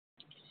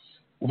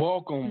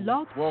Welcome,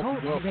 Blog welcome,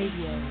 Talk welcome,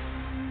 Radio.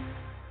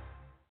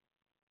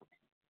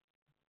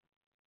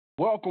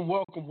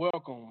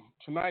 welcome.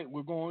 Tonight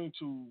we're going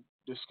to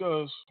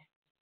discuss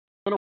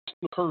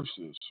generational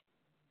curses,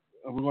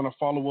 and we're going to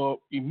follow up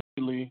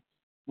immediately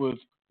with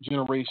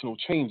generational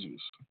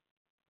changes.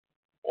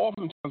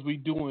 Oftentimes we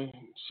do and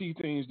see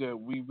things that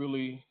we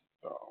really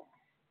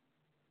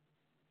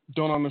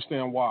don't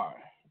understand why.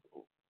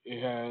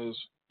 It has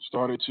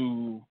started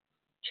to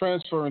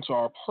transfer into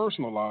our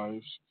personal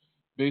lives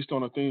based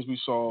on the things we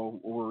saw when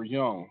we were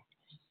young.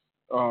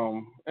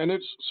 And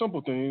it's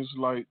simple things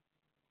like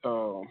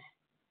uh,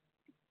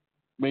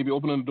 maybe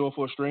opening the door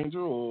for a stranger,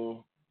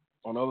 or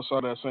on the other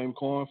side of that same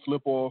coin,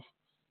 flip off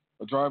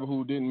a driver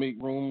who didn't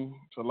make room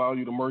to allow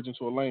you to merge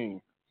into a lane.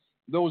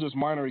 Those are just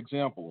minor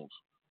examples.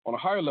 On a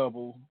higher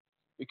level,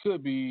 it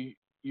could be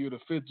you're the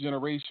fifth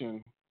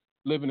generation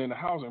living in a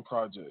housing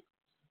project,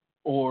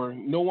 or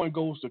no one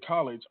goes to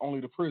college,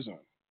 only to prison.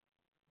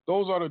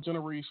 Those are the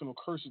generational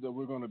curses that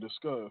we're going to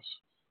discuss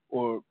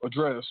or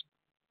address.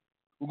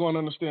 We're going to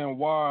understand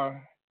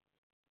why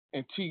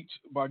and teach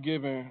by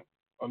giving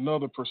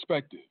another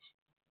perspective.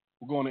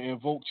 We're going to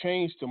invoke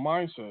change to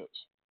mindsets.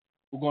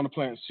 We're going to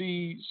plant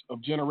seeds of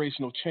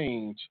generational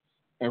change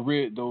and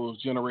rid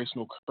those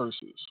generational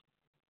curses.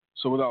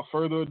 So without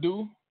further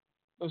ado,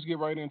 let's get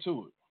right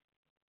into it.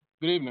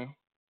 Good evening.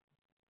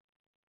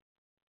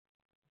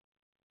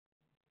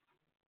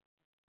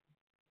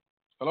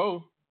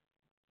 Hello.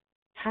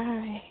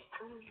 Hi.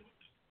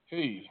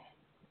 Hey.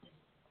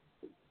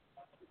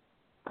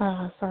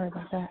 Sorry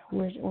about that.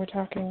 We're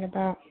talking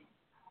about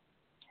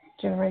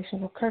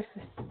generational curses.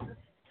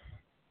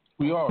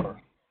 We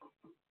are.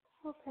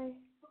 Okay.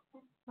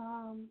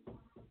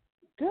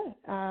 Good.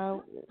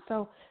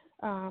 So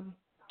I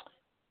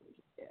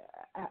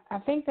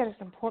think that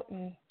it's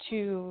important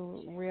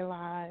to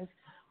realize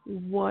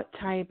what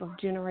type of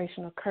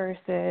generational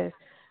curses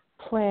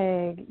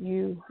plague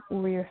you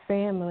or your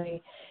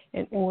family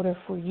in order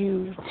for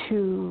you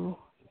to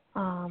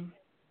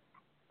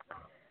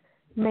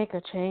make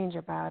a change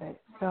about it.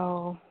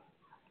 So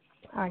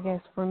I guess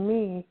for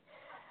me,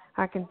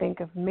 I can think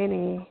of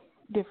many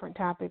different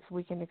topics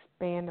we can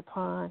expand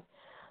upon.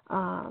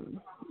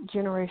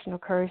 Generational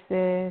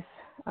curses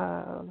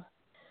of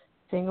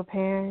single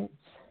parents,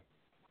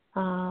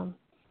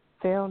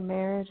 failed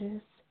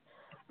marriages,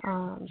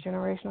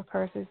 generational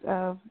curses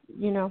of,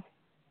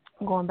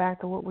 going back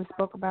to what we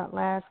spoke about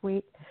last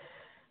week,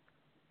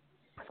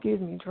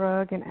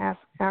 drug and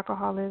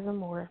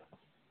alcoholism or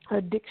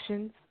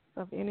addictions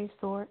of any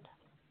sort.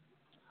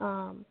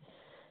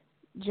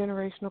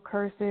 Generational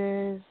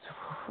curses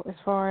as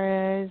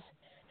far as,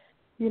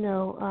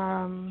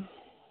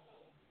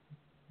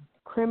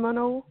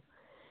 criminal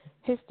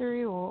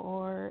history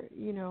or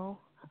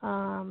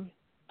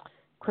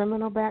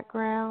criminal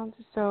background.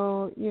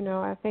 So,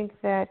 I think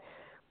that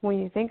when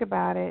you think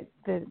about it,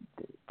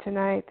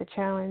 tonight the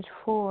challenge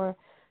for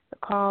the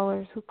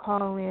callers who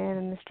call in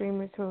and the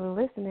streamers who are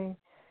listening,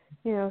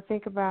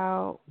 think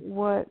about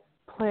what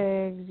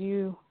plagues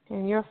you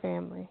and your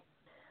family,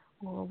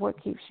 or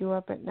what keeps you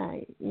up at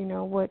night.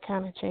 What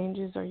kind of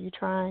changes are you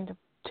trying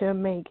to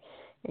make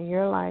in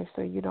your life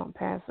so you don't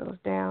pass those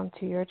down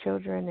to your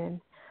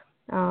children,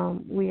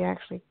 and we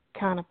actually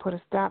kind of put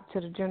a stop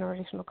to the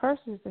generational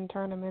curses and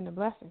turn them into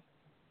blessings.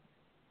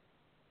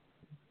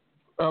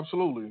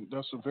 Absolutely.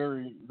 That's a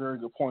very, very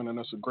good point, and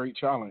that's a great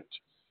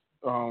challenge.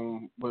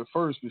 But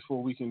first,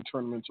 before we can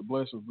turn them into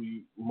blessings,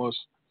 we must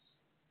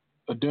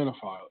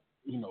identify,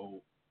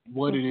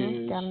 what it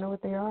is. Gotta know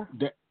what they are.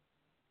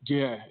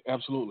 Yeah,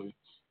 absolutely.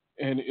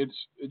 And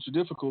it's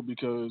difficult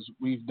because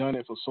we've done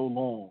it for so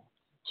long,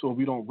 so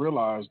we don't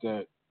realize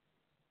that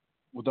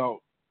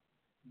without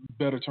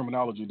better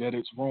terminology that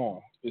it's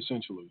wrong,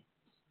 essentially,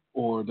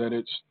 or that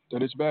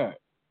it's bad.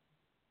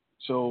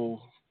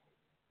 So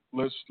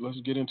let's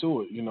get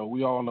into it.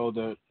 We all know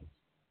that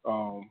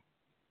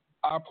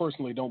I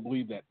personally don't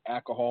believe that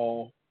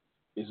alcohol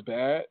is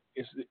bad.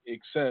 It's the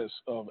excess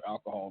of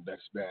alcohol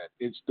that's bad.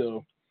 It's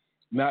the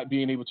not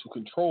being able to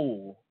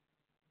control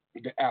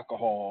the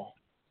alcohol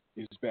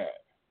is bad.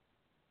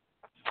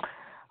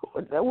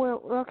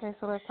 Well, okay,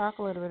 so let's talk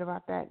a little bit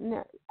about that.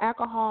 Now,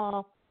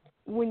 alcohol,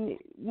 when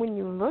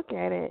you look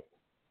at it,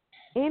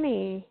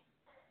 any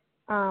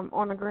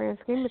on the grand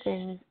scheme of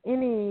things,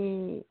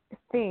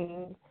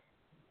 anything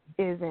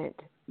isn't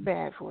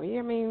bad for you.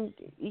 I mean,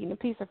 eating a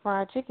piece of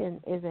fried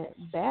chicken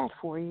isn't bad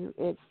for you.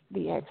 It's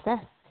the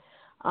excess.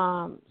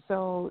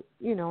 So,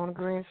 on the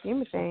grand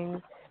scheme of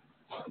things,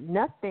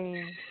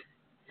 nothing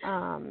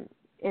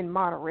in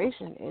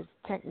moderation is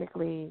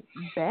technically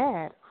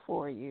bad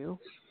for you.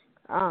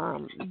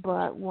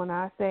 But when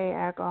I say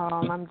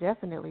alcohol, I'm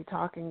definitely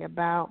talking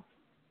about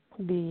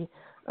the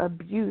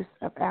abuse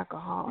of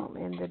alcohol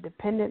and the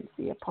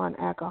dependency upon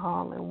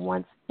alcohol. And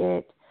once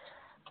it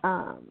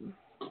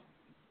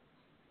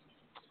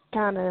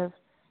kind of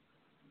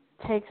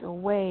takes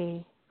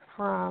away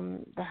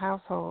from the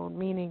household,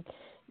 meaning,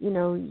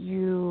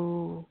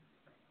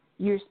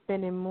 you're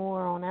spending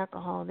more on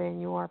alcohol than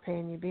you are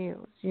paying your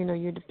bills.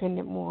 You're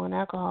dependent more on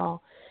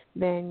alcohol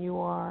than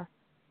you're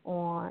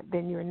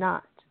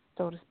not,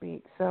 so to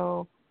speak.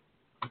 So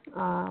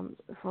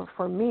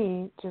for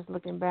me, just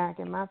looking back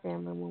in my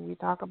family, when we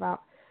talk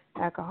about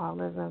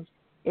alcoholism,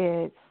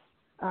 it's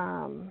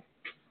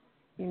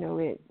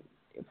it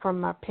from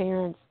my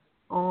parents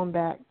on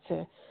back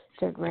to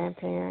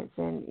grandparents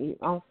and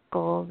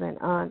uncles and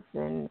aunts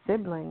and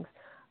siblings.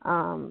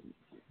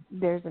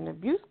 There's an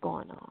abuse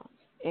going on,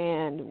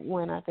 and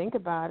when I think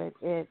about it,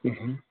 it's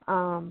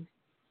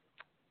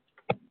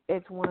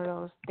one of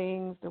those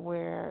things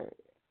where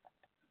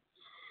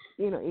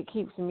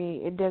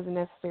it doesn't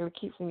necessarily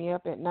keep me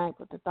up at night,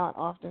 but the thought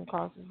often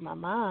crosses my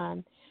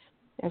mind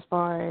as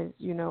far as,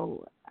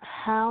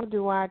 how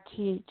do I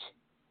teach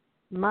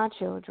my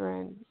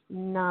children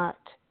not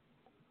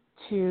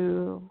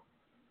to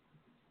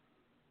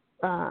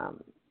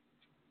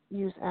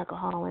use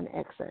alcohol in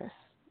excess?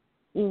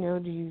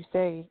 Do you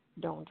say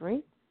don't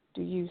drink?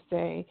 Do you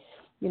say,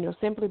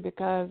 simply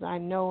because I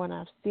know and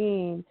I've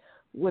seen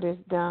what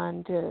it's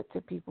done to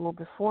people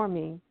before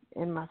me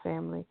in my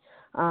family,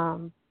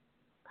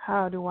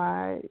 how do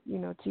I,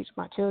 teach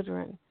my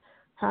children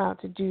how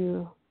to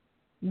do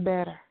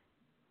better?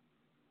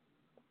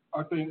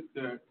 I think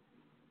that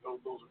those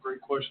are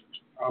great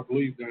questions. I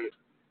believe that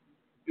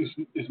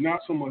it's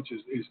not so much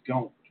as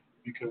don't,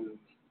 because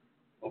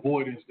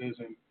avoidance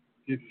doesn't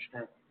give you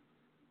strength.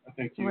 I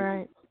think you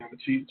have to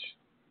teach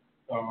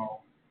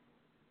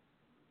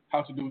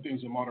how to do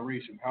things in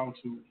moderation, how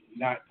to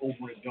not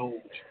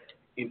overindulge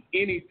in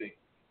anything,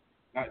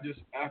 not just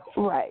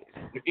alcohol,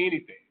 but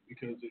anything.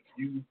 Because if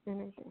you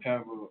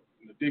have an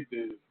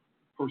addictive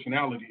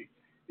personality,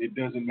 it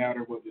doesn't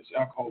matter whether it's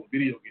alcohol or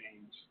video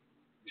games,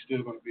 you're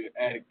still going to be an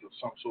addict of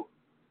some sort.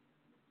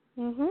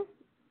 Mhm.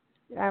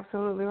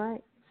 Absolutely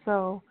right.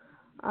 So,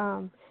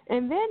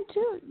 and then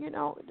too,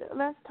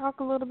 let's talk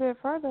a little bit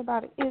further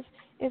about it.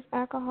 Is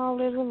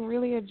alcoholism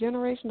really a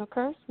generational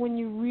curse when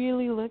you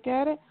really look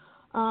at it?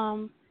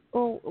 Or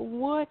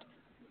what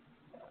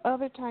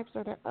other types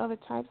are there? Other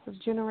types of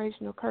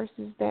generational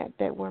curses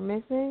that we're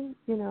missing?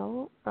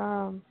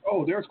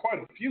 Oh, there's quite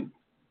a few.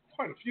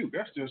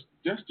 That's just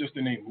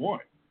to name one.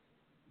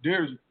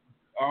 There's,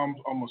 I'm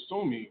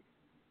assuming,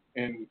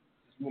 and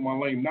with my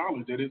lame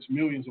knowledge, that it's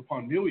millions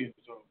upon millions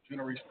of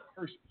generational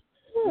curses.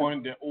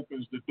 One that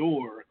opens the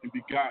door and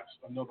begots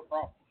another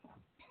problem.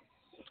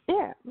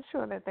 Yeah, I'm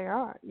sure that they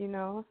are.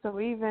 So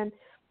even,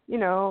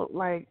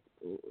 like,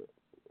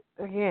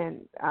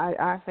 again,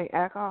 I say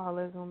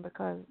alcoholism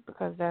because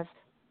that's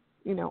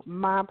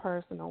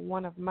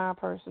one of my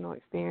personal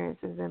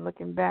experiences, and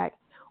looking back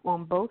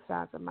on both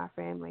sides of my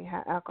family,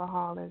 how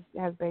alcohol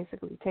has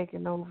basically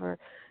taken over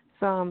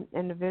some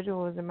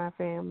individuals in my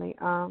family.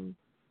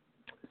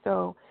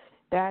 So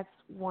that's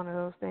one of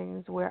those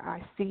things where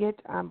I see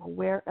it, I'm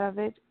aware of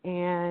it,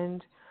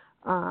 and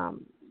I'd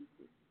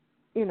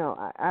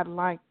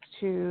like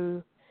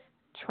to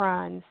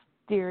try and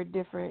steer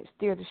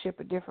the ship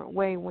a different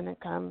way when it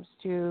comes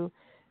to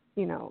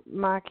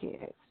my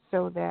kids,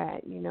 so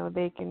that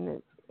they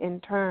can in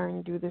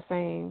turn do the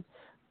same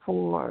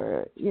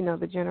for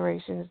the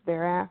generations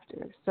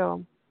thereafter.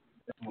 So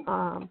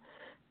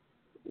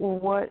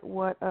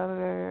what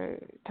other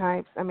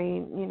types,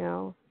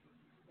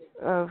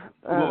 of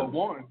well,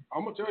 one,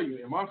 I'm gonna tell you,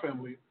 in my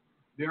family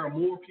there are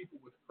more people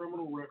with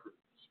criminal records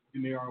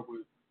than there are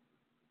with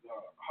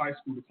high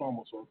school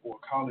diplomas or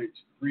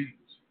college degrees.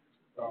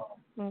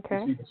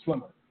 It's even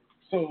slimmer.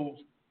 So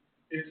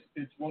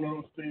it's one of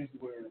those things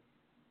where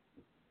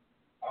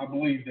I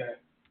believe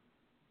that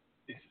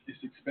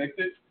it's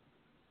expected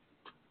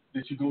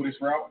that you go this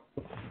route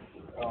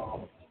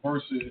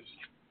versus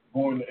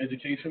going to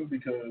education,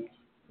 because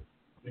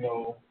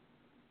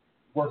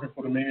working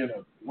for the man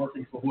or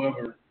working for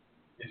whoever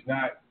is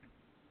not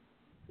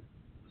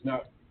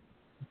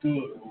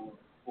good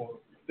or a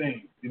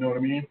thing. You know what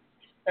I mean?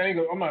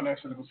 I'm not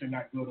necessarily going to say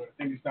not good or a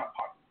thing. It's not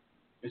popular.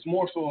 It's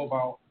more so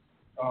about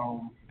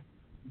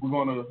we're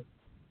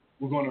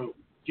gonna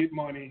get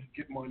money,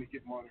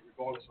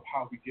 regardless of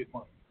how we get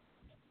money.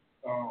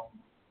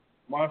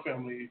 My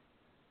family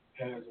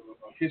has a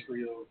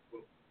history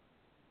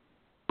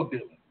of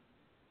dealing,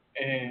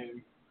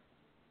 and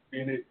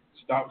then it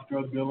stopped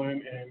drug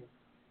dealing and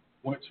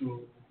went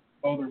to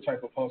other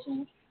type of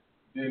hustles.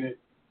 Then it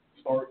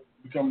started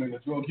becoming a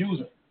drug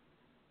user.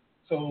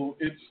 So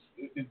it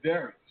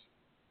varies.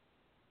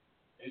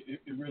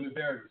 It really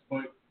varies,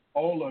 but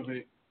all of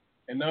it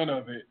and none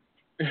of it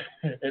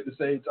at the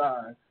same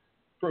time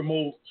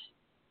promotes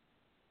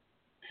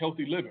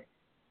healthy living,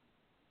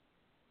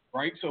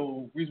 right?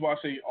 So the reason why I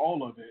say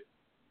all of it,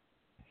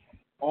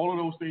 all of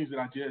those things that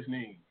I just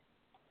named,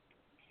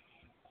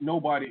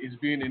 nobody is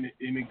being an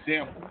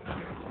example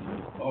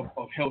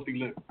of healthy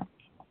living.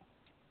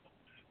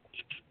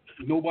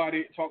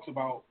 Nobody talks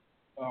about,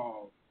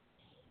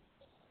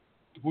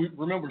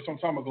 remember some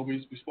time ago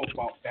we spoke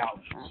about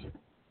balance,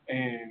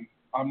 and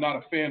I'm not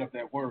a fan of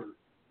that word,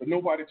 but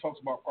nobody talks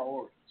about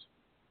priorities,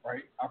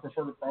 right? I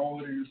prefer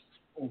priorities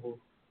over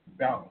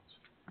balance.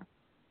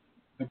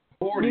 The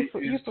priority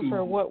you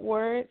prefer what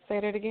word? Say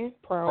that again.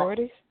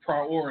 Priorities?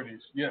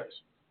 Priorities, yes.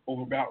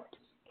 over balance.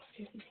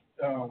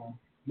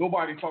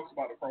 Nobody talks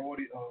about the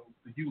priority of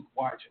the youth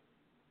watching,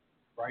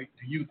 right?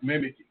 The youth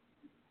mimicking,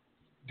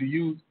 the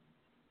youth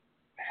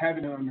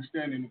having an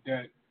understanding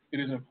that it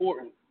is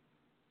important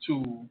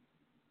to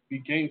be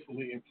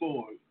gainfully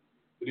employed.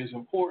 It is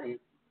important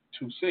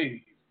to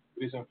save.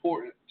 It is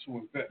important to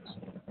invest.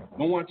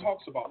 No one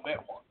talks about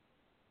that part.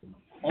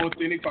 Only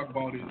thing they talk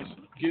about is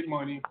get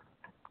money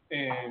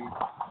and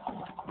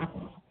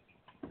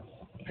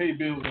pay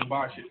bills and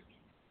buy shit.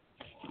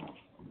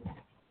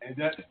 And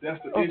that's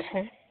the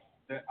issue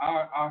that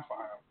I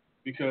find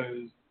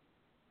because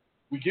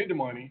we get the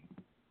money,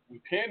 we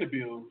paying the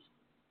bills,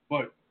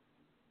 but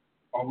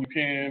are we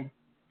paying?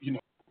 You know,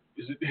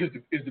 is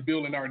the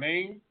bill in our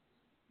name?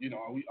 You know,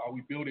 are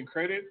we building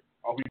credit?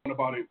 Are we going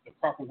about it the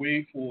proper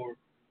way for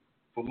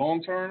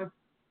long term?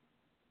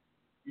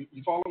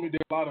 You follow me?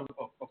 There's a lot of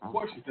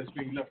questions that's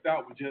being left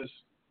out with just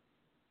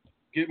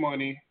get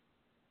money,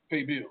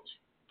 pay bills.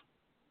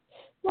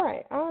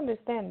 Right, I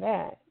understand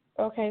that.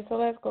 Okay, so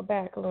let's go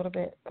back a little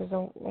bit because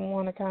I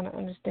want to kind of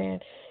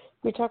understand.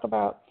 We talk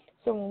about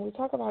so when we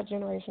talk about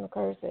generational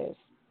curses,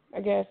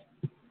 I guess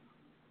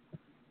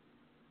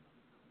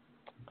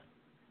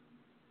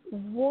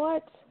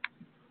what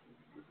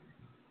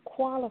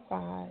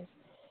qualifies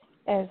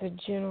as a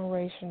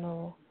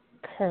generational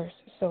curse,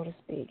 so to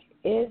speak?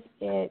 Is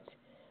it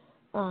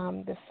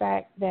the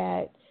fact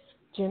that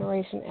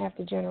generation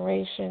after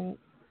generation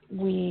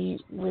we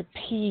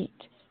repeat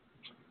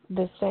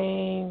the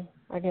same,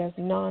 I guess,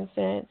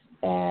 nonsense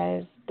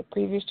as the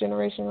previous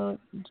generation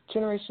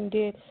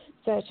did,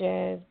 such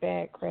as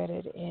bad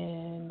credit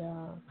and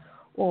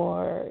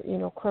or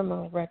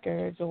criminal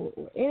records or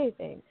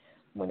anything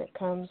when it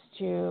comes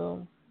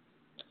to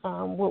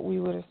what we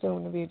would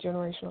assume to be a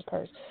generational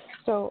curse.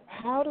 So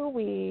how do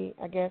we,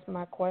 I guess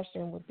my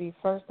question would be,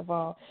 first of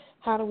all,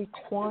 how do we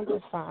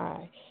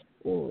quantify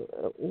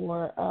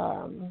or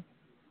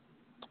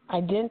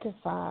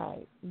identify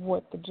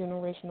what the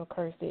generational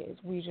curse is?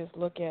 We just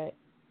look at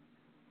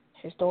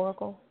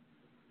historical,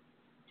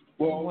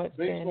 what's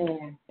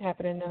been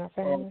happening in our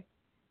family?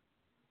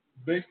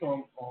 Based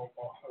on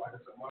like I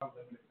said, my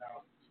limited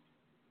analysis,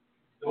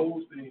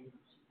 those things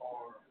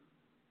are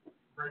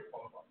very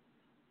qualified.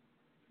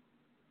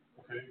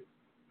 Okay?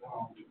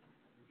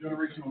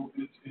 Generational,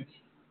 it's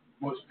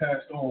what's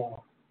passed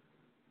on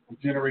from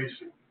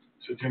generation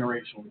to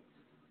generation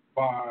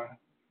by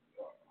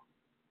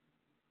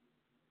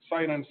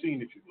sight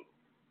unseen, if you will.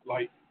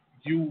 Like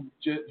you're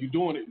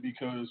doing it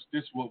because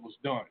this is what was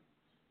done.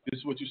 This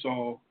is what you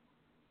saw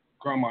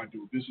grandma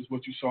do. This is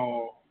what you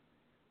saw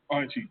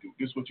auntie do.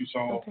 This is what you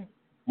saw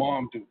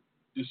mom do.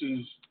 This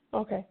is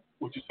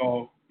what you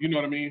saw. You know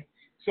what I mean?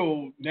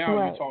 So now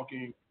you're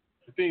talking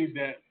the things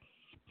that.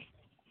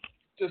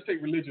 Just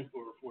take religion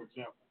for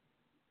example.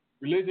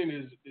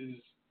 Religion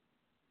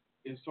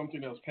is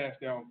something that's passed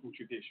down through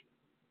tradition.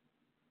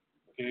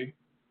 Okay.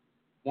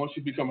 Once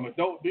you become an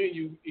adult, then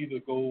you either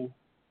go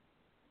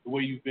the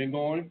way you've been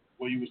going,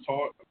 where you was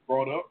taught,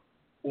 brought up,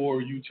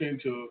 or you tend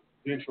to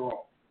venture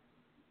off.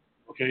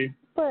 Okay.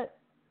 But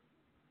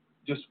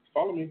just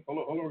follow me. Hold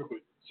on real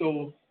quick.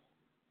 So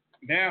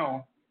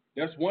now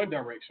that's one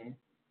direction.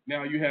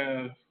 Now you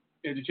have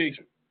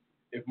education.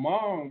 If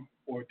mom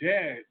or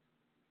dad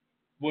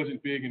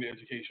wasn't big into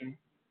education,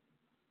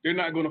 they're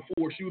not going to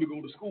force you to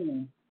go to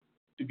school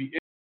to be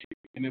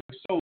educated. And if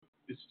so,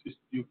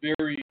 you're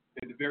very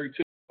at the very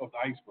tip of the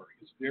iceberg.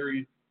 It's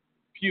very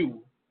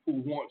few who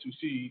want to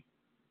see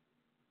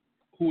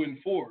who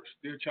enforce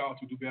their child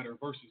to do better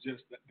versus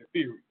just the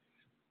theory.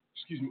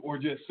 Excuse me, or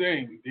just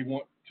saying they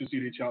want to see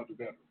their child do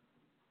better.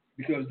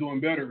 Because doing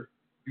better,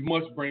 you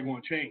must bring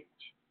on change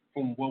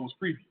from what was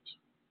previous.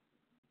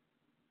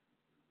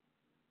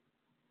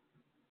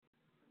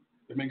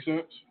 That make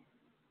sense?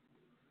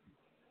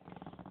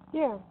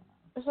 Yeah.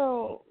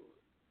 So,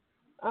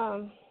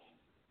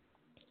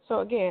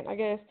 again, I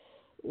guess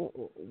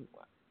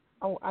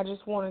I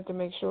just wanted to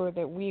make sure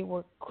that we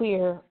were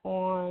clear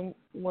on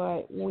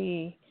what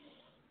we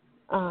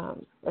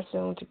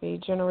assume to be a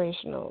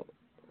generational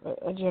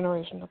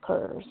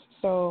curse.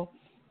 So,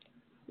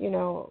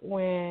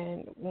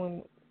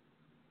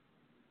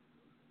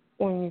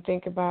 when you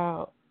think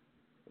about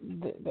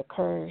the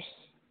curse,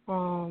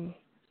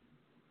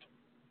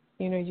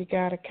 you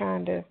got to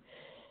kind of,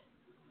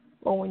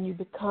 or when you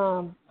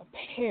become a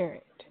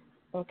parent,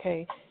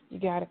 okay, you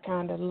got to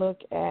kind of look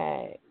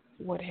at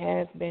what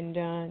has been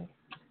done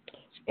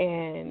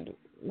and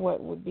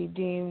what would be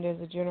deemed as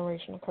a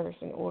generational curse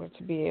in order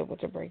to be able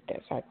to break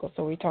that cycle.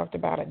 So we talked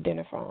about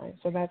identifying.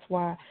 So that's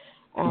why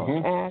I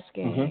was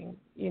asking,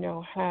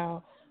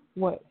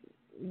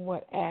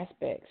 what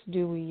aspects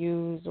do we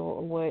use,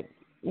 or what,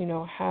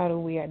 how do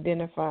we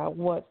identify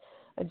what's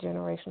a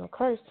generational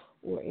curse,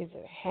 or is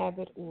it a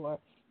habit, or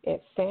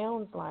it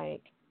sounds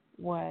like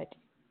what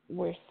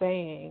we're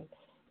saying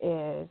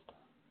is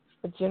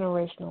a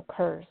generational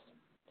curse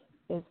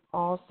is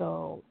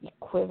also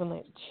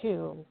equivalent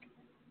to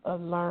a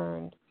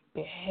learned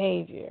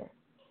behavior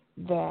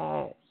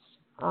that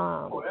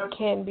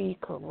can be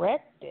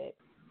corrected,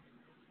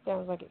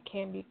 sounds like it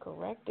can be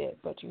corrected,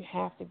 but you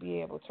have to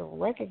be able to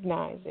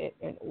recognize it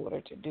in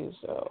order to do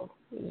so.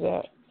 Is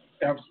a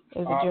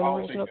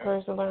generational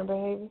curse a learned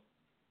behavior?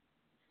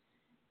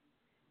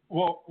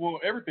 Well,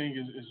 everything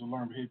is a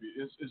learned behavior.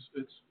 It's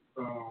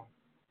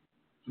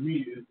to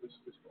me,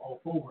 it's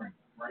all programming,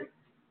 right?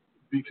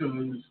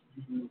 Because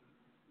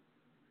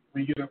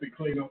we get up and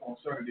clean up on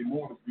Saturday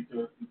mornings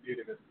because we did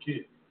it as a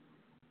kid.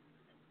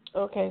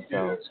 Okay,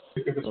 so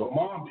because it's what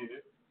mom did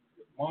it.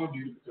 Mom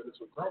did it because it's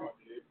what grandma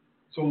did.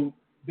 So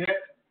that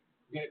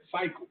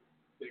cycle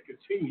that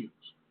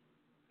continues,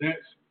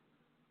 that's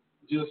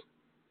just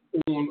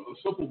on a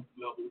simple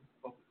level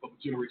of a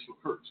generational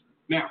curse.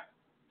 Now,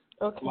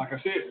 like I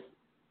said,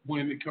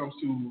 when it comes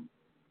to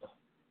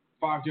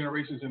 5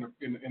 generations in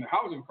a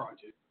housing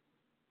project,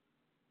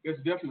 that's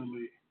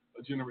definitely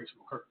a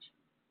generational curse.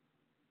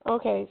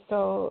 Okay,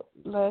 so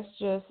let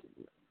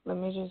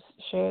me just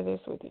share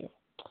this with you.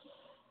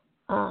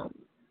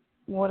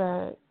 What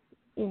I,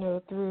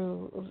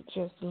 through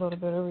just a little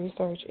bit of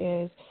research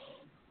is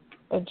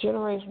a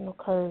generational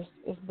curse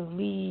is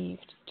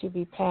believed to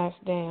be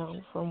passed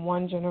down from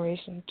one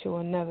generation to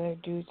another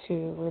due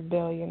to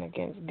rebellion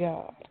against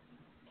God.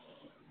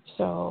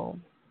 So,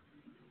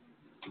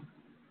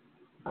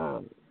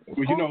 I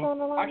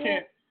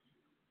can't.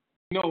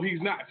 No,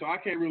 he's not. So I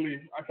can't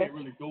really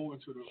go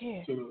into the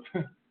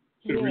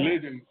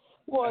religion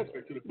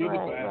aspect, to the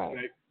biblical aspect.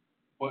 Right.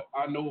 But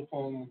I know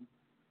from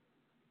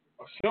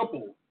a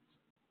simple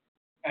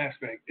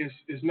aspect,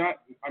 it's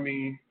not. I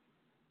mean,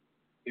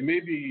 it may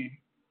be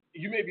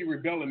you may be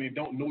rebelling and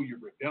don't know you're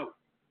rebelling.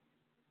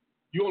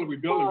 You're only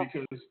rebelling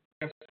because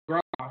that's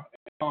grandma and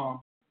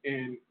mom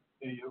and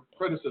your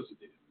predecessor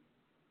did.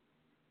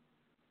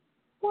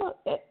 Well,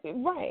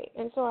 right,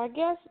 and so I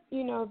guess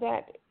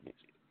that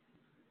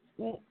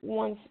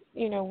once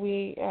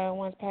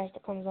once Pastor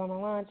comes on the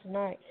line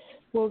tonight,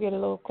 we'll get a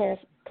little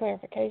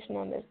clarification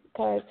on this,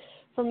 because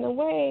from the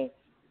way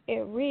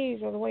it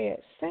reads or the way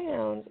it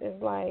sounds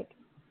is like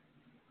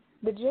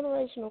the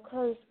generational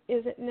curse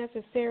isn't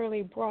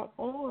necessarily brought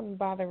on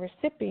by the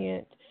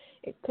recipient.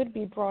 It could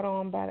be brought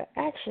on by the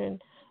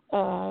action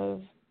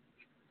of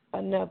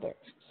another.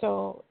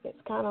 So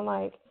it's kind of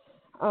like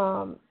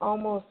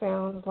almost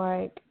sounds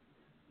like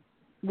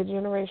the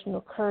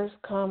generational curse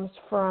comes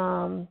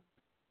from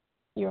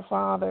your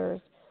father's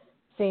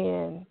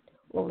sin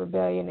or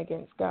rebellion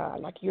against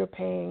God, like you're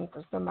paying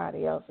for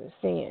somebody else's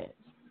sins.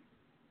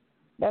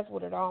 That's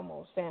what it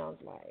almost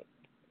sounds like.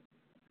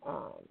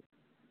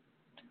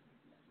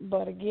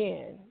 But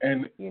again,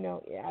 I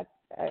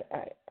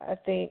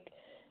think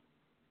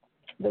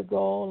the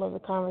goal of the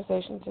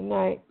conversation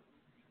tonight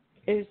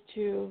is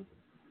to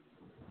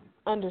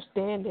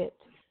understand it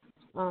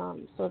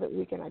so that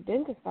we can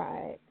identify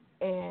it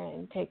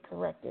and take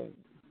corrective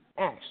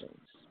actions.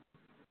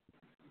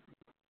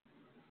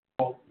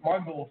 Well, my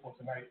goal for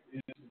tonight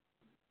is to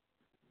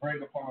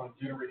bring upon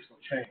generational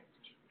change,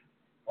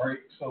 right?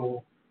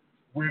 So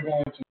we're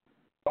going to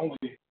not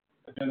only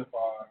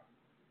identify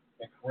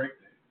and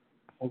correct it,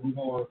 but we're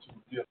going to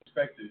give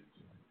perspectives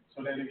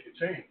so that it can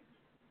change.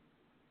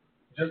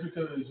 Just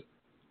because,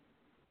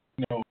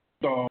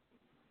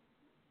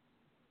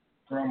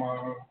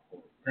 grandma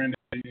or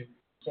granddaddy,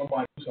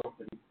 somebody do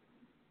something,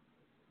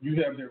 you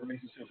have that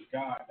relationship with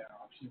God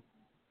now to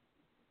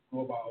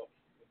go about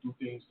and do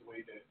things the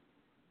way that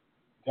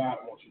God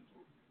wants you to do.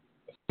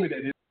 Assuming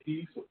that it's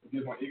He, so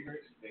forgive my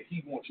ignorance, that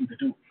He wants you to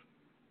do.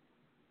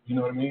 You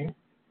know what I mean?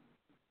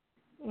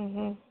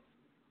 Mhm.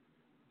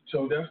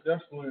 So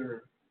that's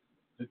where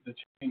the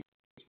change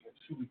can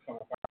truly come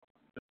about.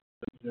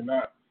 You're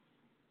not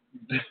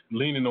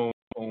leaning on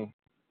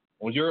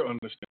your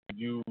understanding.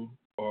 You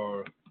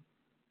are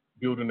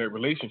building that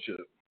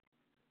relationship.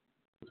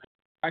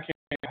 I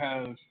can't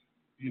have,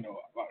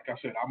 like I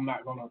said, I'm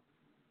not gonna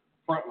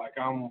front like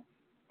I'm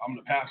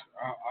the pastor.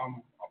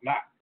 I'm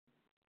not.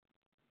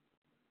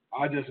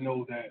 I just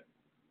know that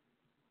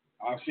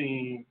I've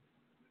seen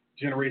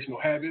generational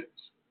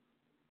habits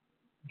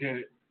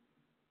that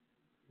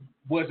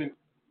wasn't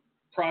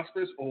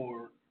prosperous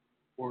or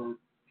for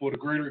the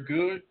greater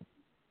good,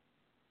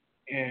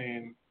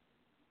 and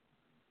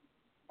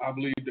I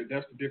believe that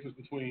that's the difference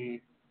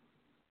between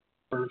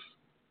a curse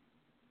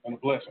and a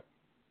blessing.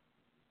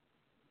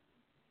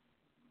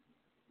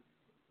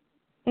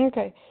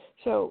 Okay,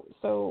 so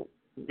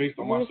based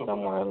on we're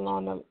somewhere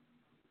along the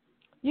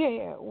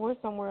we're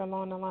somewhere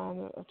along the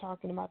line of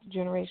talking about the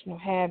generational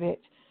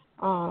habits,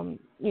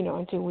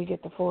 until we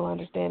get the full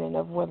understanding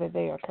of whether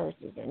they are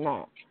curses or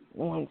not.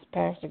 Once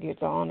Pastor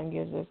gets on and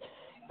gives us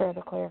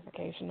further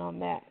clarification on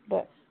that.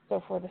 But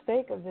so for the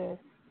sake of this,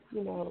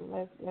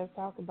 let's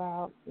talk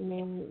about.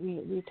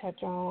 We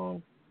touch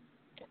on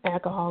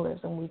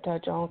alcoholism. We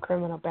touch on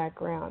criminal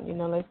background.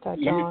 Let's touch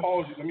on. Let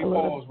me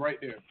pause right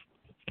there.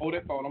 Hold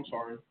that thought. I'm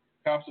sorry.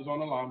 Pastor's on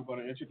the line. I'm going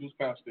to introduce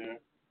Pastor.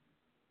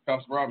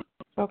 Pastor Robinson.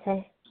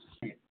 Okay.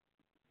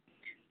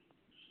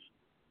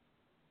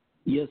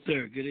 Yes,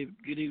 sir. Good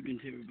evening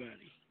to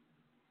everybody.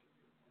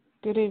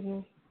 Good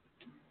evening.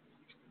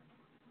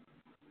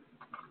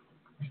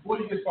 Before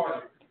you get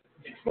started,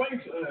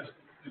 Explain to us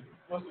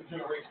what's the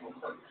generational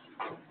curse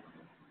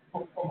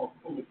from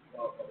a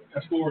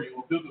pastoral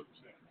or biblical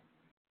standpoint.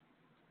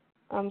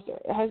 I'm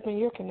sorry, husband,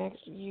 your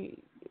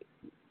connection.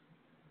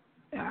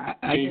 I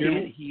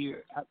can't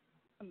hear.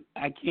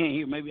 I can't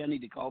hear. Maybe I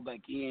need to call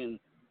back in.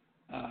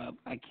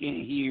 I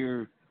can't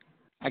hear.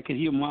 I could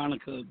hear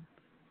Monica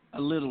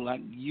a little.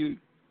 Like you.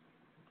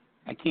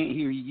 I can't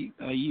hear you.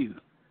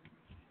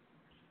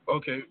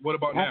 Okay, what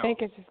about now? I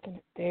think it's just gonna.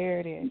 There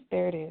it is.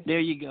 There it is. There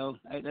you go.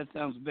 That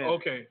sounds better.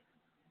 Okay,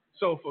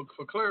 so for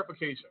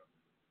clarification,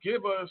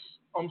 give us.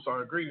 I'm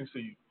sorry. Greetings to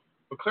you.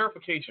 For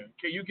clarification,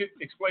 can you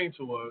explain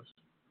to us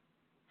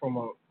from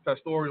a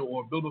pastoral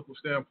or biblical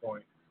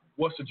standpoint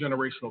what's the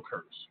generational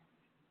curse?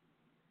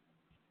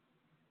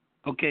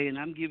 Okay, and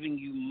I'm giving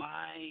you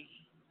my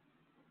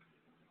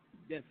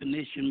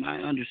definition, my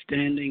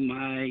understanding,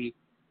 my,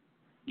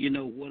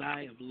 what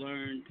I have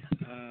learned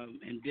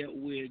and dealt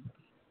with,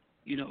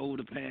 over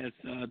the past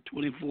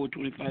 24,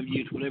 25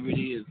 years, whatever it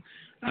is.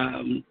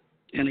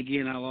 And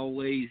again, I'll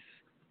always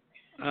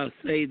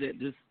say that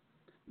this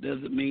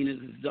doesn't mean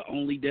it's the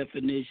only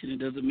definition. It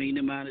doesn't mean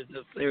that mine is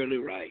necessarily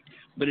right,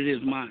 but it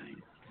is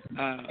mine.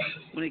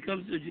 When it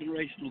comes to the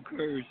generational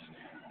curse,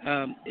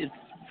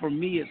 for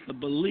me, it's a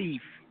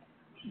belief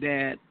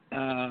that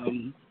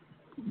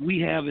we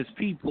have as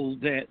people,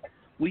 that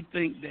we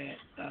think that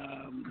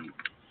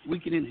we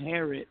can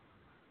inherit,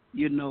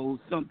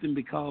 something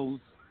because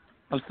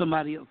of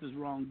somebody else's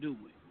wrongdoing.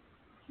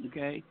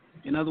 Okay?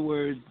 In other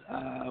words,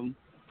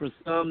 for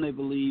some, they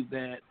believe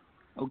that,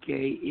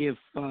 okay, if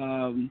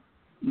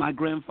my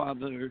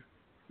grandfather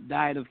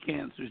died of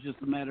cancer, it's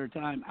just a matter of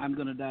time, I'm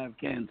going to die of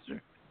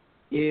cancer.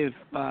 If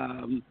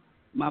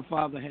my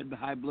father had the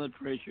high blood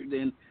pressure,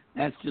 then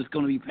that's just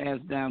going to be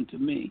passed down to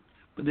me.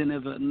 But then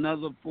there's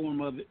another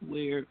form of it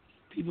where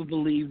people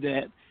believe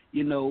that,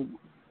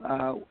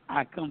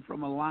 I come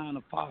from a line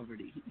of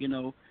poverty.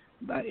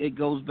 It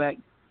goes back,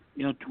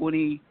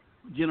 20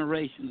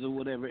 generations or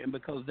whatever, and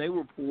because they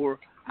were poor,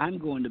 I'm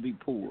going to be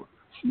poor.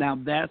 Now,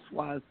 that's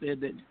why I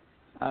said that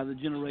the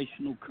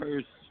generational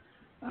curse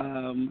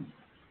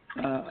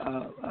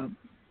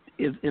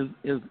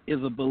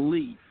is a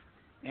belief.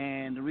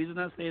 And the reason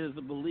I say it is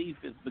a belief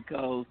is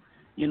because,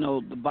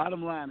 the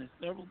bottom line is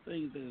several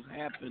things that have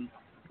happened.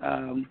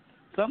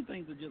 Some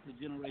things are just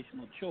a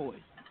generational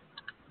choice.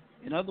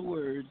 In other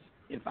words,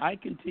 if I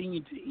continue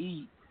to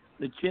eat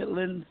the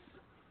chitlins,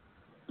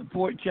 the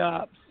pork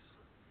chops,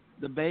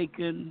 the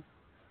bacon,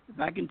 if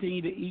I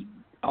continue to eat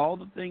all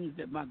the things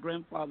that my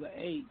grandfather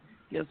ate,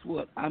 guess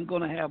what? I'm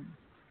going to have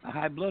a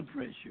high blood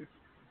pressure.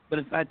 But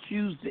if I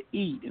choose to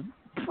eat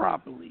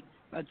properly,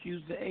 if I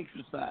choose to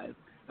exercise,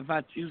 if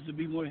I choose to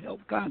be more health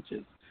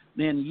conscious,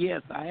 then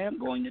yes, I am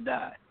going to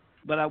die,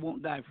 but I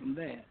won't die from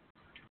that.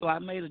 So I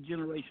made a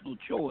generational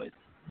choice,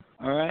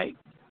 all right?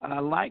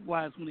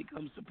 Likewise, when it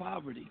comes to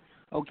poverty,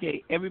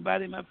 okay,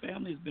 everybody in my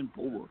family has been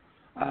poor.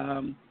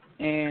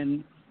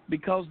 And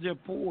because they're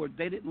poor,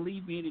 they didn't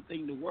leave me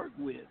anything to work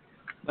with.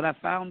 But I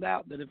found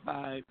out that if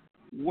I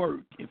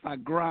work, if I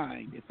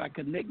grind, if I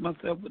connect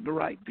myself with the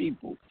right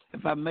people,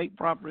 if I make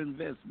proper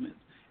investments,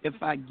 if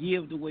I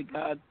give the way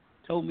God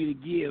told me to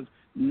give,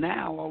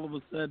 now all of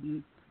a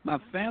sudden my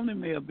family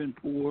may have been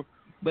poor,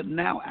 but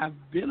now I've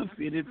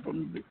benefited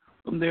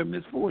from their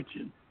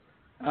misfortune.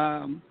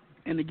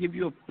 And to give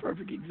you a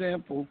perfect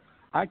example,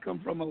 I come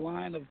from a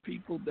line of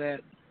people that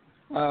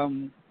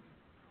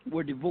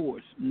were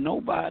divorced.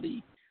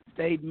 Nobody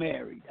stayed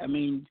married. I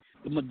mean,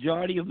 the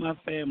majority of my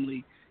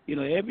family,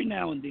 every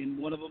now and then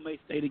one of them may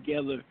stay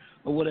together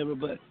or whatever,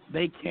 but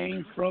they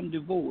came from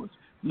divorce.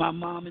 My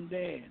mom and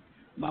dad,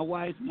 my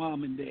wife's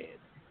mom and dad.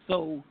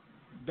 So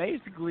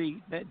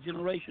basically that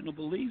generational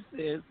belief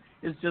says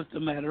it's just a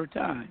matter of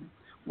time.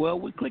 Well,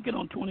 we're clicking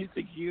on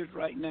 26 years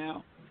right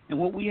now, and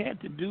what we had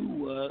to do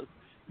was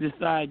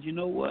decide, you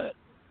know what,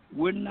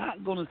 we're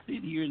not going to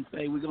sit here and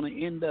say we're going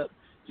to end up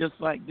just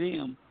like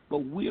them, but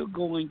we're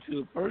going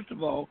to, first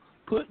of all,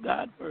 put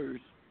God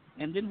first,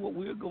 and then what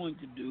we're going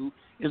to do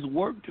is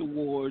work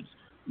towards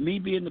me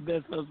being the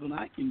best husband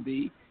I can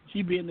be,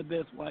 she being the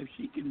best wife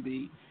she can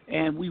be,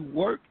 and we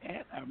work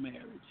at our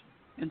marriage.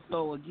 And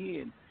so,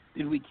 again,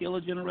 did we kill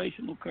a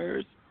generational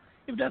curse?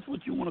 If that's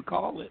what you want to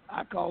call it,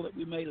 I call it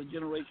we made a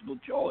generational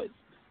choice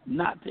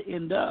not to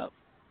end up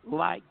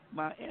like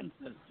my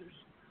ancestors.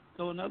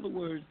 So in other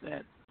words,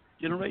 that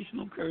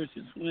generational curse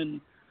is when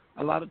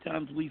a lot of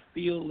times we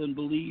feel and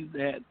believe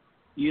that,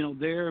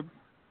 their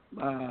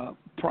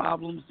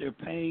problems, their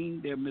pain,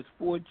 their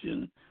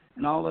misfortune,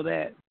 and all of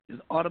that is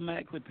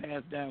automatically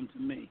passed down to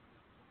me.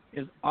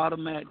 It's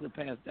automatically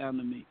passed down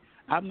to me.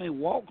 I may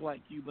walk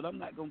like you, but I'm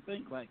not going to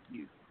think like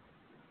you.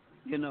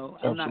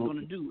 I'm not going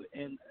to do it.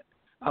 And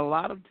a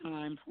lot of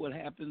times what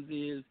happens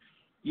is,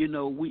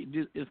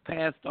 it's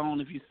passed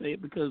on, if you say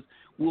it, because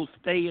we'll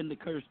stay in the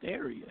cursed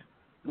area.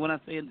 When I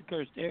say in the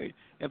cursed area,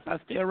 if I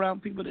stay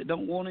around people that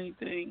don't want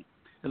anything,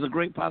 there's a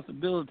great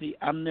possibility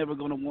I'm never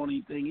going to want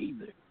anything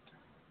either.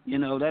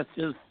 That's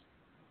just,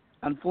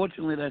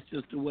 unfortunately, that's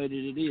just the way that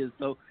it is.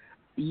 So,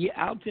 yeah,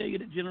 I'll tell you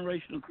that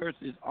generational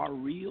curses are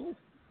real.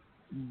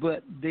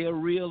 but they're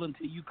real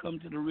until you come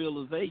to the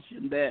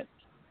realization that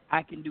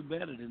I can do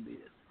better than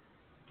this.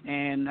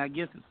 And I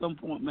guess at some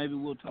point maybe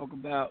we'll talk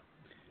about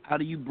how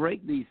do you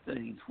break these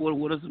things.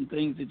 What are some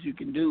things that you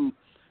can do,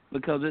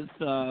 because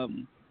it's a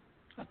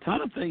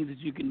ton of things that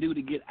you can do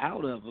to get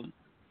out of them.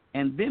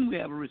 And then we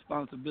have a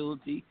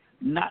responsibility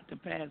not to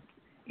pass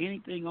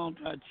anything on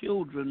to our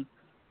children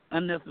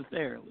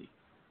unnecessarily.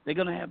 They're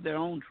going to have their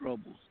own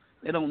troubles.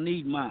 They don't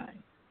need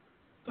mine.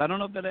 So I don't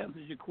know if that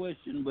answers your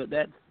question, but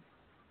that's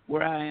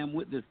where I am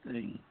with this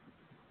thing.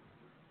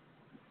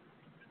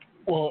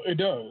 Well, it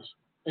does.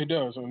 It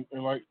does. And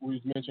like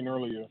we mentioned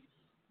earlier,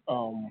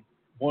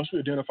 once we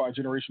identify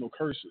generational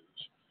curses,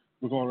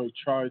 we're going to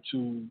try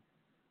to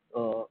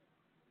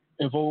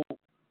invoke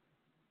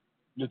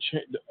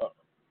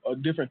a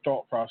different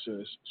thought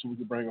process so we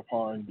can bring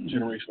upon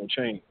generational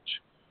change.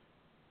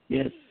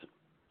 Yes.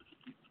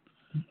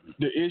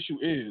 The issue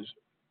is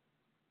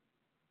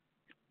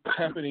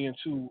tapping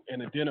into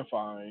and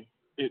identifying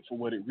it for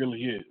what it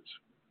really is.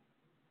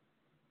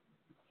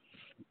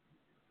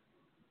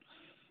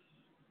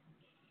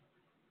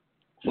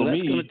 Well, For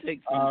that's me, going to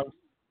take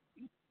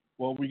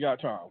well, we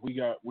got time. We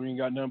ain't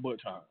got nothing but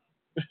time,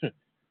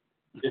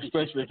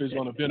 especially if it's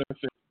going to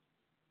benefit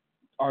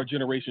our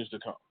generations to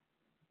come.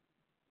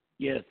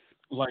 Yes.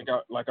 Like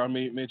I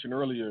mentioned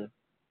earlier,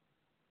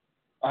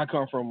 I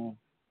come from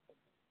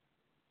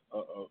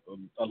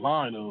a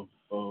line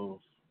of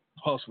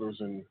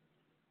hustlers and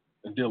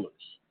dealers.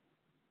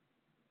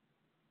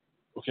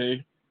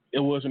 Okay, it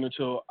wasn't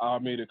until I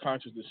made a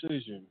conscious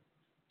decision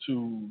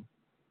to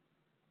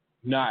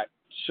not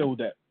show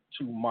that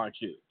to my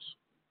kids,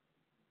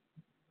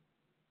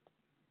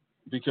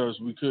 because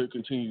we could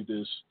continue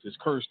this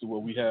curse to where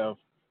we have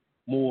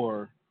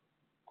more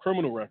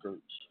criminal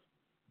records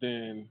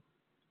than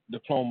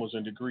diplomas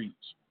and degrees.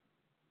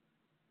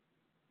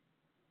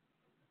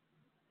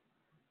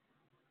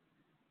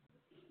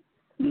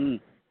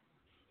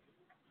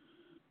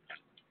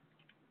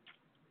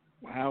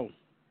 Wow.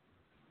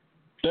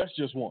 That's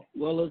just one.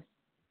 Well,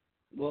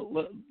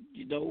 look,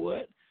 you know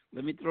what?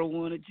 Let me throw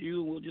one at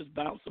you, and we'll just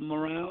bounce them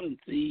around and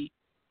see,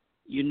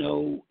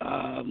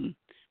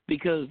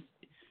 because,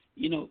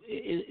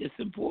 it's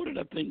important,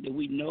 I think, that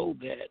we know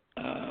that,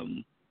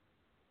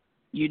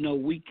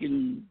 we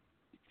can,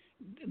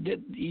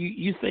 that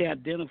you say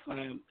identify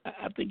them.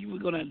 I think if we're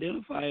going to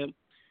identify them,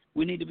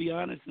 we need to be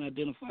honest and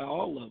identify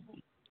all of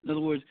them. In other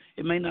words,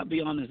 it may not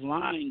be on this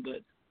line,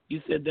 but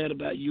you said that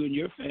about you and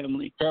your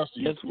family.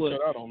 Pastor, guess what?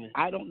 Cut out on me.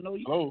 I don't know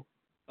you. Hello?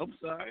 I'm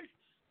sorry.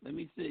 Let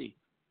me see.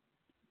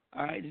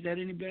 All right, is that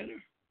any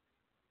better?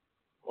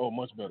 Oh,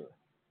 much better.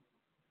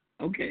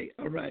 Okay,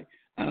 all right.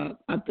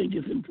 I think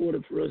it's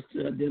important for us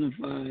to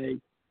identify,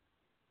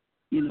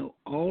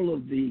 all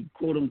of the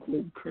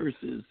quote-unquote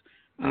curses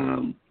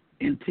and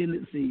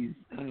tendencies.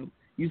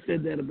 You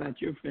said that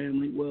about your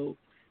family. Well,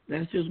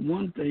 that's just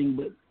one thing,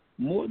 but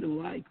more than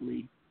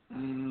likely,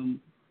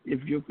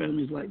 if your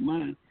family's like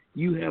mine,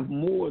 you have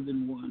more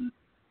than one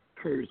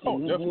curse,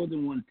 more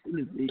than one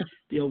tendency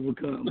to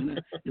overcome.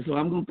 And so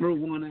I'm going to throw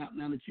one out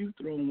now that you've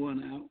thrown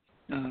one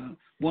out.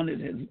 One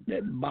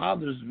that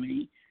bothers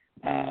me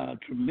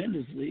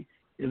tremendously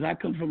is I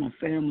come from a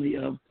family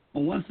of,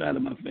 on one side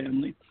of my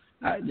family,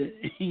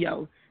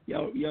 y'all,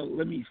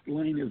 let me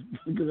explain this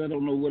because I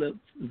don't know what else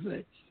to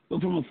say.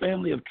 But from a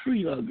family of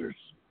tree huggers.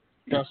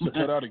 That's to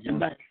cut out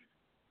again.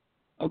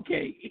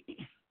 Okay.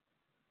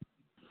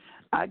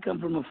 I come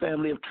from a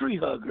family of tree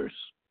huggers,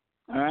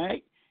 all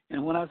right?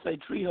 And when I say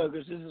tree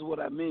huggers, this is what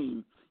I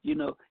mean. You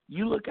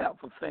look out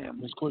for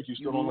family. Ms. Quick, you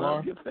still you on the love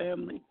line? your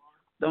family.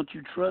 Don't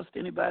you trust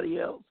anybody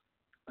else?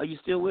 Are you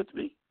still with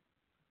me?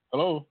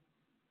 Hello?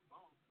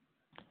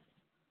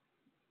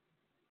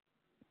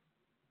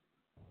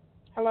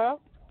 Hello?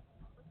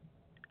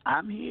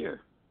 I'm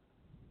here.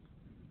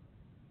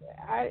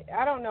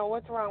 I don't know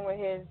what's wrong with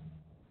his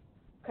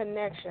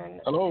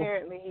connection. Hello?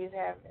 Apparently he's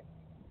having.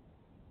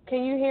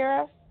 Can you hear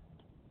us?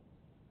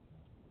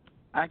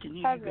 I can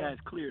hear you guys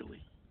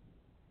clearly.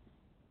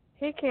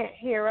 He can't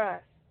hear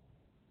us.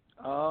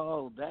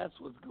 Oh, that's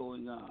what's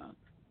going on.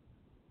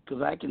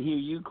 Because I can hear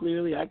you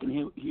clearly. I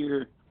can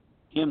hear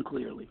him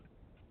clearly.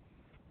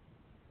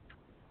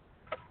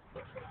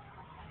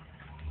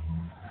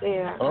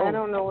 Yeah, Hello? I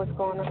don't know what's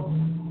going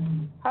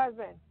on.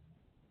 Husband.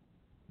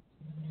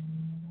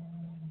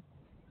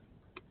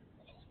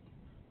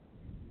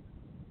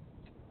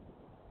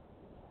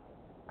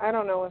 I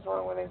don't know what's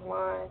wrong with his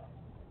line.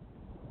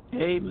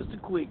 Hey,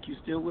 Mr. Quick, you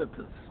still with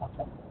us?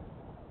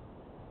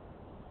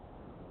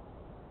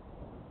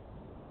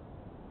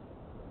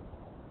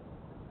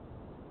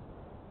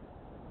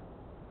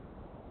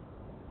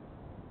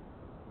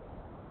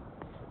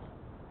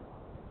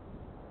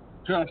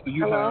 Pastor,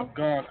 you Hello? have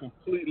gone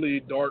completely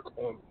dark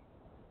on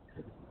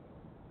me.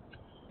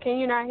 Can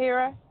you not hear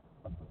us?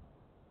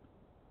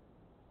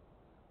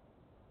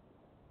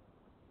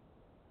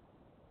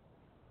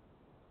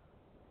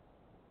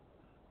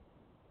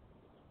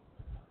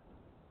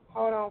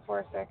 Hold on for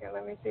a second.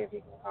 Let me see if he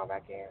can call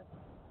back in.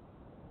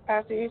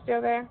 Pastor, you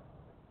still there?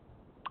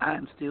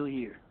 I'm still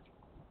here.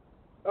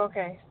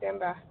 Okay, stand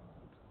by.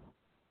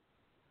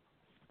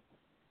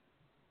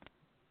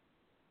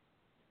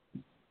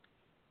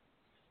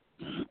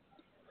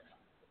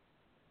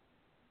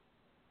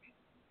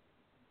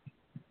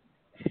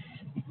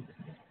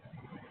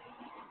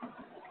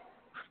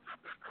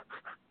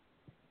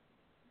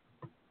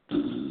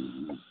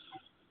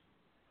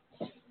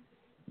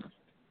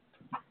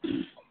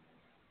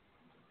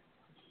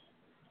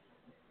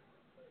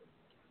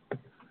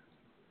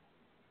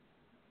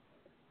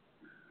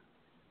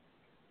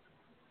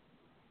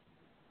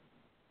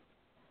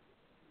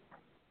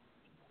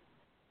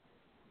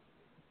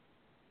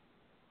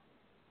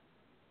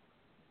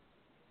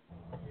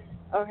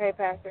 Okay,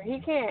 Pastor. He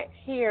can't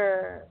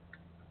hear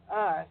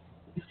us.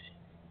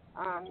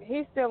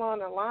 He's still on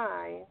the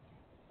line,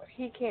 but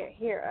he can't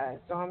hear us.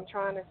 So I'm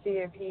trying to see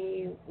if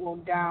he will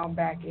dial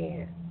back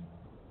in.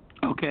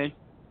 Okay.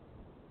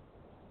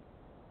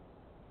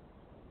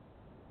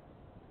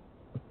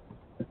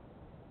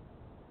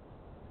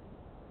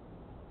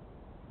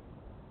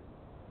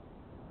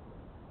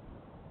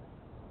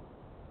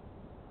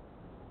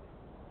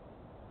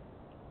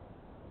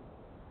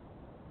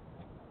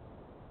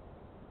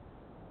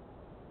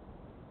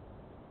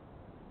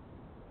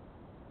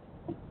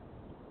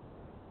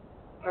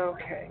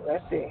 Okay,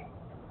 let's see.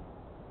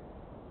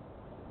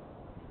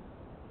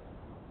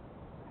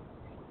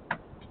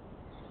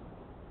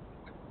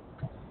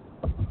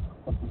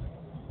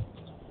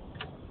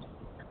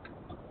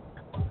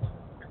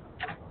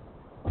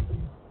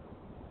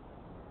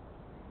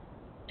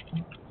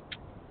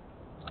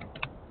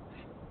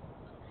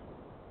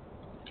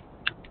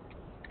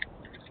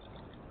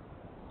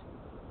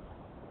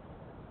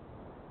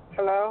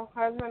 Hello,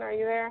 husband, are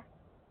you there?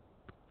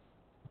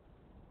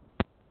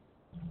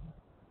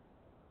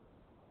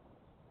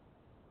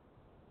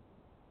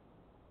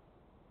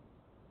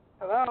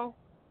 Hello?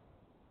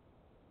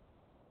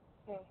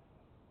 Hmm.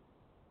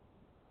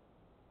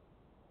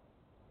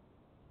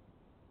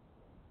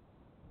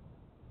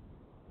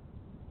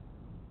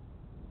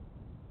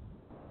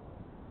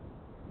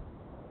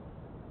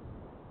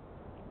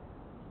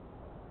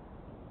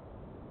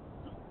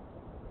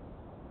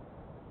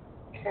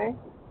 Okay.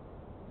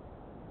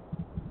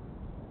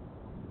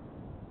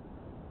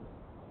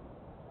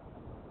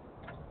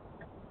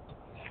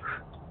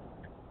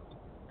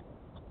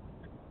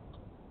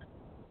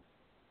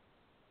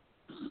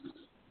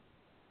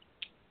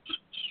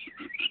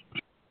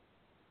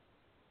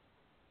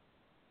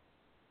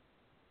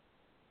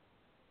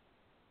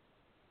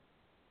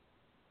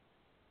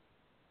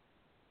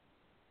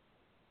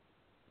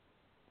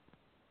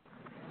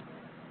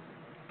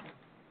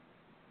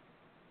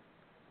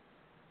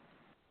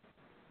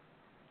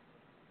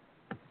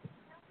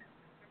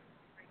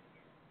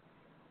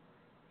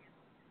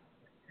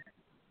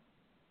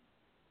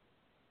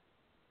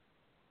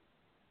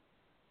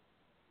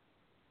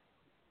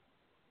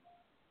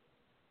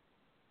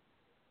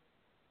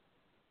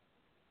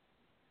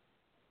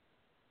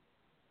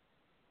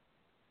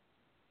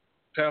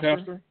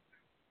 Pastor?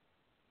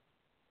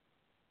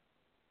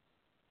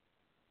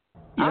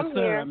 Yes, I'm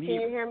sir. here. I'm Can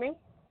here. you hear me?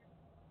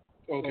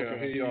 Okay, I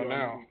hear y'all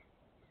now.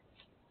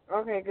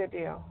 Okay, good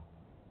deal.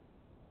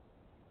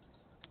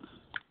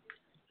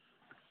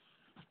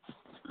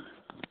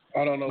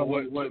 I don't know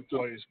what took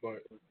place,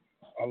 but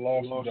I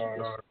lost you guys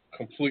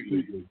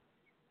completely.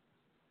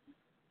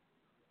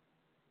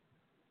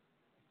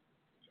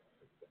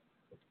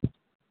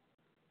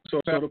 So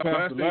the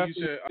last thing you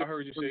said, I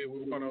heard you say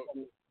we're going to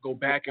go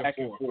back and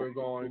forth. We're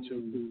going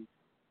to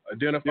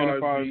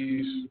identify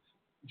these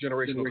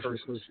generational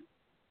curses.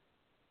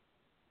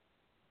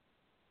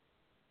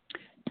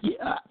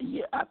 Yeah.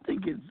 I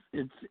think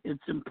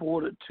it's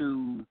important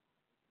to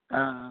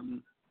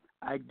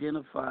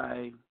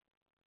identify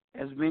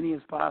as many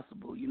as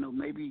possible.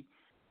 Maybe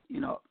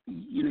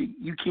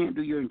you can't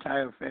do your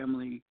entire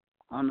family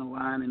on the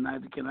line, and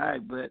neither can I.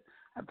 But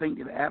I think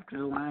that after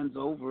the line's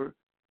over,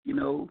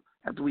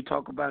 after we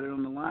talk about it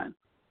on the line,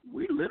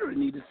 we literally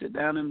need to sit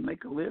down and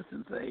make a list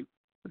and say,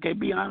 okay,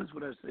 be honest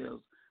with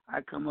ourselves.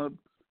 I come up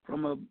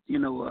from a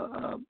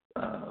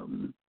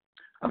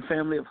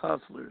family of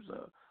hustlers,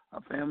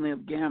 a family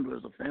of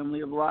gamblers, a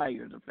family of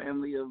liars, a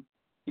family of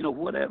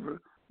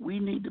whatever. We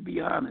need to be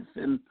honest,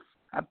 and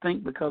I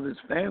think because it's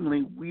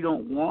family, we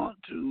don't want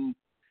to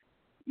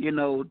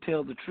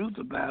tell the truth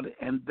about it,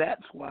 and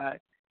that's why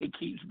it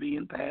keeps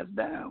being passed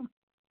down.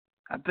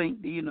 I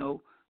think the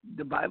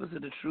Bible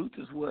said the truth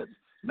is what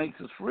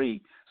makes us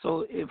free.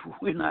 So if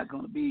we're not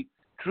going to be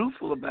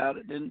truthful about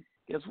it, then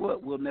guess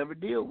what? We'll never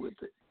deal with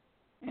it.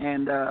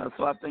 And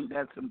so I think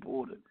that's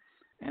important.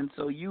 And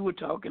so you were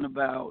talking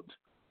about,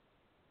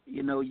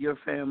 your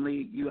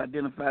family. You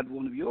identified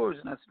one of yours,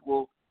 and I said,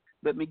 well,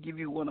 let me give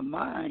you one of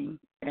mine,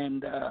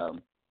 and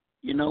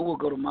we'll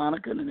go to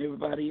Monica and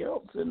everybody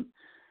else, and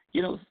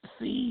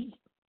see,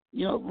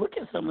 look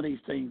at some of these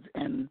things.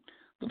 And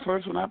the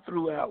first one I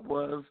threw out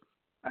was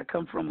I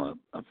come from a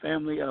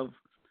family of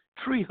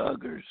tree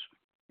huggers.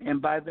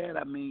 And by that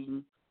I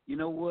mean, you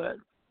know what?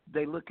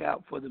 They look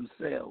out for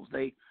themselves.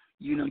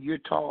 You're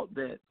taught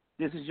that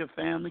this is your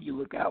family. You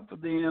look out for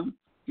them.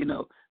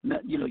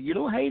 You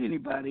don't hate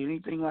anybody,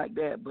 anything like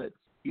that, but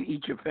you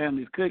eat your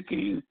family's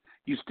cooking,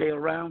 you stay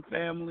around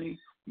family,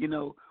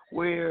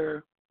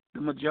 where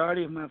the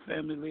majority of my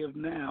family live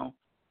now.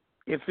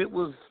 If it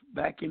was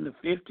back in the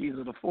 50s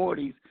or the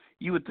 40s,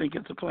 you would think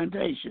it's a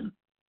plantation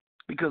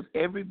because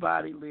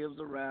everybody lives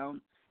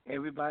around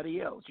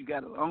everybody else. You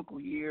got an uncle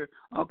here,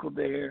 uncle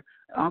there,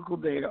 uncle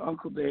there,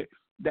 uncle there.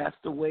 That's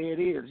the way it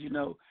is,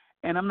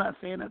 And I'm not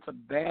saying that's a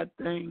bad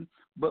thing,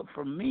 but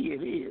for me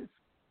it is.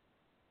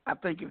 I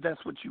think if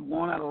that's what you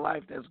want out of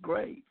life, that's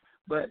great.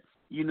 But,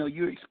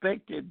 you're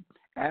expected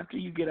after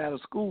you get out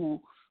of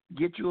school,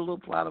 get you a little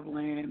plot of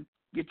land,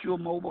 get you a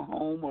mobile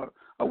home or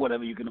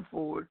whatever you can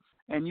afford,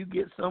 and you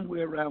get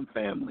somewhere around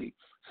family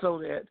so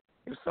that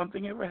if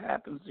something ever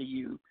happens to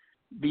you,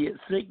 be it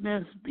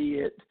sickness, be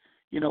it,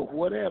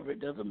 whatever,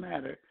 it doesn't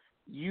matter,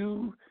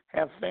 you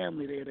have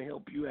family there to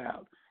help you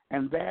out.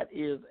 And that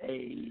is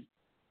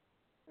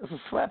it's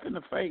a slap in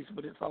the face,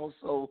 but it's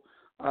also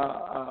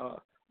a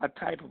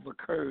type of a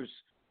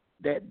curse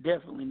that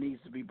definitely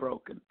needs to be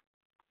broken.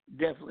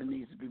 Definitely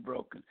needs to be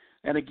broken.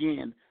 And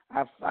again,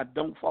 I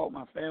don't fault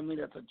my family.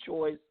 That's a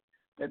choice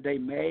that they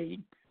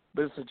made,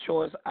 but it's a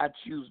choice I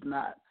choose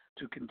not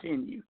to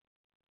continue.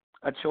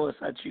 A choice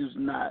I choose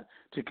not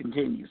to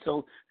continue.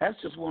 So that's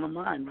just one of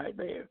mine right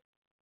there.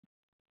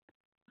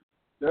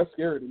 That's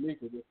scary to me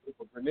because if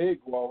a grenade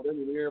go off,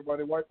 then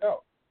everybody wiped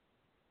out.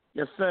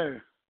 Yes,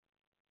 sir.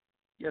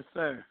 Yes,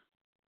 sir.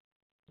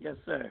 Yes,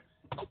 sir.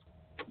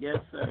 Yes,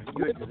 sir.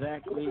 You're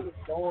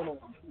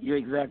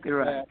exactly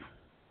right.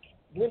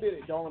 When did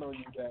it dawn on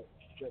you that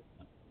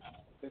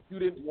you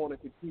didn't want to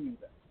continue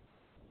that?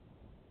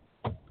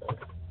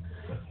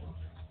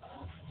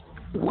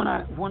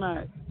 When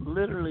I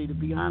literally, to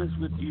be honest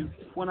with you,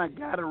 when I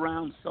got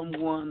around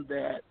someone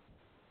that,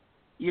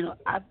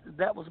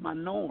 that was my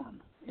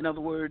norm. In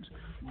other words,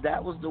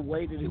 that was the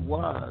way that it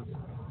was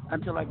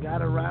until I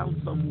got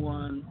around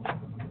someone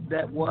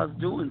that was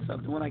doing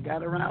something. When I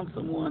got around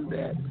someone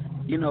that,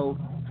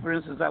 for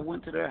instance, I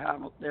went to their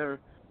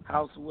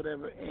house or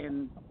whatever,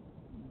 and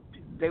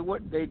they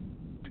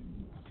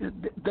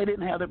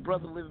didn't have their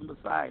brother living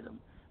beside them.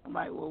 I'm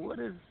like, well, what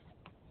is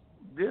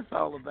this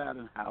all about,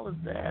 and how is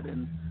that,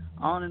 and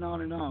on and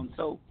on and on.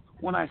 So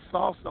when I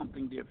saw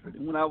something different,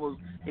 and when I was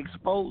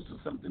exposed to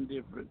something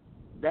different,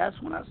 that's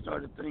when I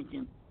started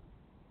thinking,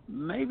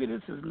 maybe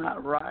this is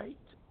not right,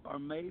 or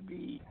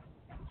maybe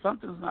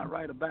something's not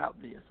right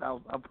about this. I'll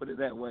put it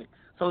that way.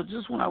 So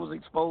just when I was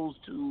exposed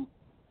to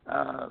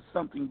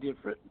something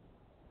different,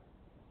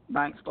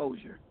 my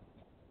exposure.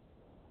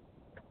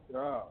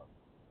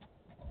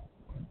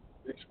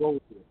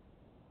 Exposure.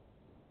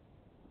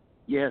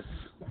 Yes.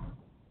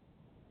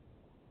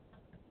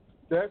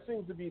 That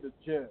seems to be the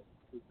gem,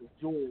 the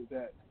jewel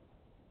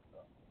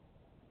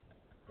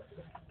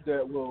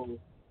that will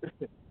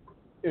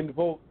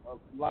invoke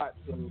lots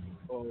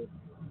of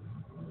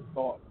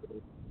thoughts,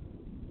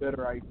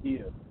 better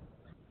ideas,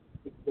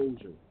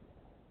 exposure.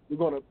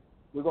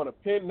 We're gonna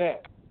pin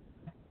that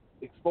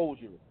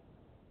exposure.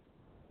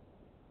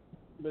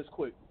 Miss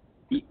Quick,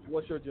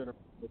 what's your general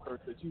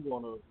curse that you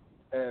want to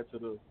add to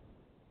the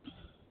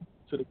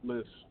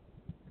list?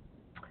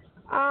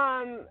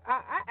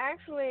 I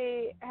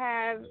actually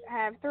have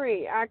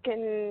three. I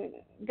can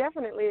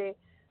definitely,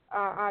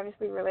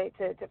 obviously relate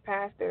to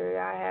pastor.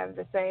 I have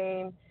the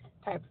same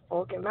type of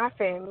folk in my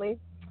family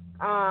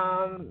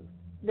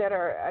that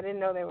are. I didn't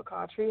know they were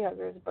called tree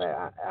huggers,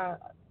 but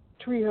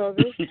tree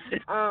huggers.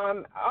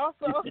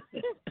 Also,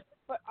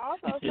 but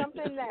also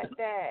something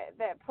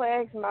that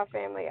plagues my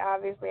family.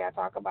 Obviously, I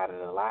talk about it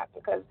a lot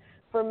because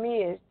for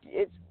me,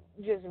 it's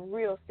just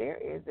real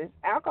serious. It's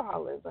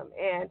alcoholism,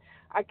 and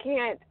I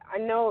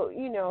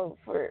know,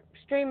 for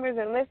streamers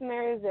and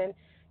listeners, and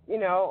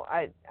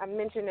I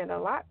mention it a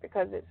lot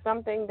because it's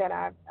something that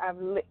I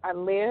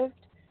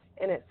lived,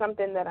 and it's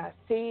something that I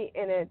see,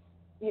 and it's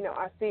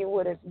I see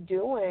what it's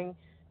doing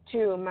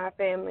to my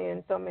family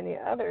and so many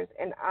others,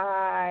 and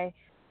I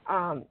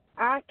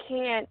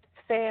can't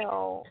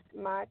fail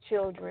my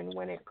children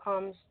when it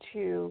comes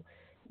to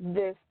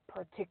this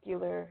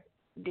particular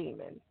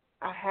demon.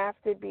 I have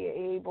to be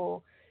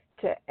able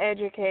to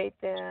educate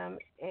them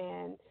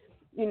and,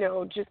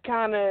 just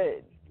kind of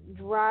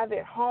drive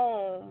it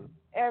home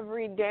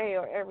every day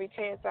or every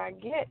chance I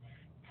get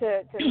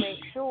to try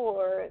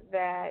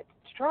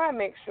and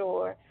make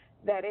sure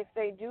that if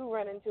they do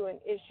run into an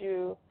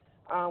issue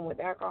with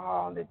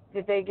alcohol,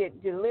 that they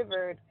get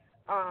delivered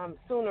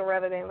sooner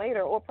rather than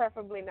later, or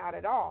preferably not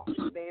at all.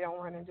 They don't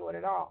run into it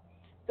at all.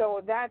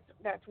 So that's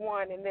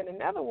one. And then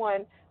another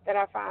one that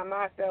I find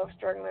myself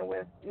struggling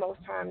with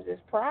most times is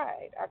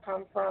pride. I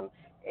come from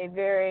a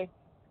very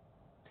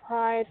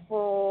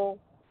prideful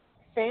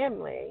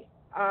family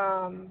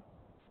on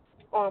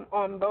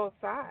both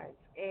sides,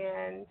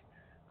 and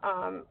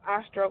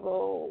I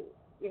struggle.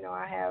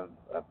 I have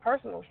a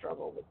personal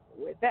struggle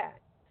with that.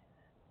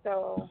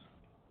 So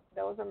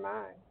those are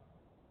mine.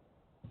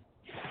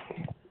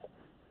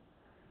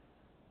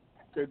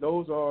 Okay,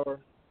 those are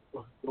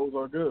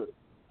good.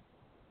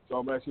 So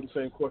I'm asking you the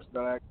same question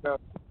that I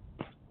asked.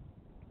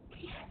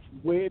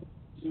 when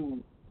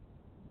you,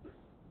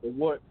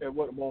 at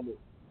what moment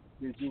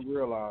did you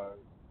realize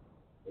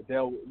that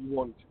you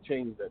wanted to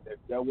change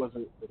that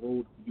wasn't the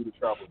road for you to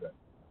travel that?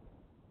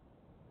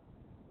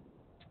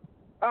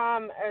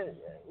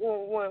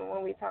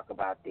 When we talk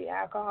about the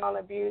alcohol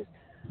abuse,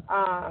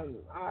 I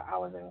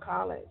was in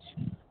college,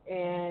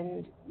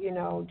 and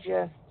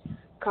just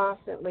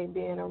constantly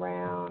being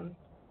around.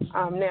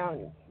 Now,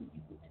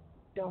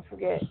 don't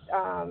forget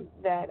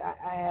that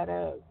I had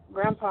a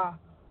grandpa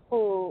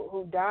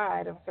who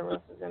died of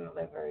cirrhosis in the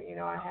liver.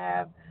 I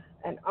have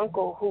an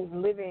uncle who's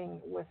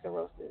living with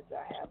cirrhosis.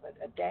 I have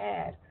a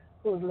dad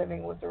who's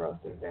living with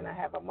cirrhosis, and I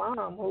have a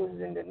mom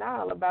who's in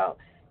denial about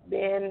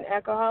being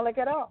alcoholic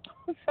at all.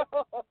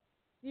 So,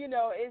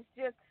 it's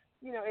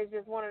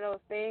just one of those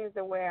things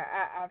that where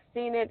I've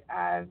seen it.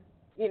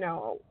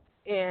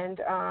 And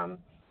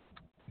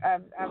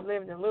I've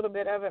lived a little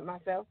bit of it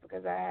myself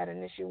because I had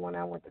an issue when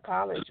I went to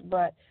college.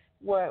 But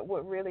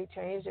what really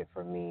changed it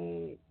for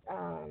me,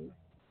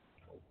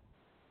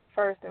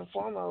 first and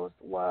foremost,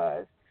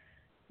 was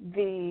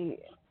the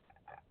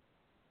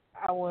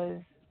I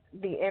was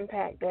the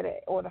impact that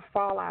it or the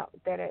fallout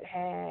that it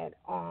had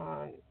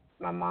on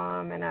my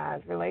mom and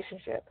I's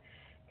relationship,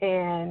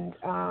 and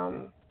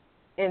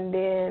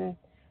then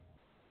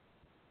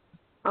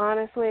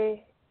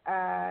honestly,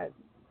 I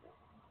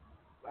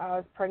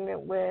was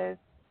pregnant with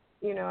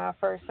our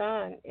first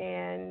son,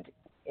 and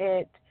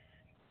it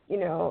you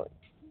know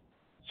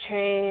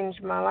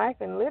changed my life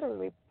and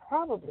literally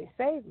probably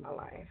saved my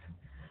life.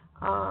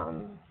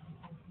 Um,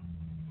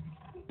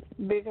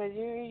 because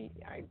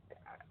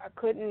I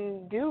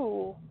couldn't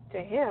do to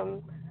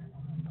him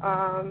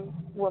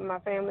what my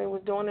family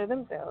was doing to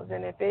themselves,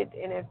 and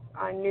if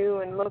I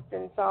knew and looked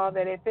and saw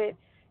that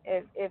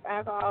if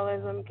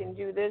alcoholism can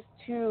do this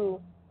to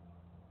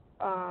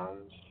um,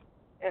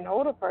 an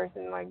older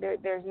person, like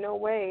there's no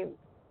way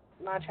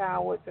my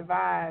child would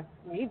survive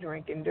me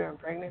drinking during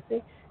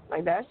pregnancy.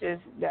 Like that's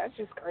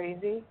just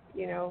crazy.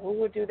 Who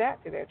would do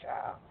that to their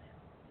child?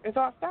 And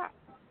so I stopped.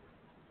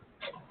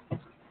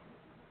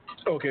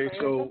 Okay, Plain and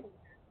so simple.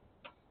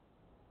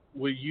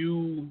 will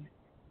you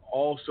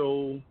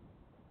also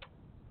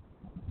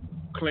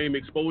claim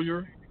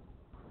exposure?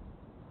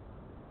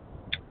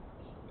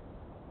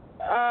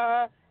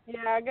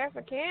 Yeah, I guess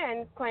I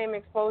can claim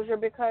exposure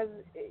because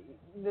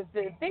the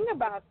thing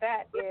about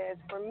that is,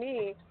 for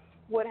me,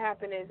 what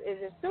happened is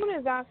as soon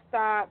as I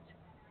stopped,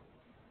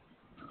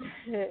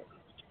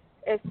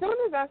 as soon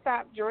as I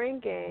stopped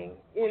drinking,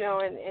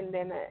 and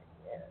then I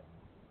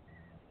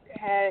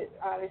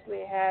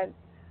had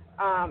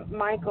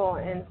Michael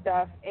and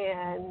stuff,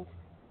 and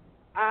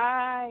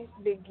I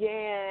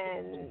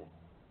began,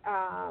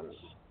 um,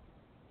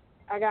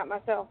 I got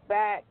myself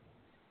back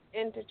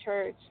into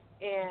church,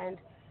 and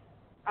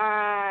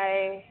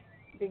I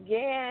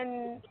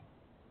began,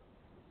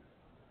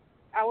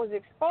 I was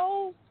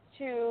exposed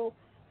to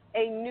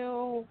a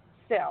new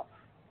self.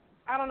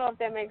 I don't know if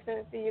that makes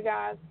sense to you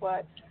guys,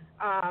 but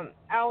I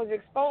was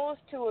exposed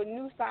to a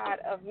new side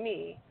of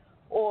me,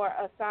 or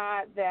a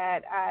side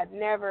that I'd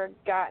never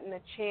gotten a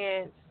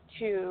chance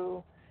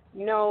to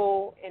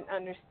know and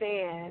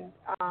understand,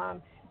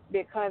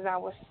 because I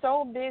was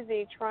so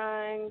busy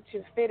trying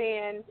to fit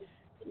in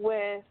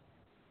with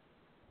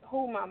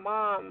who my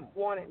mom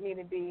wanted me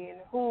to be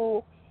and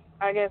who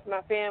I guess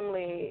my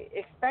family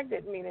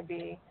expected me to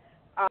be,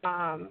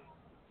 um,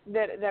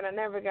 that I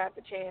never got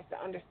the chance to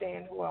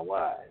understand who I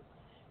was.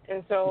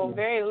 And so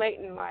very late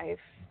in life,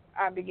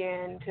 I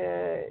began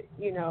to,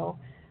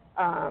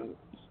 um,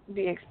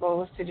 be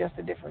exposed to just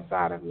a different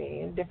side of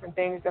me and different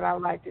things that I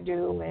would like to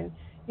do, and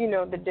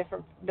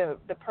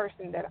the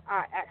person that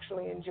I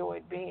actually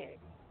enjoyed being.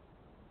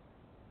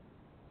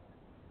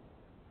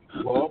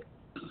 Well,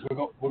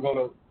 we're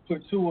gonna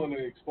put two on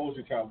the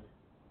exposure tally.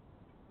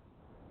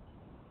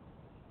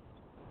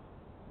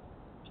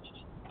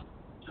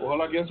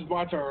 Well, I guess it's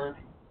my turn.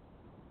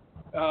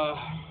 Uh,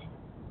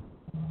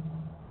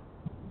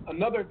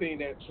 Another thing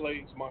that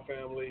plagues my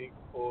family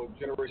or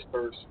Generation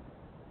First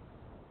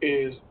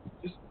is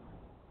just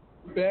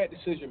bad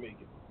decision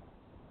making.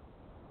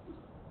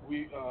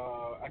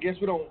 I guess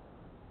we don't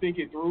think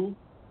it through,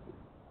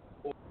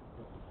 or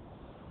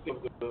think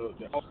of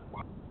the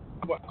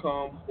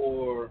outcome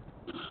or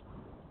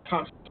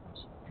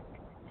consequence.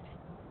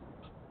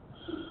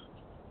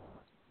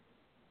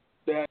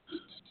 That's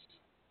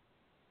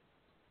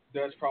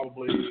that's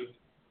probably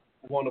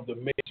one of the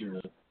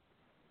major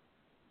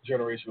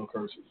generational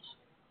curses.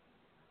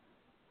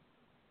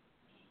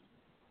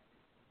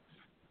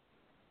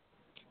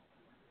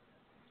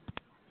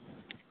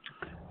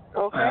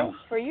 Okay, Wow.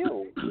 for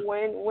you,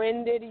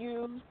 when did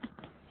you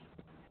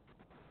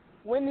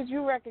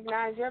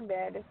recognize your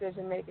bad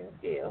decision making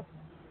skills?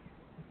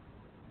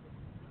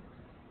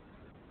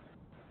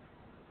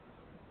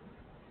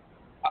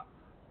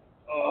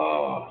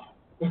 Oh,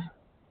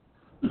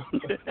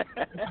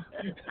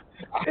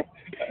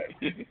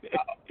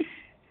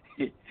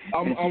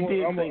 I'm And she I'm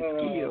did I'm say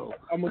skill.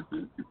 I'm a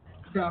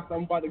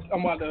I'm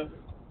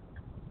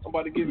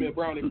about to give me a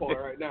brownie point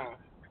right now.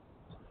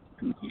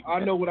 I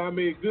know when I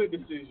made good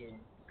decisions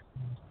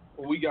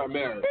when we got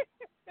married.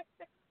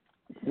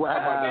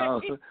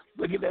 Wow.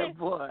 Look at that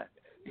boy.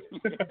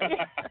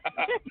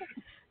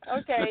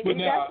 Okay, But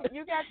now,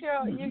 you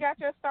got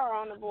your star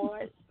on the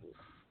board.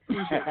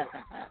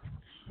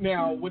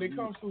 now, when it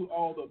comes to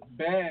all the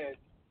bad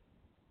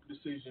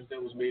decisions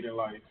that was made in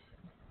life,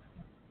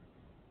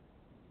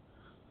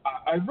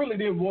 I really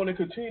didn't want to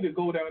continue to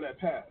go down that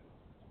path.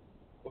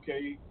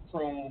 Okay,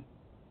 from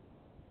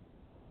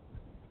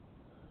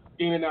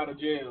in and out of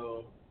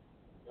jail,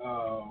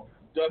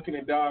 ducking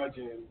and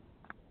dodging,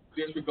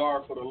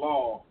 disregard for the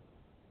law,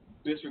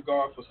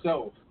 disregard for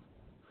self,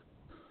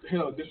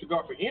 hell,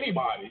 disregard for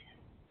anybody.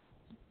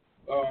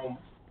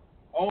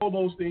 All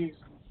those things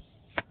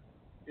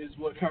is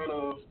what kind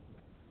of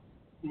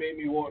made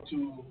me want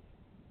to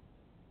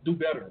do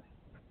better,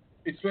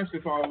 especially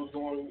if I was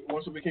going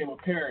once I became a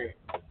parent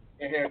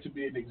and had to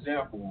be an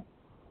example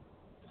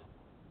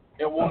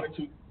and wanted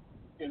to,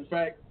 in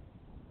fact,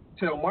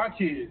 tell my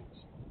kids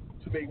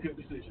to make good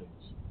decisions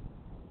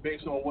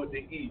based on what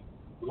they eat,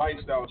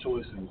 lifestyle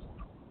choices,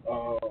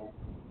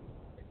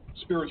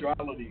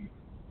 spirituality,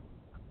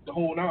 the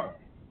whole nine.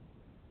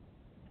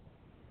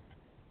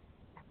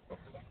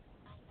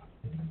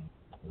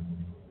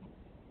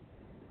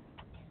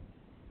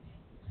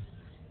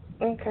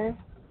 Okay.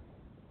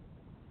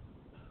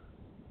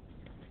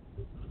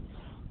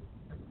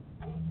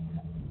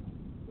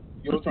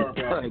 Your turn,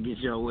 I Pat. guess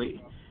y'all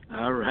wait.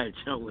 All right,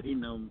 y'all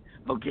waiting on.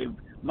 Okay,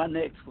 my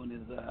next one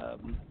is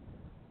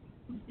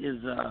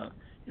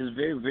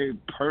very very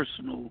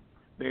personal,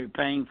 very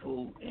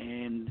painful,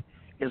 and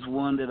is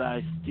one that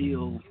I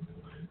still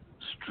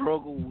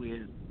struggle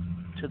with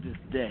to this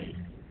day.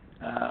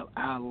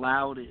 I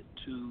allowed it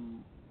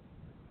to,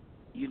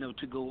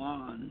 to go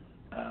on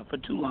for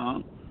too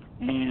long,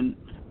 and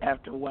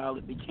after a while,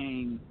 it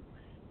became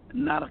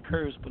not a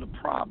curse but a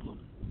problem.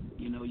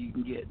 You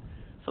can get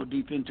so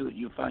deep into it,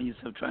 you'll find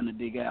yourself trying to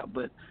dig out.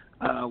 But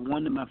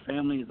one that my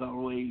family has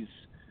always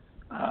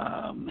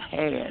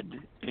had,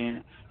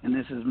 and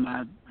this is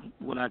my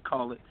what I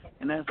call it,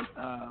 and that's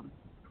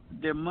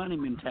their money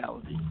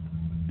mentality.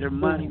 Their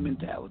money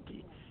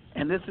mentality,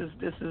 and this is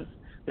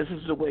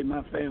the way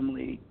my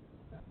family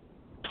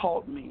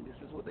taught me.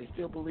 This is what they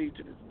still believe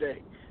to this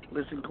day.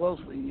 Listen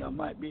closely, and y'all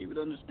might be able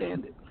to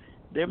understand it.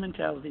 Their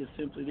mentality is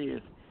simply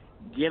this: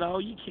 get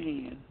all you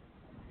can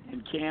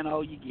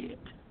all you get.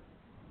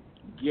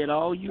 Get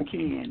all you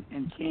can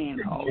and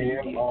can all you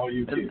Can get. all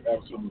you get,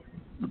 absolutely.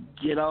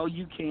 Get all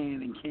you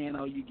can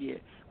all you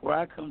get. Where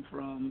I come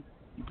from,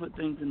 you put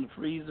things in the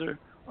freezer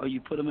or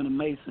you put them in a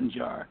mason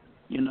jar.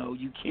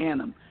 You can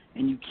them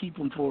and you keep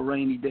them for a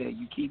rainy day.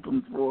 You keep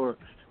them for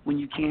when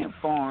you can't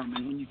farm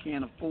and when you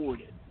can't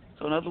afford it.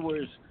 So in other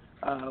words,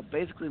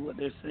 basically what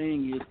they're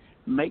saying is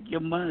make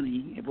your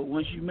money, but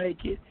once you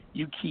make it,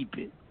 you keep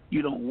it.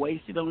 You don't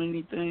waste it on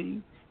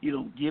anything. You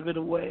don't give it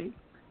away.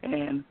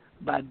 And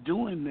by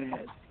doing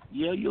that,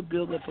 yeah, you'll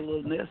build up a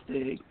little nest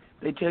egg.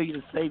 They tell you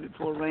to save it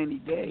for a rainy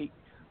day.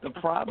 The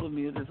problem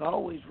is it's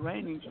always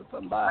raining for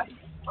somebody.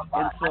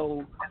 And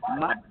so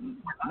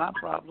my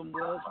problem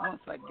was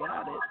once I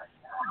got it,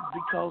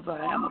 because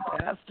I am a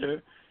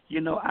pastor,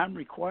 I'm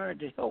required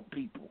to help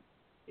people.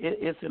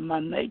 It's in my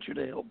nature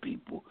to help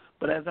people.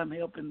 But as I'm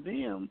helping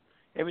them,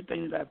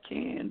 everything that I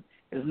can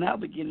is now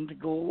beginning to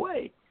go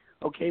away.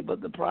 Okay,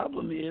 but the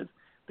problem is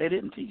they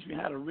didn't teach me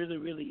how to really,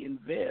 really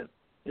invest.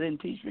 They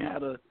didn't teach me how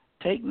to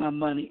take my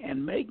money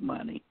and make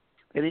money.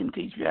 They didn't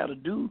teach me how to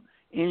do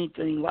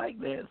anything like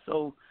that.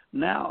 So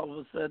now all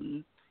of a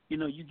sudden,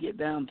 you get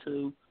down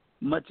to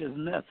much as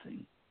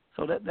nothing.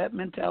 So that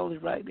mentality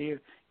right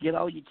there, get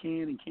all you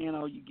can and can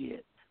all you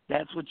get.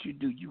 That's what you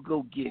do. You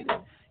go get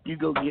it. You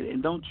go get it.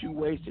 And don't you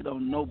waste it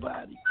on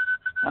nobody.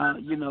 I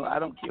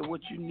don't care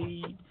what you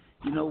need.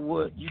 You know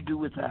what? You do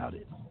without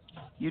it.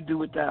 You do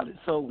without it.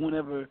 So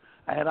whenever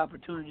I had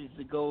opportunities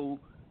to go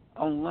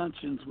on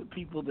luncheons with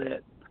people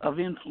that of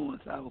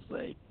influence, I will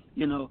say,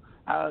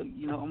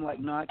 I'm like,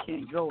 no, I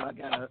can't go. I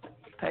gotta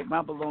pack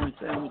my bologna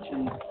sandwich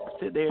and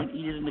sit there and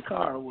eat it in the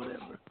car or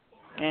whatever.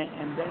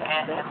 And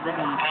that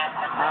really,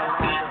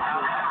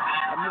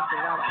 I missed a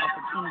lot of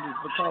opportunities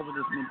because of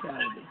this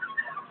mentality.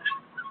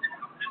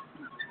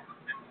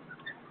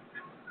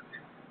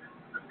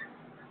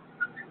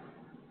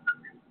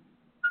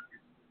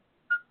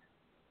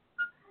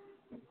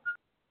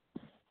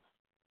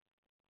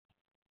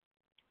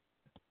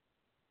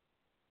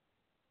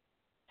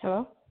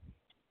 Hello?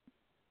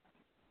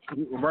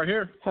 I'm right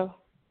here. Hello?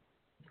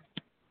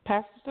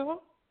 Pastor Stewart?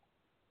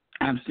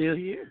 I'm still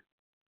here.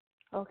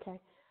 Okay.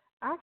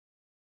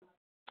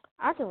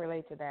 I can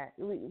relate to that.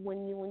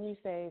 When you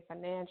say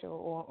financial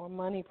or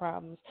money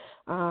problems,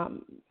 I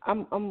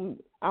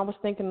was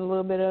thinking a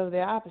little bit of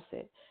the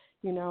opposite.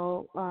 When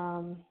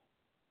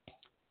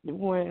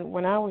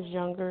I was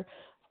younger,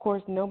 of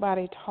course,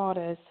 nobody taught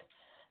us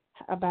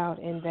about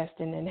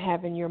investing and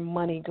having your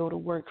money go to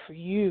work for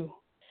you.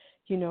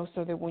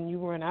 So that when you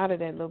run out of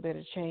that little bit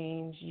of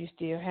change, you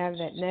still have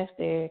that nest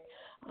egg.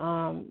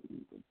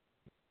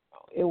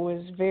 It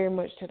was very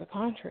much to the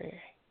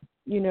contrary.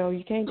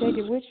 You can't take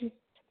it with you.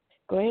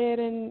 Go ahead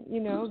and,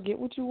 get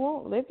what you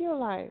want. Live your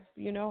life.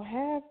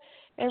 Have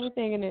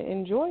everything and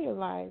enjoy your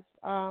life.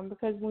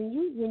 Because when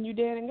you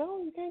dead and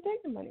gone, you can't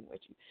take the money with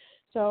you.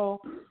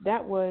 So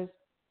that was,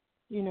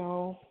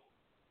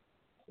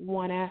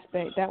 one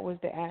aspect. That was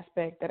the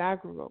aspect that I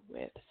grew up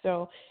with.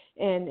 So,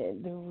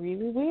 and the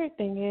really weird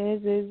thing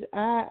is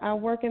I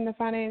work in the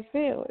finance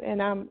field, and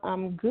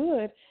I'm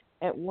good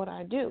at what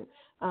I do.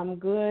 I'm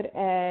good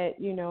at,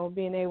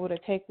 being able to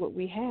take what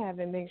we have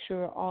and make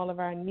sure all of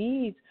our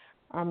needs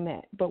are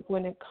met. But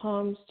when it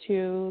comes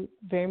to,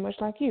 very much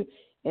like you,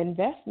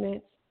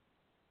 investments,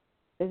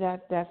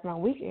 that's my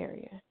weak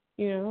area,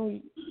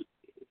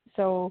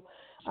 So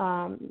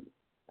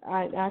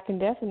I can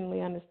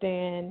definitely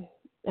understand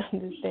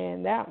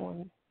that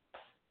one.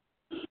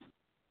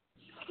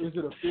 Is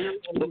it a fear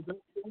of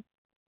investing?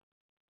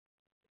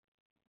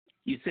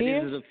 You said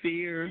Fear? is it a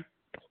fear?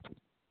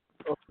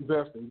 Of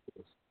investing,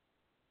 yes.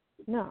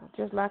 No,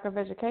 just lack of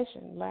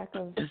education, lack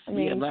of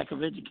lack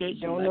of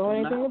education. Don't know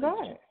anything knowledge.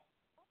 about it.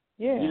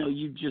 Yeah.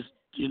 You just,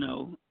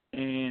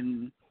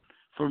 and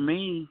for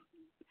me,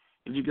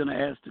 if you're going to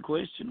ask the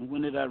question,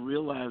 when did I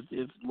realize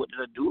this? What did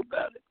I do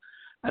about it?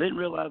 I didn't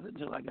realize it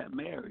until I got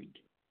married.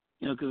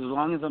 Because as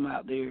long as I'm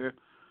out there,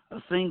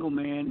 a single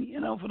man,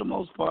 for the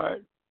most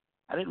part,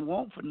 I didn't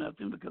want for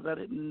nothing because I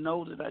didn't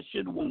know that I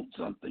should want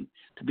something,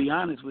 to be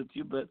honest with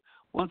you. But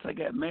once I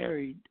got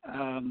married,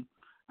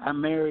 I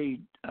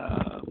married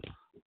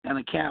an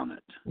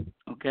accountant,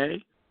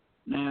 okay?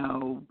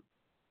 Now,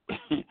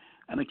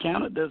 an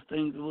accountant does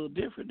things a little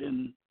different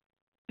than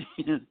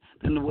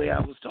than the way I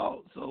was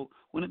taught. So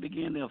when it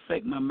began to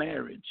affect my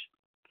marriage,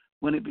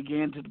 when it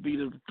began to be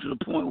to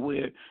the point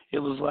where it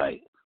was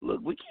like,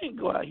 look, we can't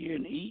go out here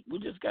and eat. We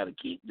just got to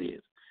keep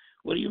this.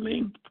 What do you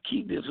mean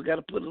keep this? We got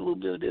to put a little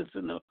bit of this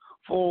in the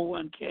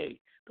 401k.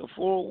 The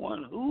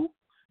 401 who?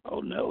 Oh,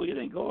 no, it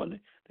ain't going.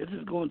 This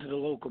is going to the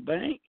local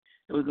bank,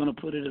 and we're going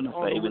to put it in a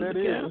savings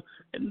account.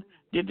 And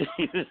that's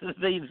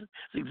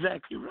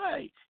exactly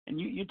right. And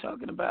you're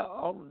talking about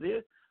all of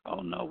this.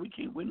 Oh, no, we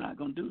can't. We're not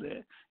going to do that.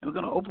 And we're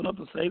going to open up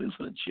a savings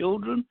for the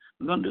children.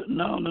 We're going to do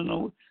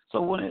no.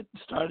 So when it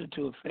started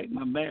to affect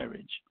my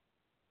marriage,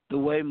 the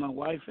way my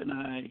wife and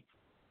I,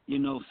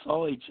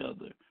 saw each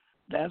other,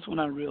 that's when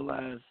I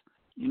realized,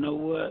 you know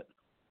what?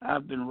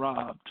 I've been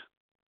robbed.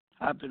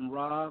 I've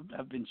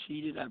been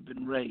cheated, I've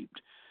been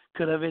raped.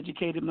 Could I have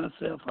educated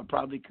myself? I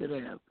probably could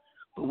have.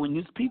 But when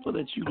it's people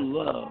that you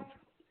love,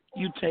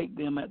 you take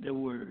them at their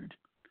word.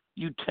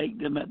 You take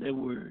them at their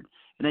word.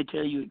 And they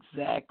tell you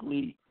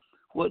exactly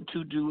what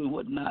to do and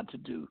what not to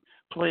do.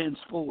 Playing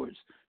sports,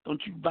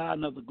 don't you buy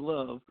another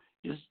glove.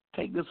 Just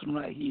take this one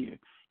right here.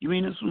 You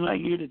mean this one right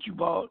here that you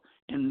bought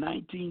in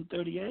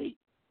 1938?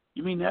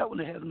 You mean that one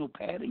that has no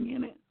padding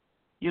in it?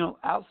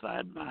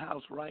 Outside my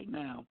house right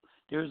now,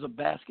 there's a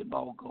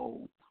basketball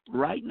goal.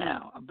 Right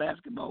now, a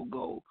basketball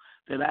goal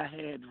that I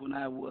had when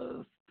I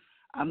was,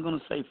 I'm going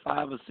to say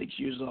 5 or 6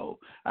 years old.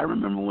 I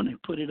remember when they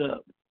put it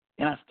up,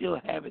 and I still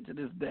have it to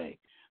this day.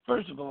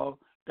 First of all,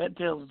 that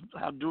tells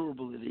how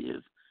durable it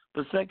is.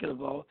 But second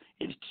of all,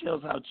 it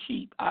tells how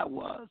cheap I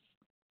was.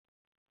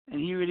 And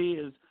here it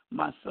is.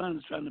 My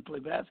son's trying to play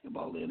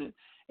basketball in it.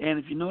 And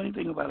if you know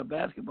anything about a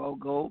basketball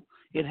goal,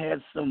 it has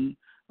some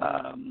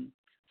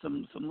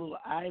little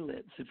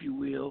eyelets, if you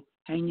will,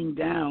 hanging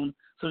down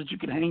so that you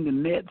can hang the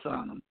nets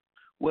on them.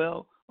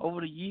 Well,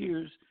 over the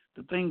years,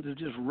 the things have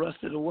just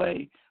rusted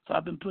away. So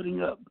I've been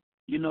putting up,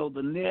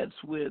 the nets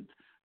with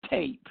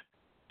tape,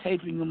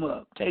 taping them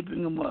up,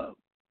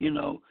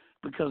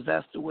 because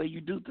that's the way you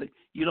do things.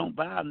 You don't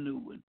buy a new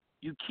one.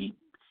 You keep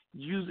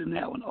using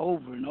that one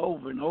over and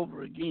over and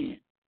over again,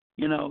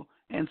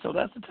 And so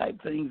that's the type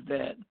of things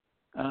that,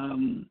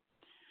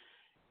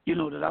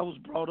 that I was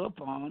brought up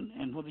on,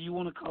 and whether you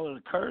want to call it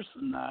a curse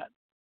or not,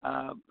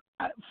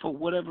 for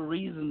whatever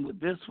reason with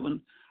this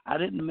one, I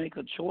didn't make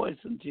a choice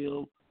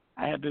until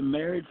I had been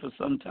married for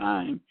some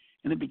time,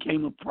 and it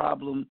became a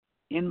problem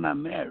in my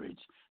marriage.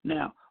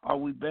 Now, are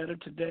we better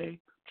today?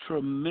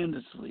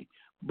 Tremendously.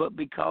 But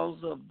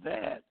because of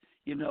that,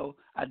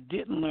 I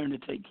didn't learn to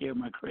take care of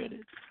my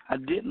credit. I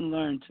didn't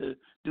learn to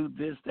do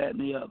this, that,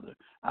 and the other.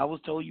 I was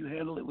told you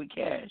handle it with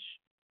cash.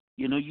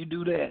 You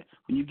do that.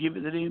 When you give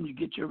it to them, you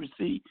get your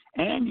receipt,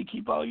 and you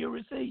keep all your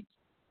receipts.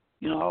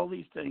 All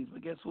these things.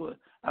 But guess what?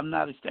 I'm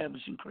not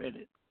establishing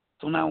credit.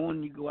 So now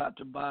when you go out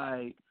to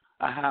buy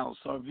a house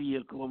or a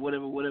vehicle or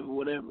whatever,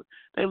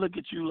 they look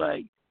at you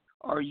like,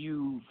 are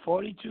you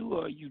 42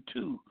 or are you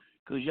 2?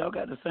 Because y'all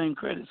got the same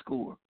credit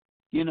score.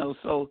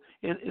 So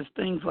it's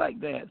things like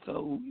that.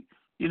 So,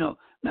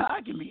 now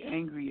I can be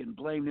angry and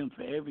blame them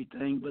for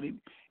everything, but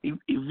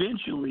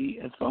eventually,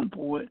 at some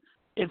point,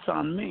 it's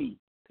on me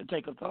to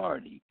take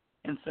authority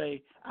and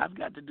say, I've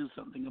got to do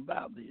something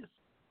about this.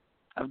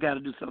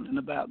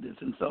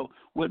 And so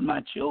with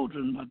my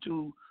children, my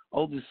 2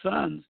 oldest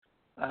sons,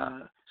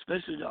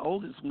 especially the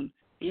oldest one,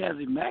 he has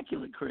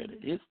immaculate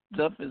credit. His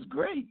stuff is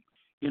great,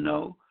 and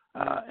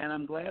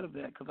I'm glad of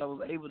that because I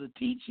was able to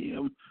teach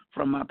him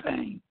from my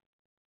pain.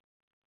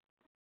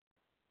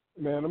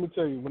 Man, let me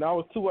tell you, when I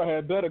was 2, I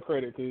had better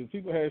credit because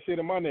people had shit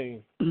in my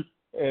name.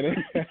 And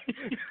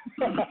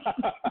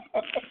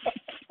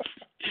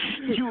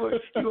you were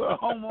a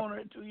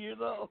homeowner at 2 years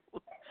old.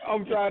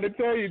 I'm trying to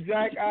tell you,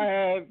 Jack, I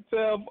had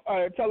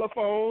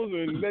telephones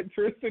and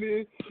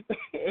electricity.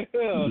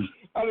 Hell,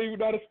 I don't even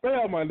know how to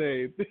spell my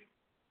name,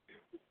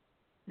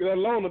 let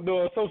alone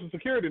a social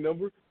security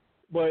number.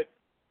 But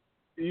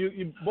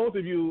you both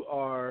of you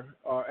are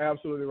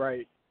absolutely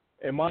right,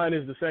 and mine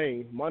is the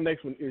same. My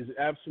next one is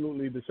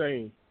absolutely the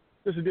same.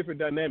 Just a different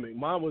dynamic.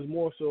 Mine was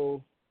more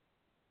so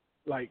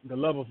like the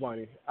love of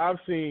money. I've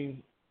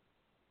seen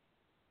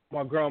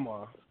my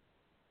grandma,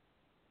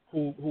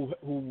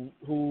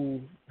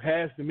 who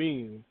has the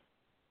means,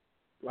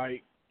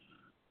 like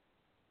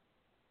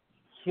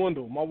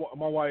swindle.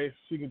 My wife,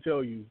 she can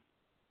tell you.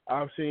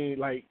 I've seen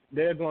like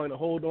they're going to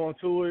hold on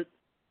to it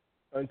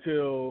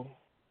until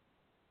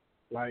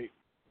like,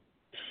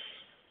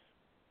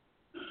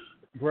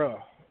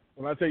 bruh,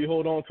 when I tell you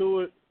hold on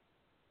to it,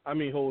 I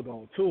mean hold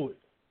on to it.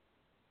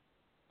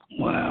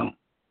 Wow.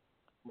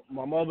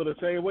 My mother the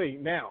same way.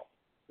 Now,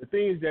 the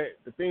things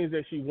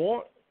that she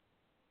want,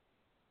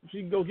 she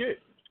can go get.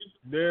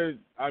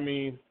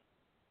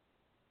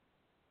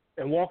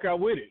 And walk out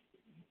with it.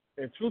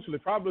 And truthfully,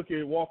 probably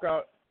could walk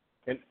out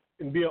and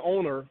be an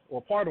owner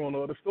or part owner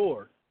of the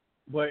store.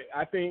 But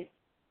I think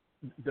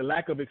the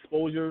lack of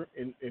exposure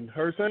in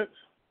her sense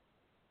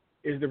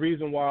is the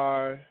reason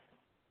why,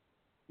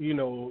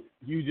 you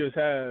just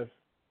have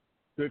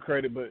good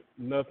credit but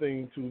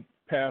nothing to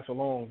pass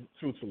along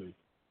truthfully,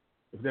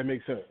 if that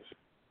makes sense.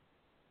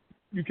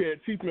 You can't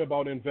teach me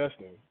about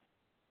investing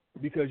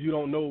because you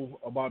don't know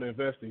about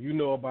investing. You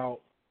know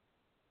about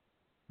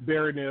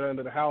burying it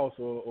under the house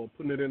or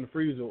putting it in the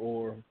freezer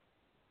or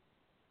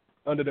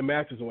under the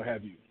mattress or what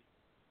have you.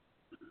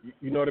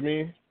 You know what I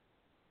mean?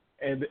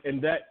 And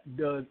that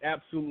does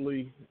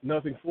absolutely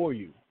nothing for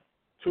you,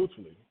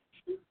 truthfully.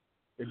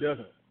 It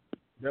doesn't.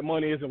 That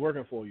money isn't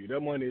working for you. That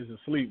money is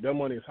asleep. That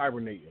money is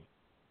hibernating.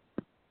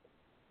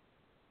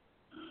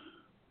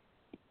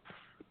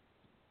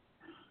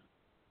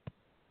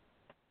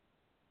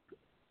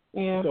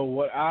 Yeah.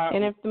 So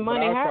and if the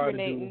money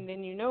hibernating,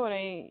 then you know it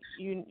ain't.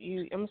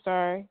 You. I'm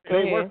sorry. It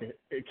ain't working.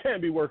 It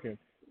can't be working.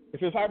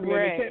 If it's hibernating,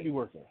 right. It can't be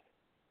working.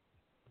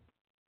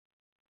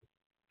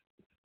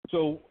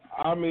 So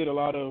I made a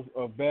lot of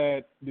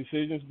bad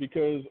decisions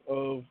because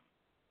of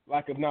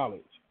lack of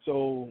knowledge.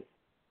 So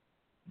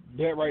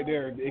that right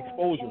there, the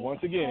exposure. Once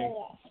again,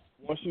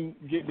 once you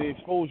get the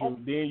exposure,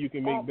 then you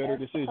can make better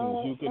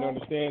decisions. You can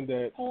understand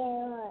that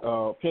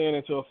paying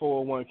into a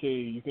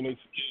 401k. You can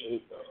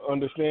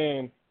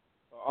understand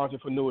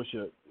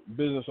entrepreneurship,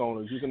 business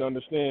owners. You can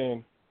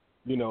understand,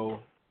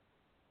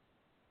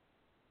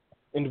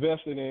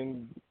 investing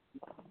in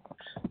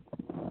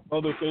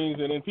other things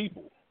and in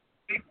people.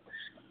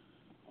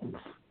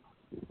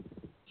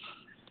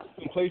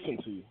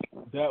 Complacency.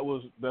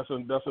 That's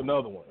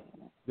another one.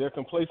 They're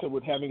complacent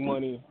with having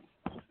money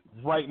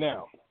right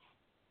now,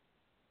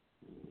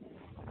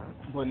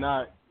 but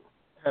not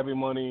having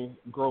money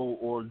grow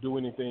or do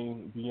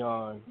anything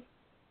beyond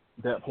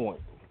that point.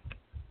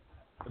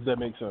 If that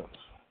makes sense.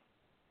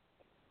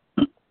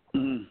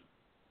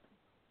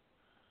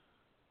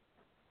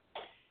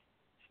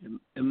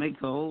 It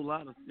makes a whole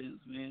lot of sense,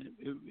 man.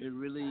 It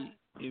really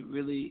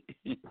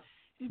it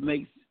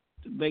makes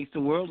the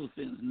world of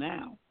sense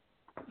now.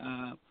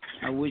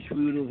 I wish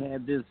we would have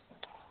had this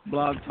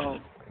blog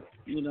talk,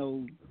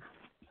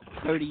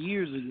 30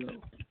 years ago,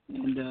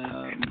 and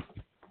I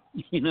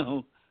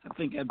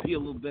think I'd be a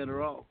little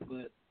better off.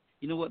 But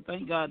you know what?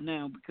 Thank God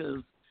now,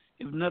 because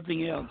if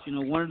nothing else,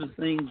 one of the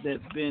things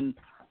that's been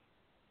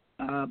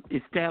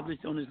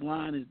established on this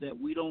line is that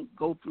we don't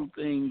go through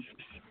things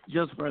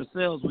just for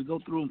ourselves. We go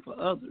through them for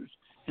others.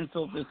 And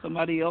so if there's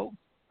somebody else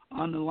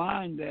on the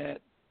line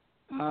that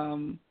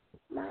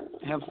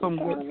have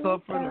somewhat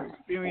suffered or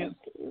experienced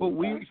what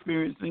we're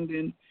experiencing,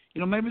 then,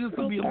 maybe this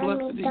will be a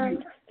blessing to you.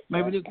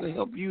 Maybe this will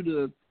help you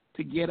to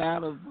get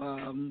out of,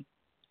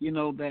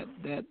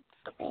 that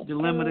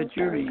dilemma that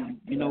you're in,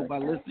 by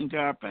listening to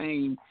our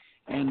pain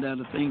and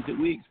the things that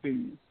we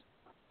experience.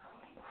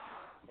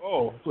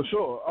 Oh, for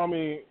sure. I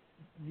mean,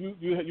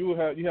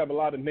 you have a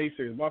lot of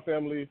naysayers. My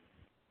family,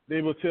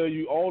 they will tell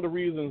you all the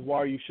reasons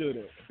why you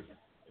shouldn't,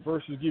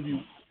 versus give you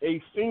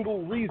a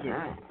single reason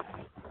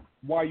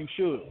why you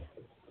should.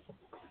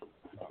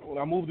 When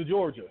I moved to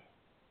Georgia,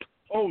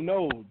 oh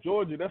no,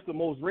 Georgia, that's the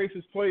most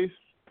racist place,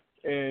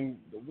 and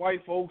the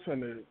white folks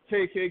and the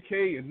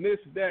KKK and this,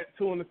 that,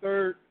 2 and the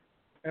third.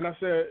 And I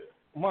said,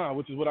 Mom,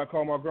 which is what I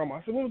call my grandma.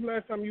 I said, when was the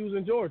last time you was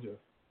in Georgia?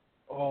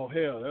 Oh,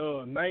 hell,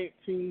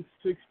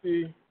 1960.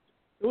 It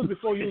was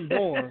before you was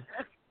born.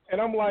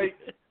 And I'm like,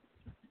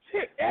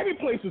 shit, every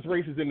place was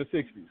racist in the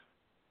 60s.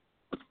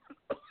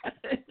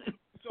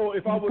 So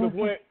if I would have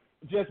went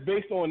just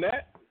based on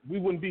that, we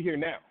wouldn't be here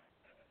now.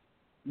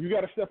 You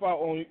got to step out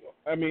on,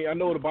 I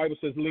know the Bible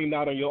says lean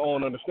not on your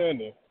own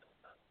understanding.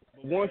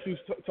 But once you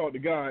talk to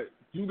God,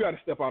 you got to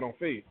step out on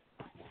faith.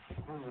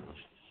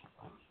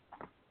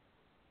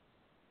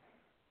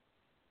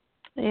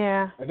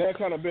 Yeah. And that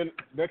kind of been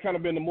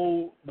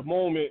the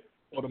moment,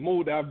 or the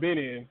mood that I've been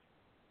in.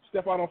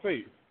 Step out on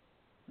faith.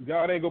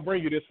 God ain't gonna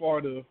bring you this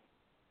far to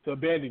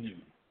abandon you.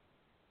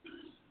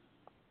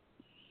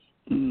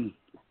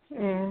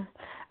 Yeah,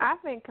 I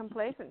think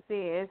complacency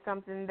is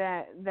something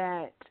that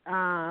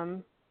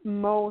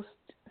most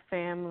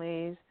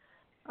families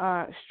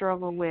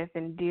struggle with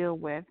and deal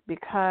with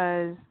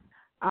because,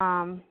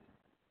 and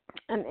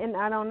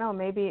I don't know,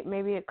 maybe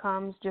it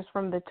comes just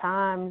from the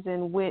times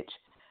in which,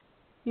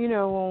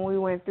 when we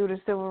went through the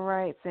civil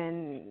rights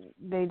and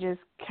they just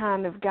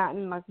kind of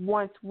gotten like,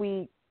 once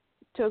we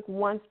took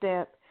one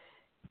step,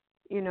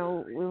 it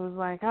was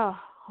like, oh,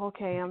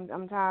 okay,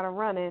 I'm tired of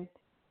running.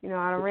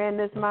 I ran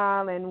this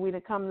mile and we'd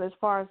have come this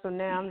far, so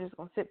now I'm just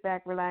going to sit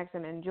back, relax,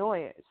 and enjoy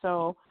it.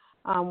 So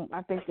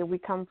I think that we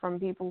come from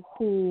people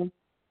who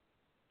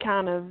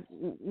kind of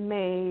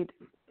made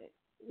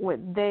what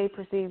they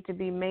perceive to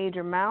be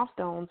major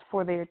milestones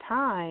for their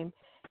time,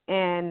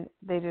 and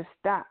they just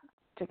stopped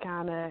to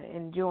kind of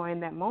enjoy in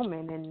that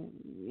moment and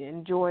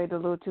enjoyed a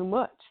little too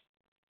much.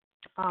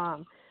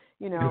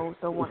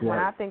 So when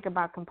I think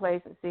about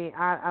complacency,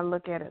 I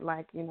look at it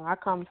like, I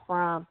come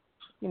from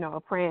a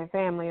praying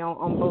family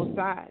on both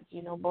sides.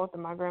 Both of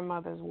my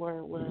grandmothers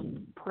were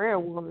prayer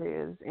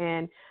warriors,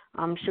 and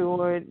I'm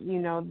sure,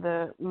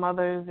 the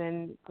mothers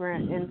and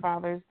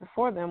grandfathers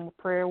before them were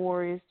prayer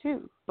warriors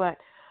too. But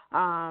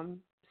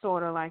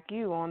sort of like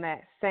you, on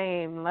that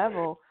same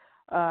level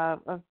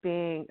of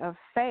faith,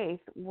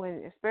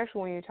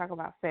 especially when you talk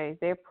about faith,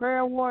 they're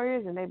prayer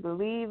warriors and they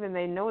believe and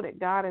they know that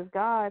God is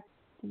God.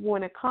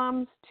 When it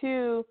comes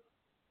to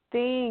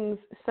things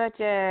such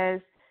as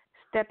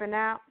stepping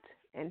out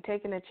and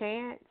taking a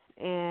chance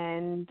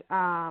and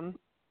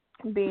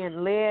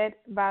being led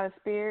by the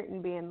Spirit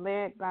and being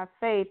led by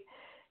faith,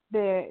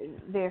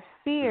 their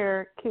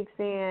fear kicks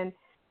in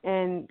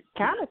and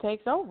kind of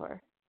takes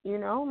over.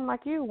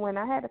 Like you, when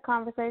I had a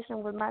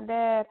conversation with my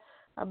dad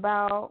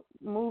about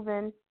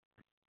moving,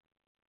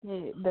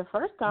 the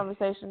first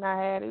conversation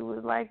I had, he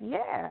was like,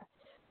 yeah,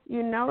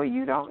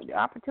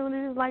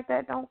 opportunities like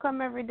that don't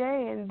come every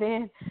day. And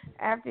then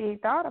after he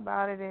thought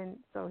about it, and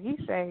so he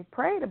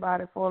prayed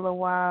about it for a little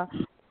while,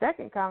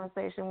 second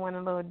conversation went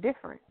a little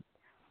different,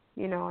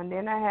 and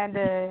then I had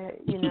to,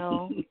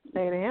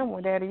 say to him,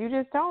 well, Daddy, you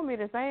just told me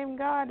the same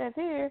God that's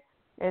here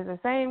is the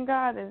same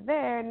God that's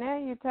there. Now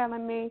you're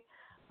telling me,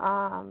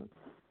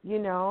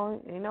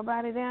 ain't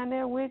nobody down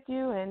there with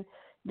you and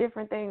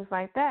different things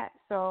like that.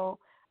 So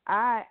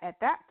at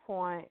that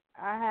point,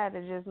 I had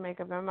to just make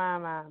up in my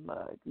mind,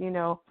 look,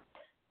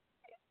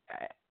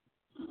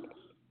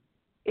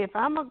 if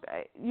I'm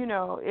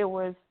it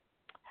was,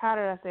 how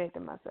did I say it to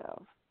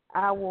myself?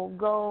 I will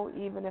go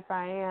even if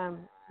I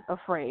am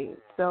afraid.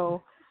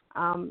 So,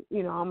 I'm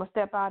going to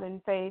step out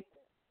in faith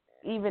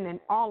even in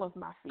all of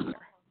my fear.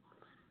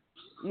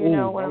 You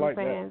know what I'm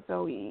saying? That.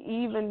 So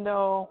even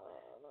though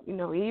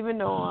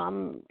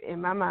I'm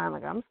in my mind,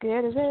 like, I'm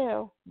scared as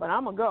hell, but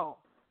I'm going to go.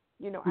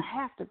 I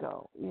have to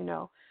go,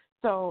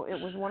 So it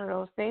was one of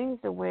those things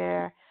to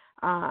where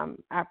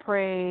I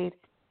prayed,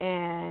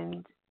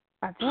 and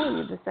I tell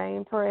you, the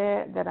same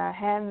prayer that I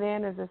had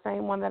then is the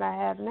same one that I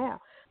have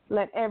now.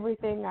 Let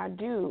everything I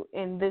do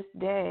in this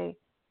day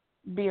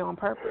be on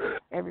purpose.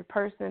 Every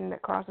person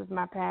that crosses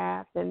my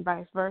path and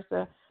vice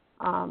versa,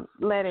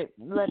 let it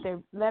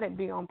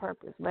be on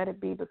purpose. Let it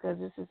be because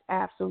this is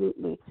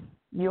absolutely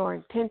your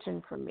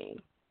intention for me,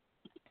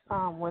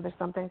 whether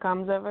something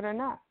comes of it or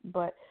not.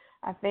 But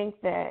I think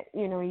that,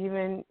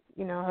 even,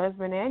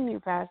 husband and you,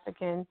 Pastor,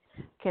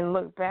 can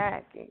look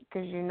back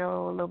because you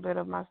know a little bit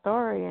of my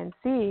story and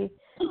see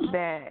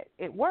that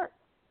it worked.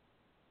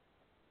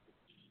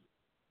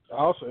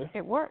 I'll say.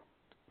 It worked.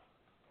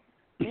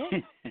 Yeah.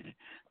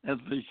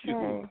 That's for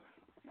sure.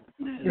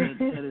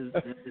 That is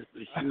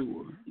for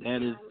sure.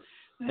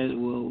 That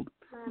will.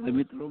 Let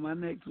me throw my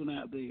next one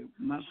out there.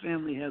 My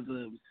family has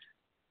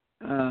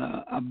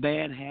a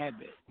bad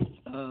habit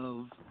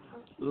of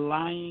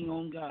lying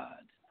on God.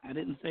 I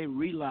didn't say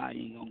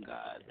relying on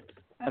God.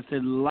 I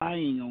said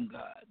lying on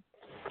God.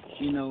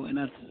 And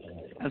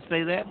I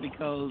say that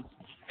because,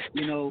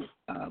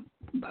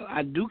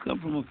 I do come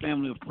from a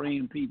family of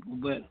praying people,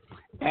 but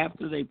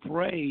after they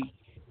pray,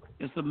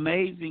 it's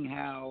amazing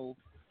how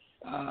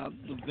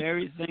the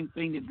very same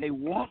thing that they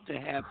want to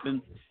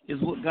happen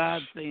is what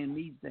God's saying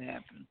needs to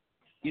happen.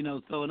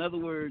 So in other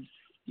words,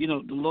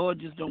 the Lord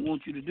just don't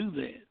want you to do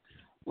that.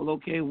 Well,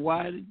 okay,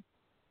 why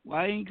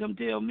ain't come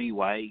tell me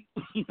why?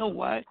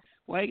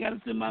 Why you got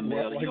to send my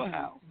mail to your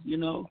house?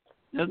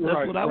 That's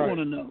what I want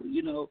to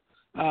know.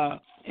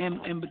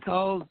 And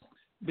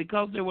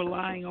because they were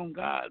lying on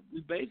God,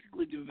 we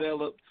basically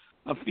developed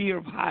a fear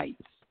of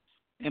heights.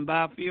 And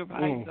by a fear of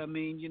heights, I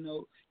mean,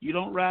 you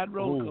don't ride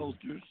roller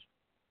coasters.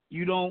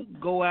 You don't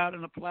go out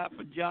and apply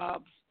for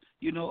jobs,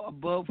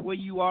 above where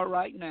you are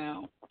right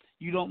now.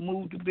 You don't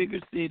move to bigger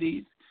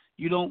cities.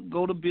 You don't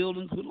go to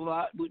buildings with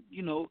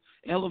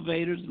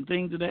elevators and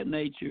things of that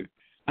nature.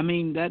 I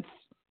mean, that's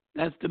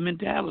the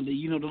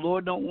mentality. The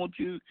Lord don't want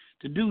you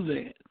to do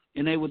that.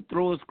 And they would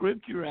throw a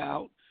scripture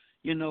out,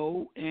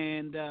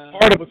 and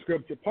part of a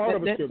scripture. Part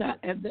of a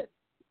scripture.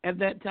 At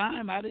that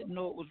time, I didn't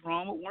know it was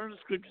wrong. But one of the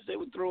scriptures they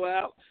would throw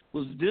out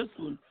was this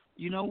one.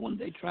 When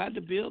they tried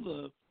to build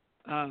a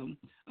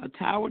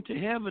tower to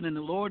heaven and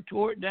the Lord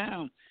tore it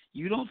down.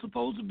 You don't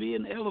supposed to be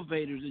in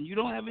elevators, and you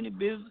don't have any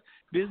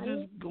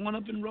business going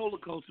up in roller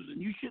coasters,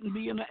 and you shouldn't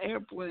be in an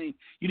airplane.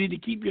 You need to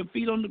keep your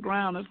feet on the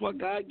ground. That's why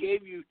God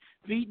gave you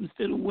feet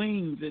instead of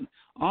wings, and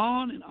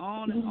on and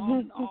on and on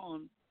and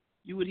on.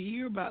 You would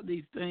hear about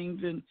these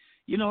things, and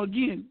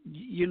again,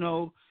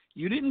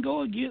 you didn't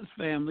go against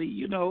family.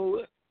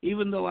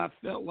 Even though I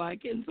felt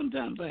like it, and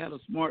sometimes I had a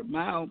smart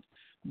mouth,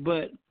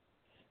 but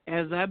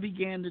as I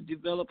began to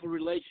develop a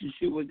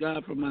relationship with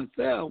God for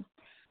myself,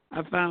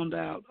 I found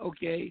out,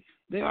 okay,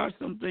 there are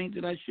some things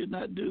that I should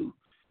not do.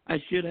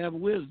 I should have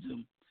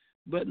wisdom.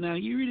 But now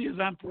here it is.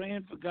 I'm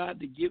praying for God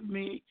to give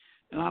me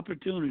an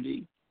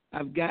opportunity.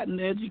 I've gotten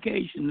the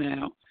education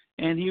now,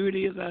 and here it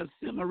is. I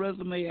sent my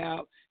resume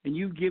out, and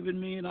you've given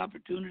me an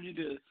opportunity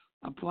to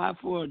apply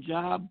for a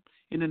job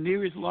in the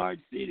nearest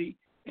large city,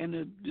 and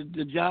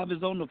the job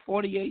is on the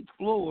 48th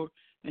floor,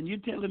 and you're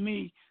telling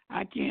me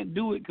I can't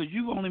do it because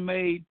you've only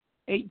made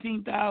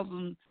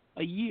 $18,000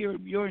 a year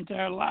your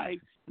entire life,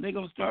 and they're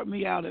going to start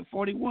me out at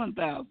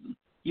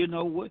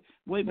 $41,000,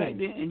 way back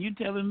then, and you're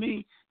telling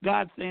me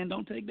God's saying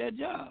don't take that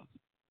job.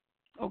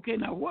 Okay,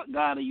 now what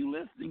God are you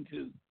listening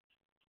to?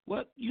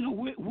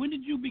 When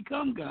did you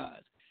become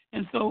God?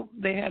 And so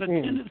they had a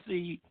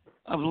tendency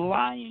of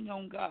lying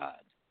on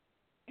God,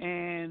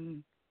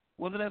 and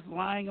whether that's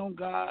lying on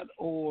God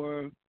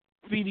or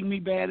feeding me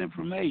bad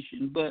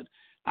information, but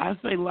I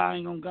say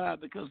lying on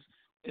God because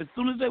as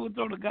soon as they would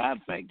throw the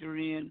God factor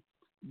in,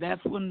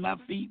 that's when my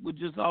feet would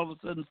just all of a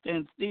sudden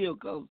stand still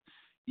because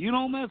you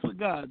don't mess with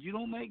God. You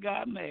don't make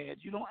God mad.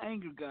 You don't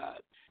anger God.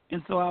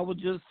 And so I would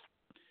just,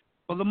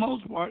 for the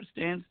most part,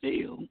 stand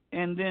still.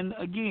 And then,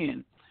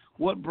 again,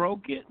 what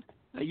broke it,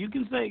 you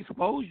can say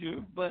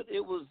exposure, but it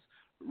was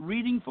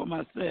reading for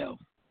myself,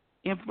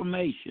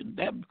 information.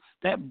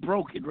 That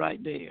broke it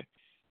right there.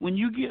 When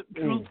you get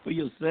truth for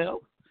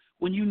yourself,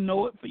 when you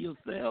know it for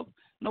yourself,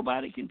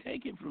 nobody can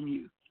take it from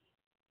you.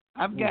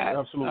 I've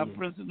got,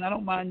 for instance, I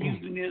don't mind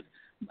using this.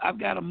 I've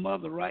got a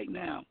mother right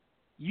now.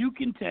 You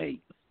can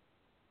take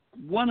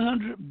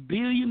 $100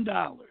 billion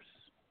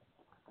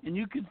and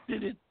you can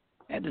sit it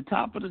at the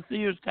top of the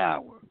Sears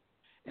Tower,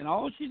 and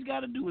all she's got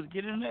to do is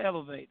get in the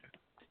elevator.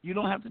 You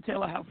don't have to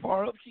tell her how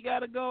far up she got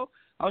to go.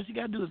 All she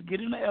got to do is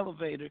get in the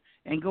elevator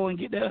and go and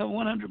get that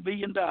 $100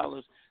 billion.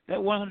 That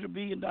 $100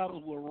 billion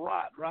will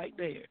rot right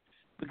there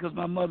because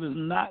my mother's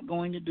not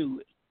going to do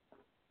it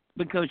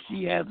because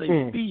she has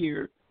a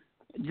fear,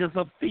 just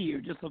a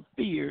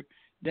fear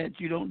that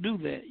you don't do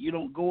that. You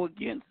don't go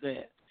against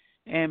that.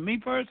 And me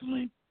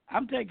personally,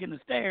 I'm taking the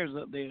stairs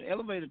up there. The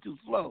elevator too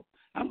slow.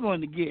 I'm going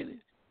to get it,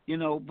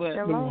 But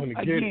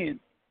again,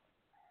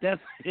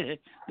 that's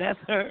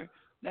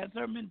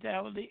her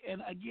mentality,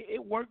 and again,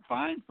 it worked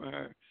fine for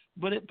her.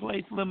 But it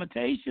placed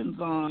limitations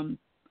on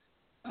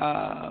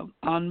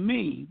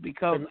me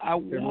because I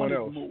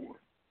wanted more.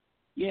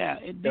 Yeah,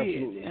 it did,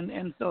 absolutely.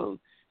 and so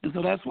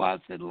that's why I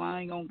said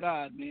lying on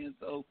God, man.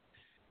 So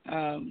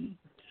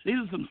these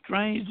are some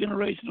strange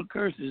generational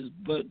curses,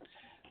 but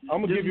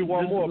I'm gonna give you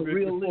one more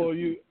before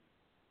you.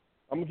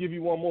 I'm gonna give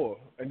you one more,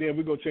 and then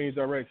we're gonna change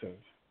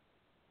directions.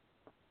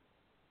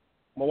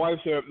 My wife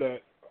said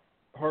that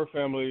her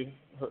family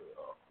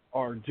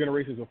are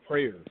generations of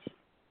prayers,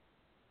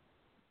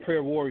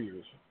 prayer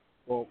warriors.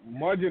 Well,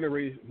 my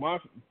generation,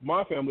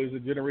 my family is a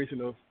generation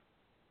of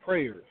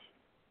prayers,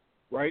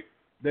 right?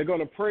 They're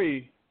gonna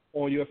pray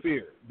on your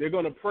fear. They're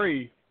gonna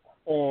pray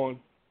on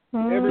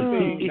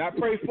everything. Not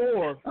pray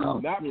for,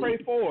 not pray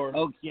for.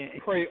 Okay.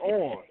 Pray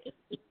on.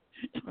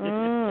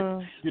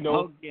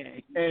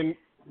 Okay. And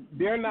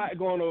they're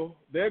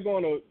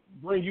gonna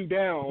bring you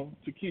down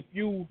to keep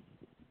your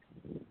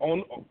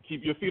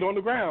feet on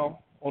the ground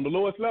on the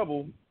lowest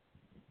level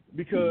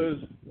because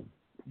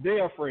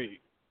they're afraid.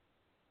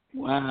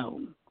 Wow.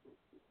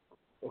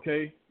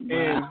 Okay?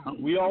 Wow.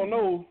 And we all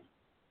know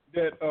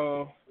that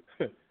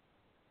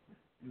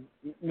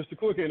Mr.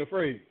 Cook ain't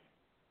afraid.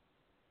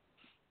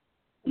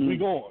 We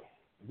going.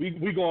 We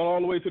going all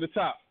the way to the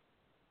top.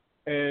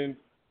 And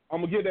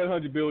I'm gonna get that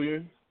 $100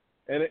 billion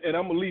and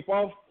I'm gonna leap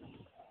off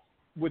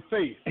with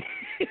faith.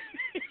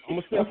 I'm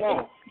gonna step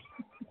off.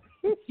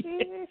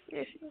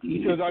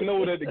 Because I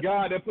know that the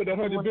God that put that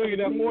 $100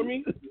 billion up for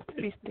me,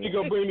 he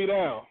gonna bring me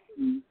down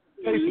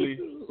safely,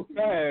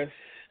 fast,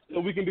 so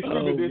we can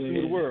distribute this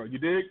to the world. You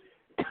dig?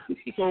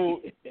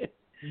 So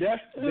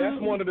that's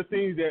one of the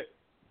things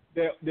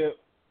that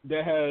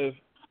has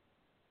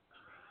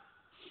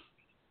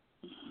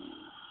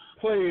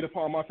played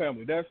upon my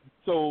family. That's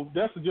the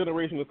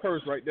generational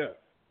curse right there.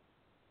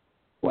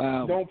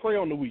 Wow. Don't prey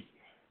on the weak.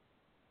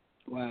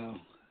 Wow.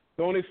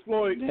 Don't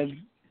exploit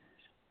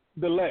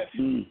the less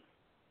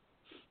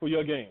for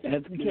your gain.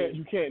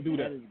 You can't do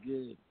that. That is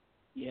good.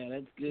 Yeah,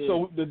 that's good.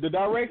 So the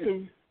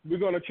direction we're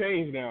going to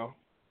change now.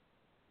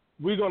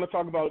 We're going to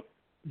talk about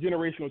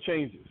generational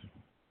changes.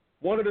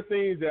 one of the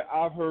things that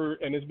I've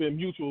heard, and it's been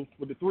mutual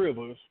with the three of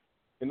us,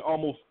 in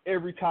almost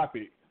every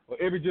topic or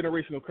every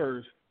generational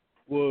curse,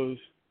 was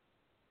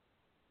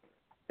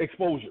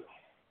exposure.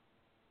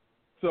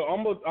 So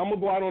I'm gonna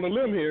go out on a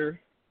limb here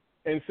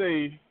and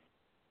say,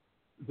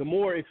 the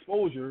more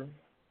exposure,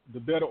 the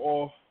better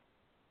off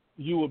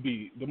you will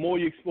be. The more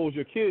you expose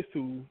your kids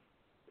to,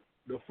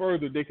 the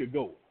further they could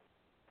go.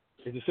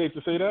 Is it safe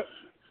to say that?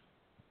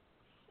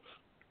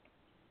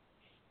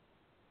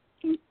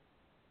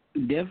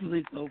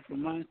 Definitely so,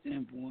 from my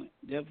standpoint.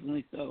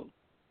 Definitely so.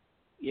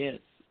 Yes.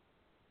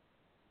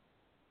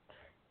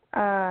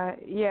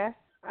 Yes.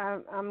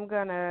 I'm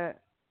gonna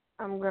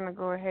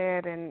go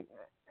ahead and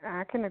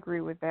I can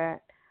agree with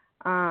that.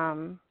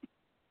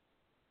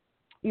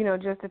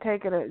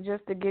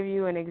 Just to give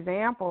you an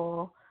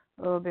example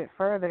a little bit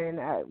further, and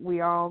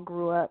we all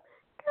grew up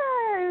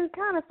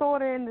kind of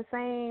sort of in the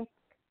same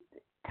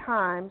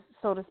times,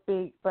 so to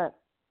speak, but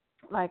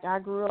like I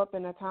grew up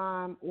in a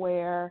time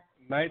where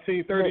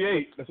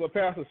 1938. That's what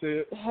Pastor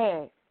said.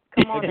 Hey,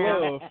 come on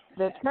now.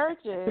 The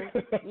churches,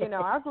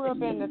 I grew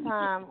up in the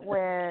time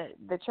where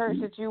the church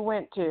that you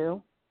went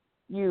to,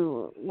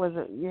 you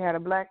had a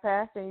black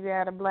pastor and you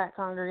had a black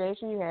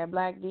congregation, you had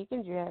black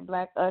deacons, you had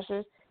black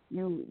ushers,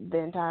 the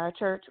entire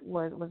church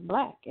was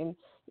black. And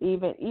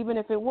even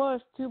if it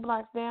was 2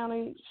 blocks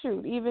down,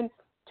 even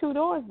 2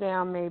 doors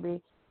down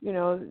maybe,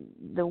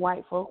 the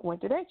white folk went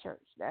to their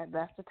church.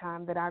 That's the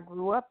time that I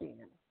grew up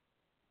in.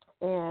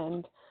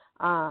 And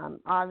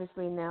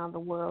obviously now the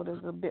world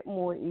is a bit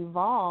more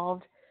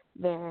evolved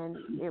than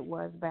it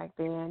was back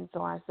then.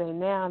 So I say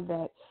now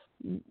that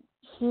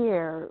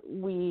here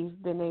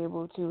we've been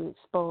able to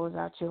expose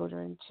our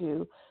children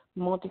to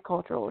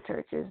multicultural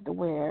churches to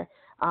where,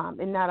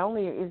 and not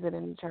only is it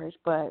in the church,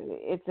 but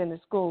it's in the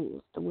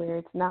schools to where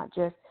it's not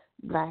just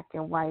black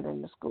and white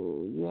in the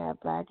school. You have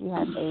black, you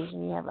have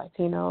Asian, you have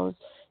Latinos,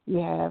 you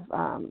have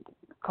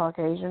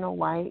Caucasian or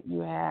white, you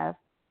have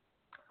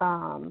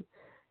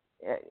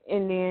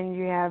and then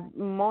you have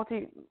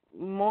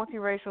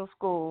multiracial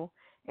school,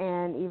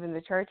 and even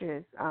the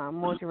churches,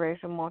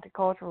 multiracial,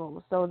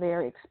 multicultural. So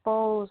they're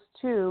exposed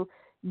to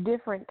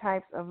different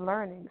types of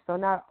learning. So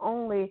not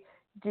only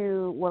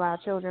will our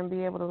children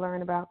be able to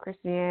learn about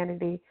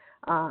Christianity,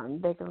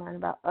 they can learn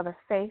about other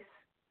faiths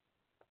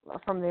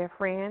from their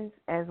friends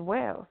as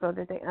well, so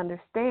that they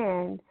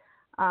understand.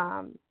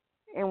 And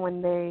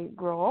when they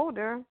grow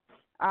older,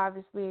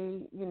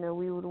 obviously,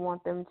 we would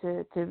want them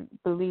to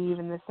believe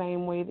in the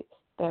same way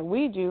that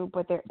we do,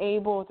 but they're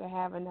able to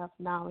have enough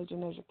knowledge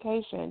and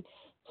education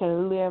to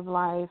live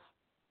life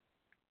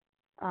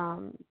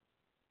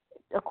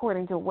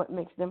according to what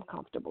makes them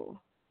comfortable.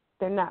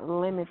 They're not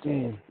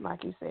limited,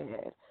 like you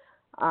said.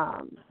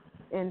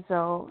 And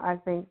so I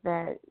think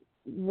that,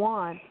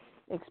 one,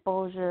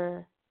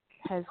 exposure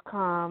has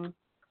come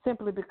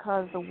simply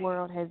because the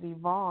world has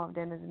evolved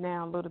and is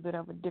now a little bit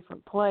of a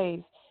different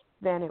place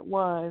than it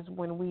was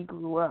when we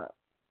grew up.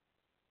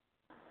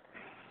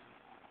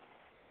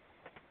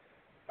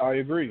 I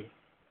agree.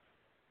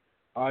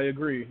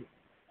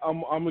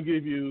 I'm gonna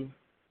give you.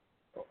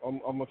 I'm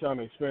gonna try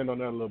to expand on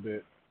that a little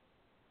bit.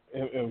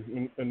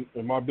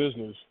 In my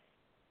business,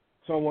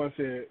 someone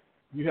said,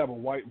 "You have a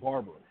white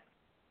barber."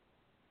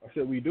 I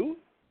said, "We do?"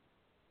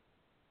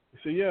 He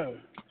said, "Yeah,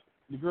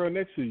 the girl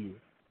next to you."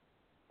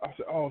 I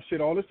said, "Oh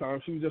shit! All this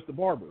time she was just a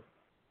barber."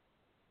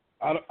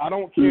 I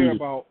don't care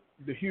about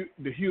the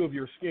hue of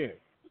your skin.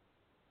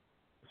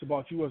 It's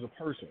about you as a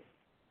person,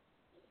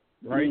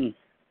 right?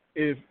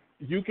 If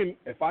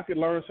I could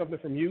learn something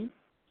from you,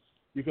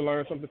 you can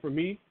learn something from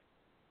me.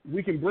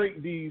 We can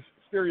break these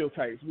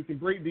stereotypes. We can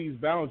break these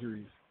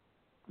boundaries,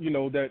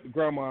 that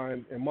grandma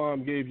and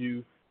mom gave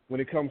you when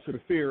it comes to the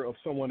fear of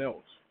someone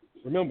else.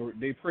 Remember,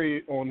 they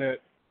preyed on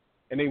that,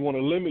 and they want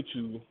to limit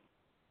you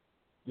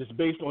just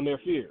based on their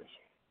fears.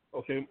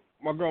 Okay,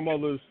 my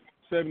grandmother's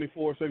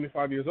 74,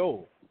 75 years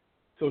old.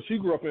 So she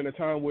grew up in a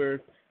time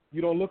where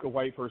you don't look a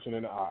white person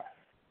in the eye,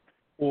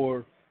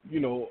 or,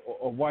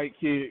 a white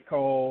kid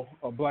call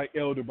a black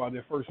elder by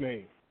their first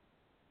name.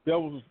 That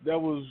was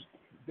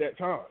that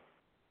time.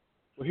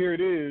 Well, here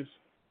it is,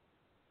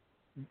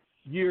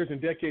 years and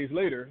decades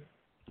later,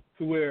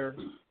 to where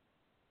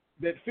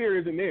that fear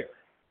isn't there.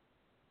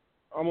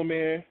 I'm a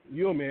man,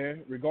 you're a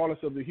man,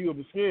 regardless of the hue of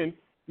the skin,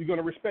 you're going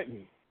to respect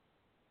me.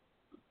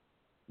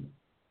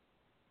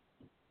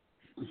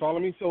 You follow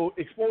me? So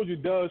exposure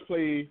does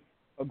play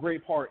a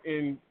great part.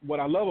 And what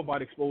I love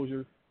about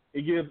exposure,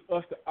 it gives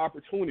us the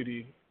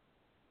opportunity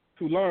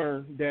to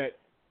learn that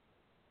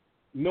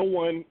no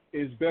one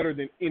is better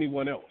than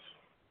anyone else.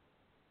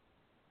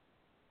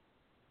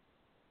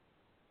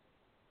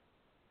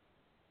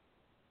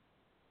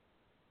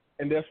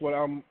 And that's what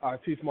I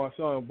teach my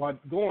son by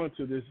going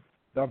to this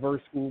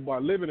diverse school, by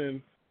living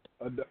in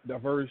a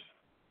diverse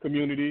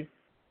community.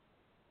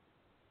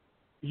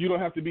 You don't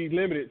have to be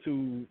limited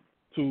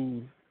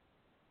to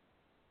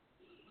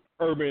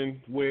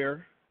urban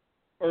wear,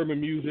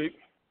 urban music,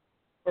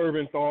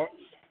 urban thoughts.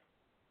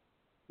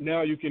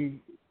 Now you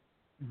can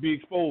be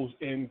exposed,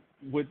 and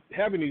with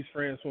having these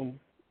friends from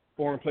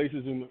foreign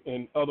places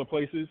and other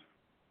places.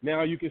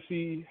 Now you can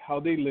see how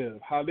they live,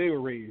 how they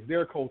were raised,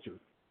 their culture.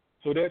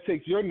 So that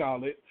takes your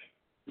knowledge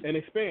and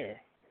expand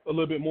a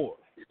little bit more.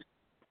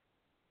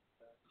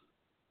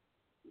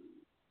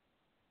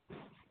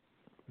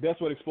 That's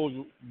what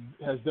exposure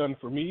has done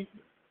for me,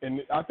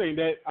 and I think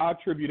that I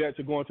attribute that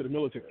to going to the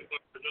military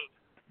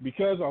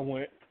because I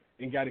went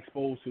and got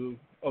exposed to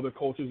other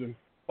cultures and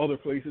other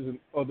places and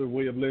other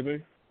way of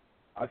living.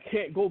 I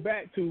can't go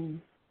back to,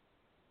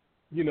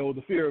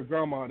 the fear of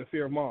grandma, the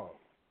fear of mom.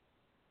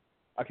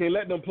 I can't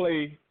let them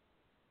play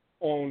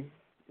on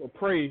or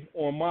prey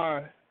on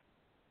my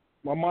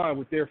mind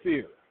with their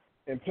fear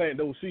and plant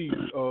those seeds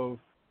of,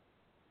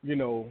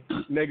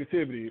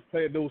 negativity,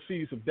 plant those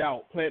seeds of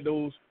doubt, plant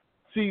those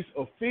seeds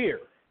of fear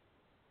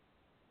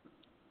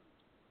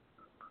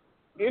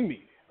in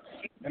me.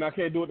 And I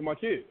can't do it to my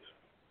kids.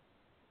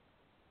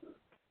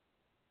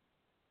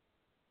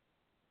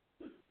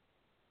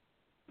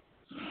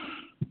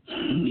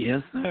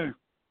 Yes, sir.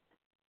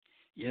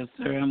 Yes,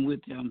 sir. I'm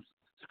with you. I'm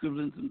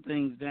scribbling some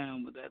things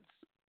down, but that's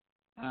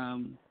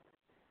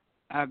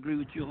I agree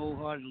with you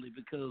wholeheartedly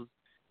because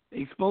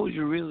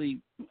exposure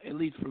really, at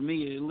least for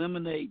me, it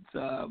eliminates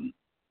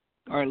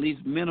or at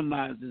least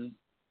minimizes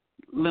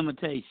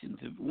limitations.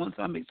 Once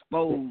I'm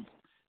exposed,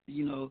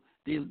 the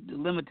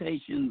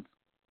limitations,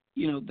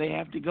 they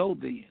have to go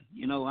then.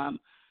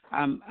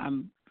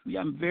 I'm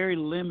very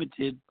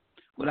limited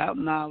without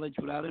knowledge,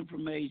 without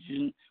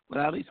information,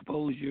 without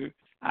exposure.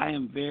 I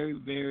am very,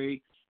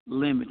 very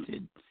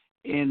limited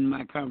in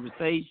my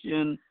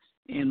conversation,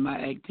 in my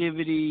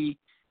activity,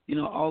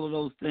 all of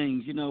those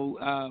things.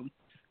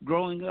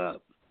 Growing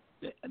up,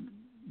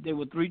 there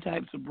were three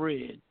types of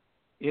bread.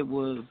 It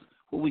was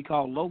what we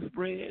call loaf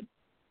bread,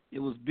 it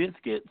was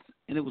biscuits,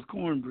 and it was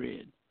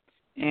cornbread.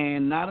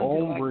 And not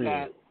until I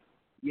got,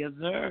 yes,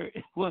 sir.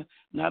 Well,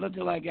 not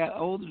until I got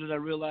older did I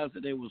realize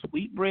that there was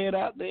wheat bread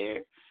out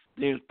there,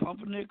 there's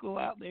pumpernickel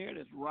out there,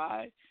 there's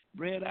rye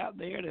bread out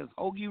there, there's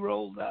hoagie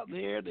rolls out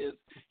there, there's,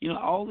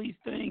 all these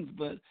things.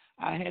 But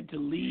I had to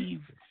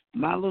leave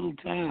my little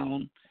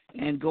town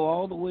and go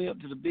all the way up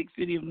to the big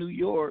city of New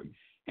York,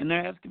 and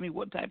they're asking me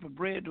what type of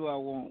bread do I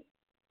want.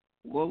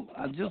 Well,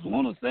 I just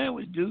want a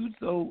sandwich, dude.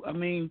 So,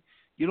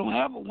 you don't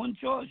have a one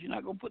choice. You're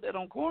not going to put that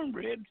on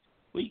cornbread.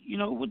 And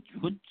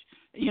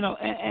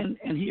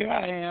here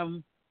I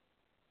am,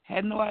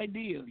 had no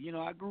idea.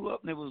 I grew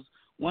up and there was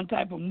one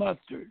type of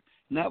mustard,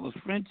 and that was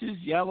French's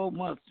yellow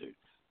mustard.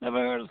 Never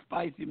heard of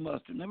spicy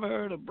mustard. Never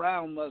heard of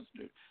brown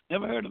mustard.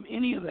 Never heard of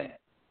any of that.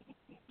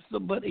 So,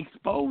 but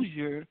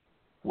exposure,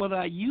 whether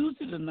I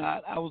used it or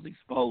not, I was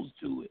exposed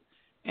to it.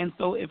 And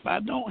so if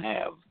I don't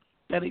have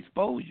that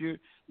exposure,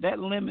 that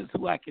limits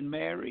who I can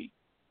marry.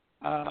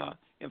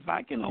 If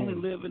I can only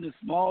live in a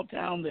small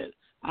town that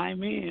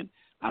I'm in,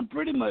 I'm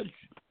pretty much,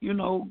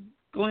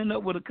 going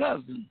up with a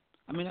cousin.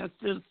 That's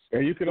just.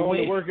 And you can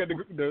only work at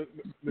the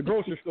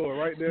grocery store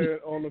right there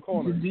on the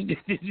corner.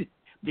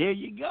 There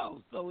you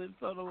go. So it's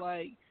sort of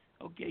like,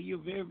 okay, you're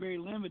very, very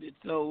limited.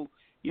 So,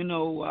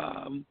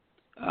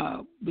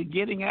 but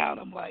getting out,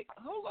 I'm like,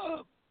 hold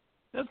up.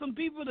 There's some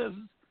people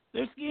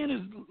their skin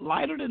is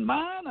lighter than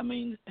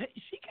mine. Hey,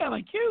 she kind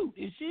of cute.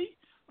 Is she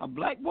a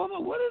black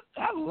woman?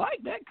 I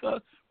like that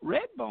color.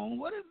 Red bone,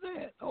 what is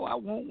that? Oh, I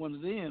want one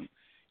of them.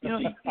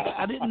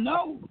 I didn't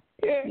know.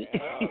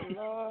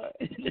 Oh,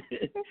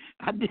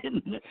 I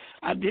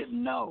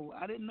didn't know.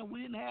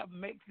 We didn't have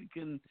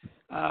Mexican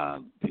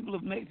people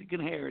of Mexican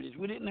heritage.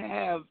 We didn't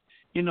have,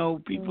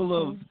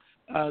 people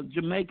of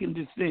Jamaican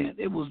descent.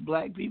 It was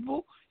black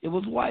people, it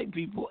was white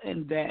people,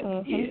 and that's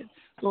it.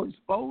 So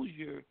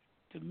exposure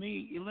to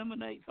me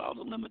eliminates all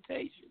the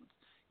limitations.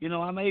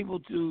 I'm able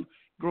to.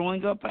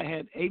 Growing up, I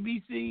had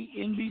ABC,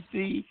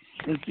 NBC,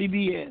 and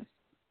CBS.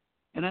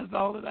 And that's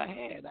all that I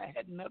had. I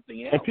had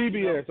nothing else. And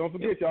PBS. Don't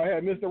forget, y'all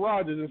had Mr.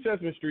 Rogers in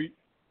Sesame Street.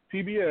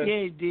 PBS.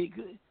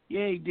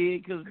 Yeah, he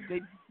did, because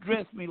they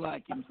dressed me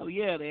like him. So,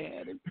 yeah, they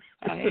had him.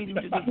 I hate him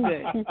to this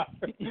day.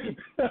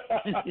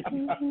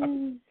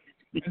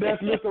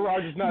 That's Mr.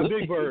 Rogers, not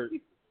Big Bird.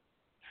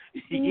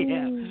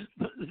 Yeah.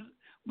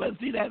 But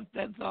see,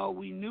 that's all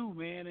we knew,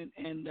 man.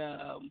 And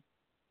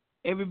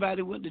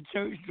everybody went to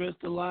church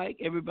dressed alike.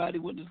 Everybody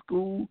went to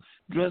school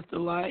dressed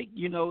alike.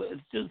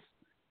 It's just,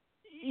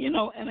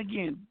 and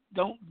again,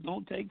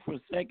 don't take for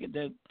a second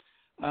that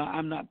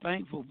I'm not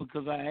thankful,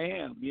 because I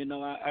am.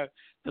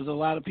 There's a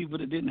lot of people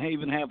that didn't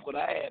even have what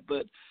I had,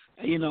 but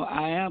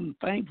I am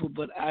thankful.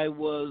 But I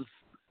was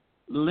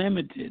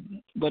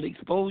limited. But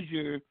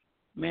exposure,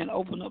 man,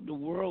 opened up the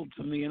world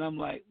to me, and I'm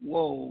like,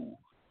 whoa,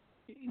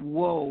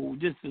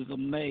 this is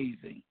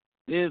amazing.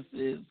 This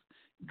is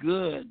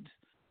good.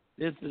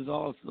 This is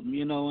awesome.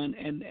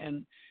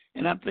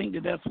 And I think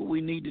that's what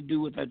we need to do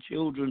with our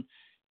children.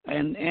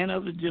 And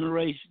other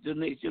generations, the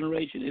next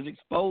generation, is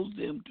expose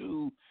them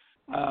to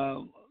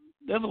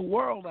there's a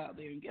world out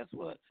there. And guess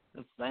what?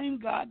 The same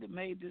God that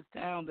made this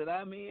town that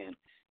I'm in,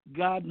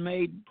 God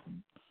made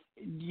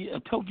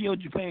Tokyo,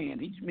 Japan.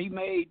 He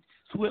made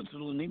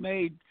Switzerland. He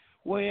made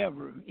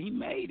wherever. He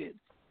made it.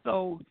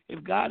 So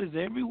if God is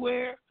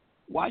everywhere,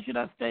 Why should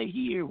I stay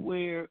here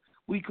where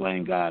we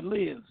claim God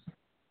lives?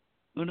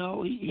 You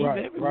know, he's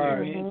Right,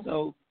 everywhere, right. man.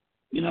 So,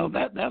 you know,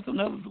 that's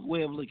another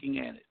way of looking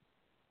at it.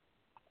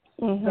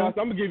 Now, I'm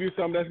gonna give you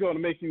something that's gonna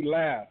make you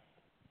laugh.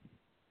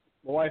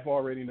 My wife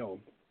already knows.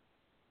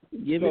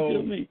 Give it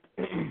to me.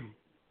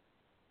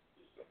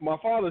 My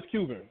father's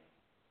Cuban,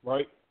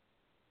 right?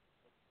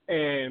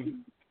 And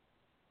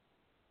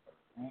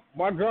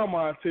my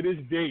grandma to this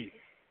day,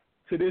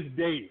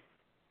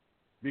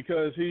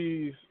 because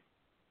he's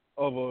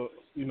of a,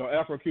 you know,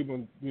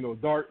 Afro-Cuban, you know,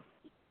 dark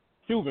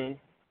Cuban,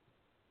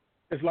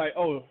 it's like,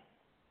 oh,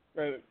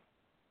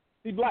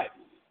 he black.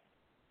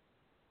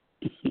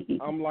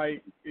 I'm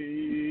like,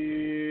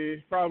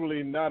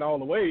 probably not all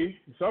the way.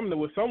 Something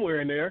was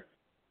somewhere in there,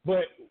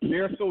 but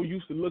they're so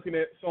used to looking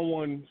at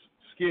someone's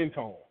skin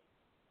tone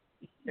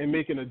and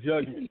making a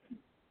judgment.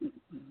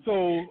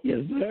 So yes,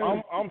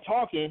 I'm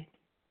talking,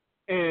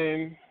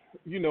 and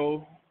you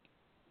know,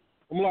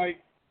 I'm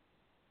like,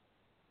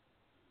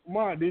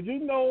 Ma, did you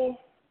know?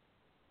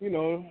 You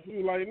know, she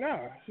was like,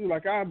 nah. She was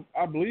like,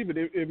 I believe it.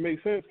 It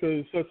makes sense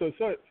because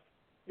such.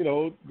 You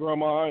know,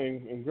 grandma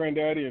and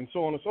granddaddy and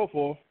so on and so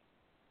forth.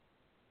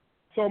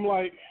 So I'm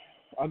like,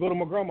 I go to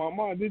my grandma,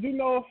 Ma, did you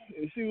know?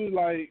 And she was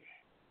like,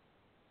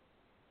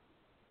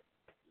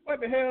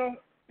 what the hell?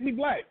 He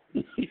black.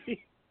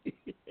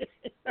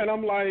 And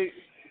I'm like,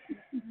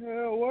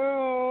 yeah,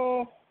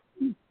 well,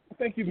 I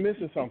think you're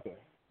missing something.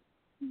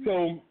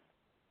 So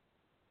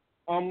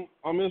I'm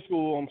in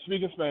school, I'm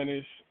speaking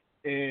Spanish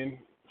and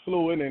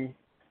fluent,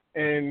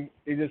 and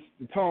it just,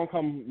 the tone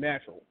come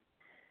natural.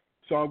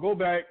 So I'll go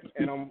back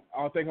and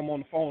I'll think I'm on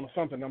the phone or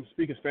something. I'm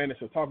speaking Spanish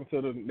or talking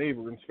to the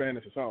neighbor in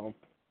Spanish or something.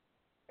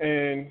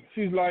 And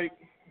she's like,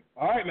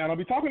 all right, now don't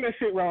be talking that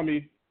shit around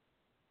me.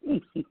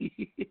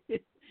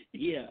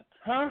 Yeah.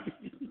 Huh?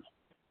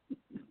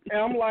 And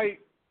I'm like,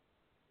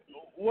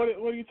 what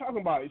are you talking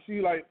about? She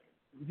like,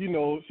 you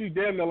know, she's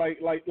damn near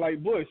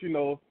like Bush, you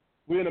know,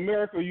 we're in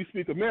America, you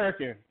speak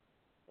American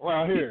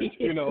around here,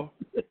 you know.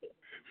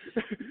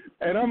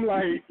 And I'm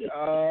like,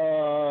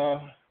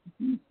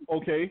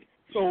 okay.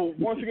 So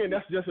once again,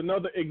 that's just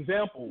another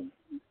example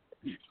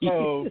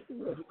of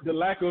the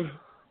lack of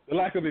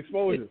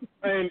exposure.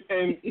 And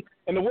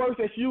the words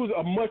that she use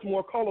are much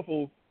more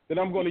colorful than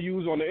I'm going to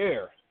use on the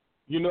air.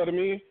 You know what I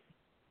mean?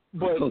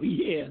 But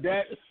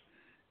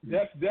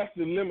that's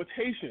the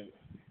limitation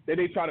that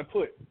they try to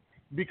put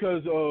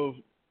because of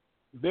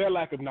their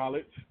lack of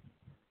knowledge,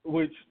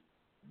 which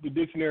the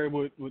dictionary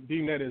would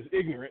deem that as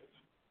ignorance.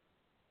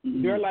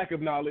 Mm-hmm. Their lack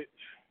of knowledge,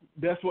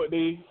 that's what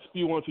they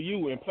spew onto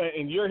you and plant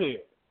in your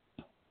head.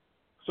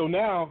 So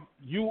now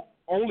you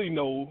only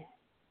know,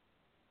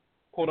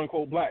 quote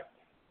unquote, black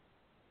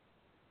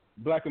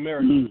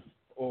American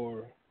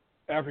or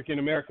African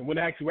American. When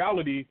in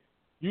actuality,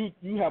 you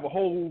have a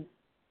whole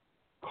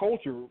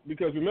culture,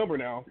 because remember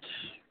now,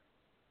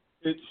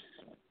 it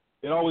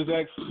always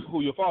asks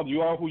who your father. You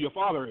are who your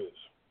father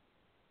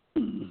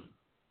is.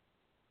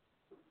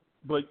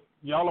 But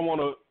y'all don't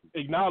want to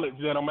acknowledge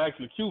that I'm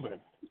actually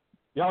Cuban.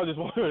 Y'all just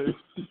want to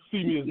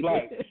see me as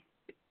black.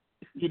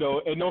 You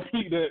know, and don't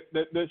speak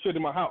that shit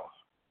in my house,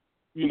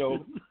 you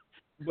know.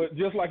 But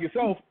just like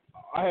yourself,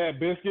 I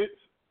had biscuits,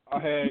 I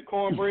had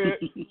cornbread,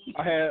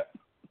 I had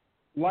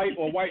light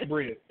or white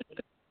bread,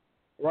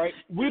 right?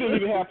 We didn't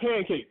even have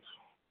pancakes.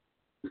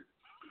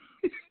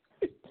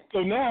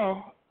 So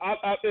now,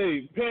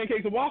 hey,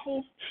 pancakes and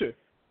waffles? Shit.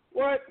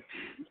 What?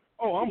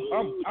 Oh,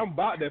 I'm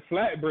about that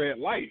flatbread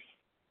life.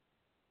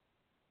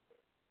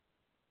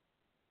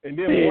 And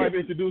then my wife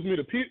introduced me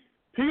to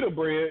pita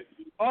bread.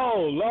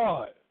 Oh,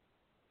 Lord.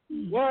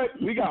 What?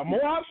 We got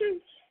more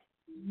options?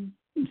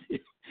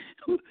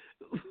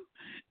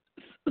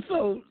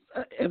 So,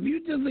 have you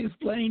just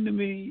explained to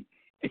me?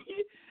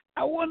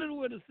 I wondered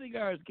where the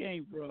cigars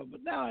came from,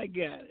 but now I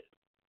got it.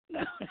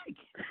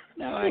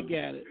 Now I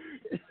got it.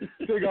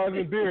 Cigars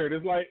and beard.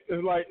 It's like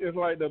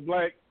the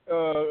black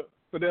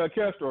Fidel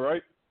Castro,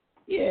 right?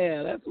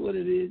 Yeah, that's what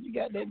it is. You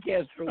got that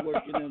Castro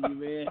working on you,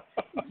 man.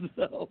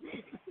 So,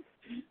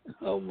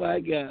 oh my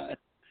God.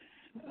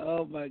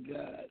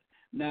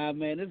 Nah,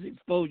 man, this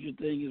exposure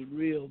thing is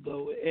real,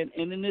 though. And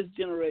in this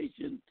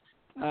generation,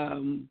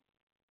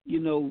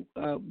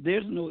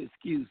 there's no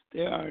excuse.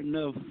 There are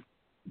enough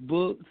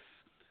books,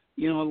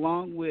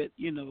 along with,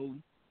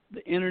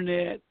 the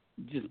internet,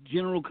 just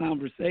general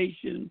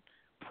conversation,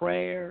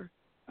 prayer.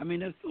 I mean,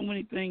 there's so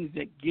many things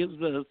that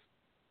gives us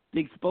the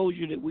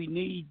exposure that we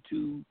need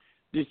to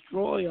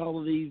destroy all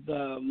of these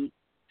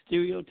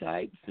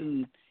stereotypes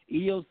and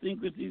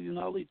idiosyncrasies and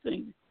all these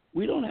things.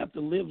 We don't have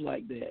to live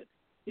like that.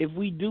 If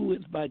we do,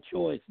 it's by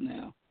choice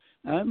now.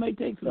 Now, it may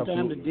take some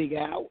time to dig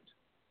out.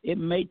 It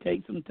may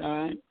take some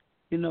time,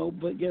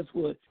 but guess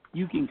what?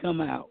 You can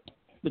come out,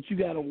 but you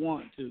got to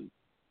want to,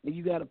 and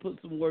you got to put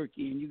some work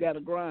in. You got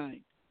to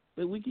grind.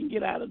 But we can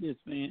get out of this,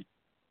 man.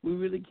 We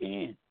really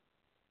can.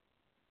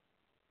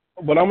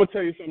 But I'm gonna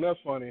tell you something that's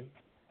funny.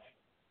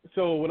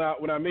 So when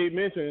I made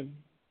mention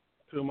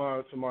to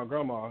my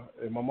grandma,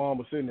 and my mom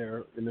was sitting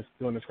there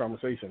during this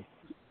conversation,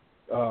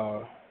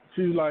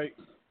 she was like,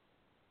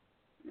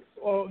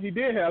 Well, he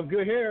did have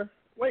good hair.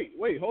 Wait,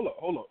 hold up.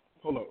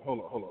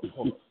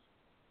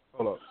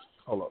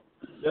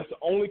 That's the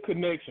only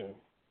connection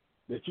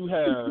that you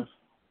have.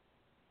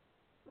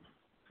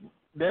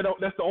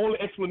 That's the only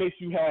explanation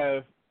you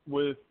have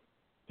with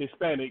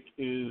Hispanic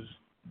is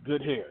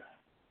good hair.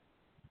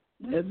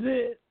 That's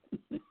it.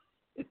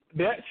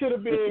 That should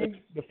have been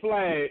the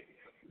flag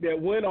that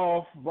went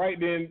off right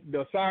then.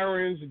 The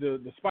sirens,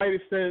 the spidey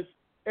sense,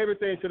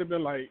 everything should have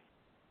been like,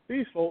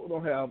 these folks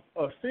don't have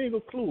a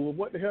single clue of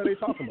what the hell they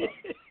talking about.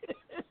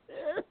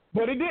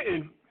 But it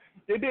didn't.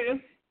 It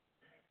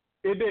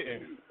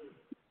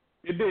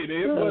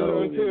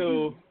wasn't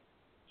until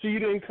she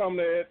didn't come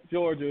to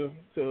Georgia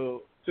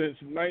since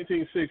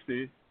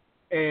 1960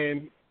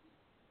 and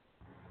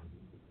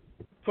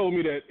told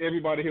me that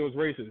everybody here was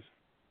racist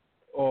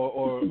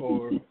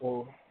or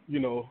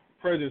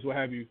prejudice, what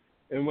have you.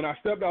 And when I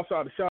stepped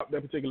outside the shop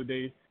that particular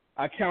day,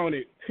 I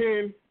counted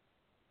 10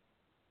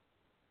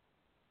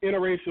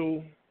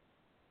 interracial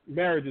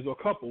marriages or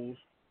couples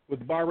with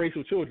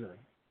biracial children.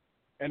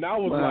 And I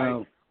was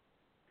like,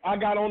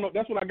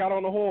 that's when I got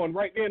on the horn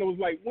right then. It was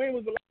like, when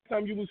was the last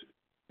time you was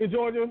in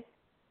Georgia? And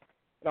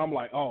I'm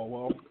like, oh,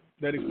 well,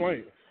 that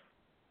explains.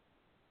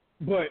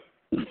 But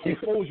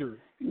exposure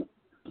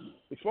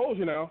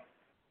now,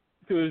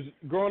 because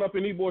growing up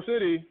in Ybor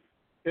City,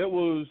 it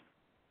was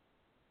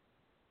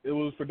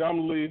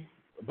predominantly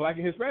black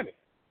and Hispanic.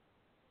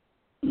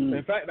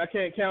 In fact, I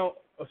can't count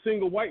a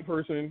single white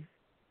person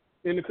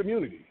in the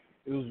community.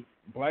 It was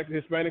black,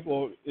 Hispanic,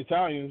 or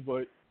Italians,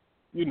 but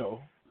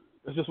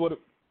that's just what it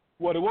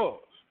was.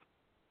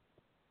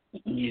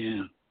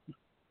 Yeah.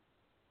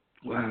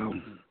 Wow.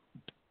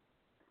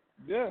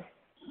 Yeah.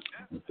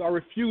 So I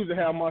refuse to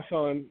have my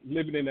son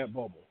living in that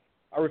bubble.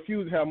 I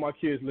refuse to have my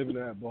kids living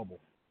in that bubble.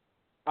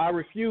 I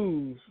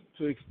refuse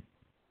to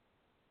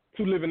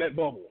live in that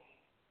bubble.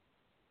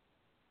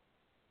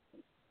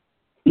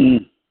 I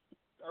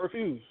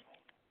refuse.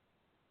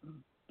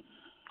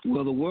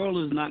 Well, the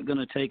world is not going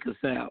to take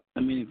us out.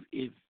 I mean,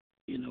 if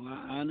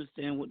I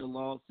understand what the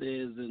law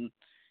says and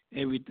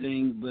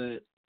everything,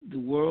 but the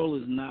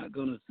world is not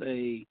going to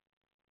say,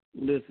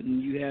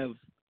 listen, you have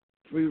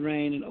free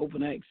reign and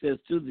open access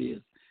to this.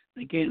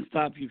 They can't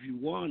stop you if you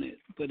want it,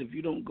 but if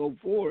you don't go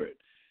for it,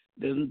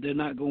 then they're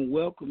not going to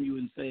welcome you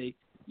and say,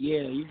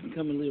 yeah, you can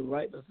come and live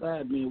right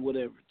beside me or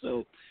whatever.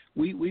 So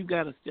we've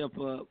got to step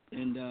up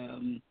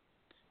and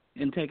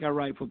take our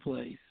rightful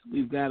place.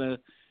 We've got to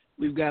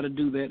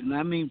do that, and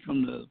I mean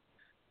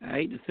I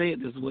hate to say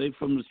it this way,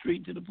 from the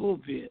street to the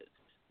pulpit.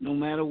 No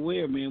matter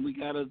where, man, we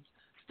got to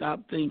stop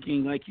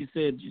thinking, like you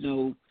said,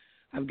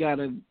 I've got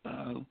a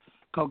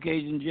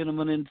Caucasian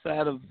gentleman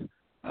inside of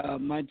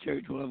my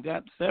church. Well, I've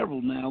got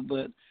several now,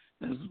 but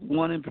there's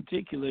one in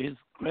particular. His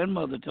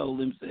grandmother told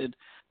him, said,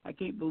 I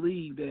can't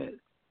believe that,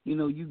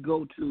 you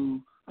go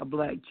to a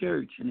black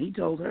church. And he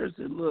told her,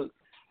 said, look,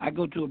 I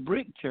go to a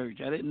brick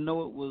church. I didn't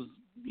know it was,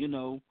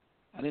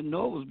 I didn't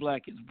know it was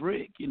black. It's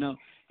brick, And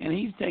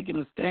he's taking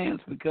a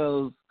stance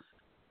because,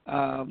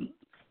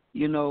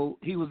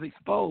 he was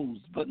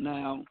exposed. But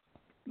now,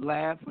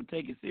 laugh or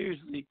take it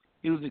seriously,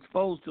 he was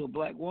exposed to a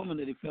black woman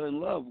that he fell in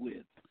love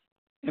with.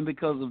 And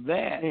because of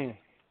that,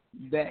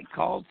 that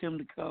caused him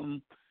to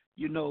come,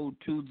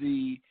 to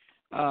the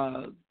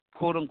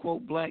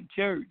quote-unquote black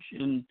church.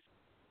 And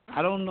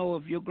I don't know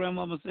if your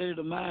grandmama said it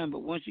or mine,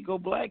 but once you go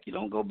black, you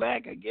don't go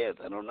back, I guess.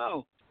 I don't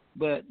know.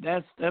 But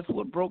that's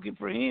what broke it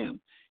for him.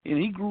 And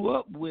he grew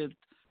up with,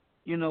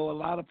 a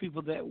lot of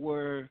people that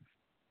were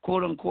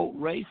quote-unquote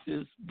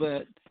racist,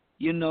 but,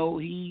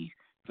 he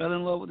fell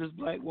in love with this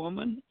black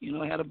woman,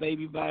 had a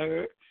baby by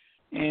her,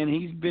 and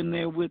he's been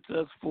there with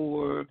us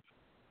for,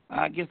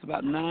 I guess,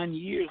 about 9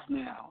 years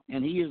now.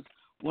 And he is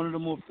one of the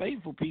more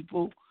faithful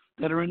people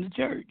that are in the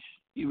church.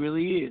 He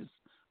really is.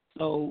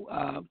 So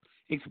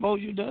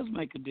exposure does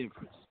make a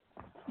difference.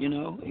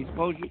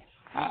 Exposure.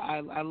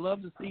 I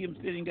love to see him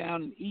sitting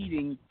down and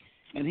eating,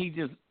 and he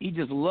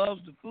just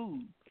loves the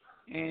food.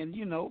 And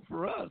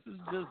for us,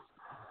 it's just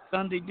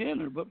Sunday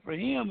dinner, but for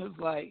him, it's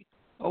like,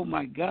 oh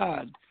my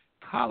God,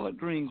 collard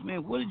greens,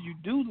 man! What did you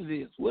do to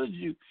this?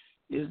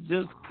 It's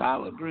just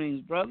collard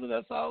greens, brother.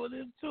 That's all it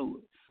is to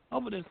it. Oh,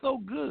 but it's so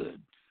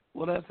good.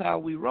 Well, that's how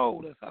we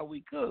roll. That's how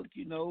we cook.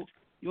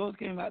 Yours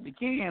came out the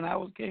can.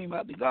 Ours came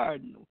out the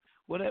garden.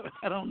 Whatever.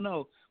 I don't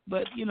know.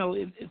 But,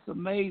 it's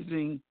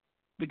amazing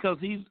because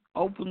he's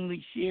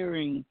openly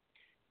sharing,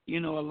 a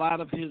lot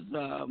of his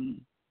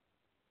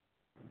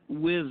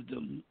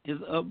wisdom, his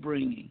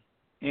upbringing.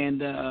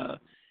 And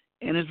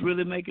it's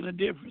really making a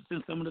difference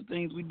in some of the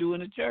things we do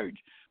in the church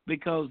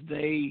because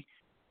they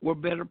were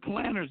better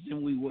planners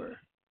than we were.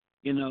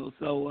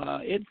 So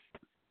it's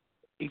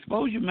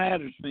exposure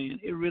matters, man.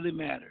 It really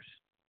matters.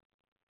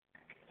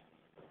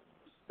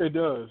 It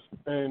does,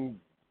 and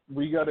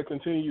we got to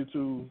continue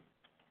to.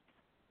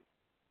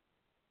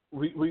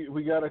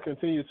 We got to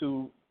continue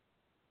to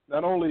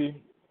not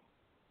only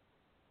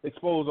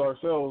expose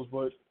ourselves,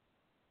 but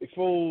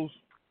expose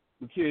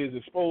the kids,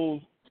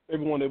 expose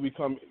everyone that we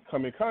come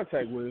in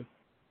contact with,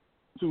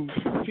 to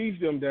teach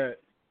them that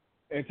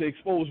and to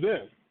expose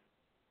them.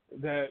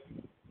 that,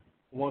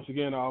 once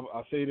again,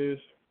 I'll say this,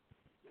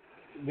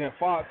 that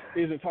Fox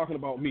isn't talking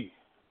about me.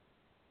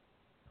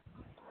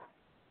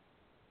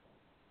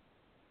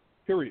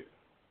 Period.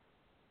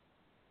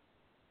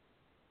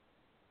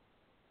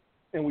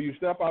 And when you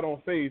step out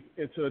on faith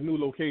into a new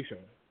location,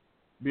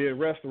 be it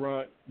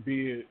restaurant,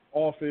 be it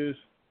office,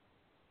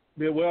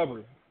 be it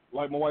wherever,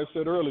 like my wife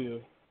said earlier,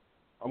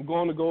 I'm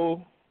going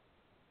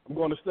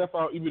to step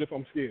out even if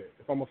I'm scared,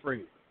 if I'm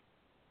afraid.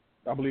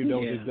 I believe that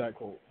was the exact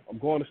quote. I'm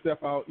going to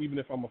step out even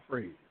if I'm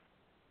afraid.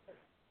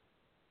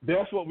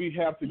 That's what we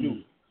have to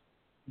do,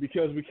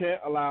 because we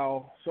can't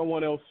allow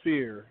someone else's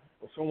fear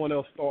or someone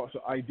else's thoughts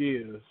or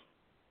ideas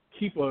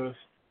keep us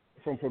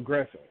from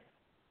progressing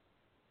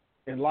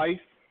in life,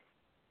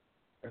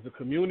 as a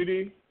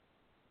community,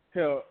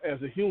 hell,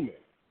 as a human.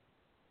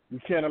 We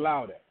can't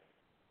allow that,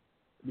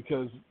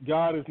 because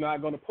God is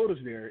not going to put us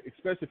there,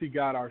 especially if he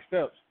guides our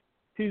steps.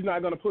 He's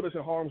not going to put us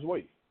in harm's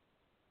way.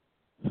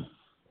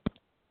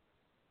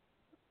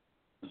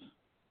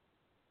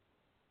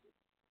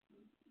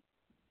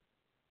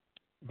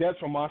 That's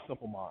from my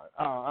simple mind.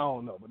 I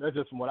don't know, but that's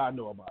just from what I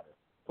know about it,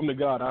 from the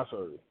God I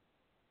serve.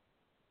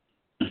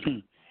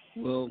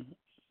 Well,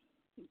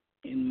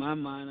 in my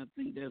mind, I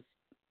think that's,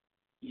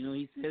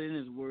 he said in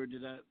his word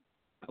that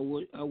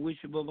I wish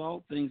above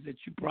all things that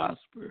you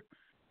prosper,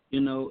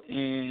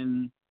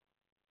 and,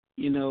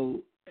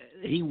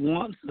 he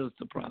wants us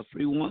to prosper.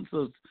 He wants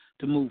us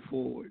to move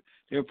forward.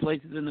 There are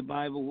places in the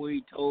Bible where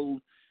he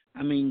told,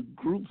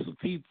 groups of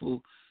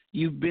people,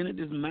 you've been at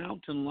this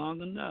mountain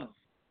long enough.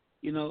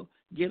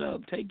 Get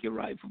up, take your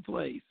rightful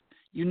place.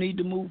 You need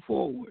to move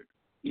forward.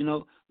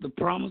 The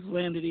promised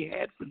land that he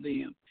had for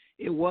them,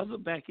 it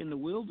wasn't back in the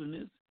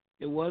wilderness.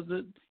 It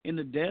wasn't in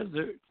the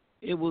desert.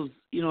 It was,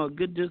 a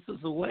good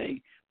distance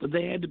away. But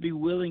they had to be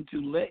willing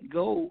to let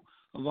go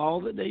of all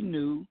that they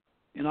knew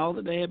and all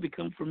that they had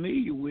become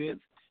familiar with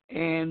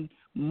and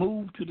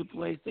move to the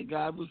place that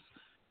God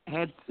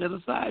had set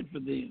aside for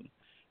them.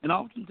 And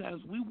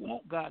oftentimes we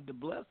want God to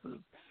bless us,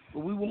 but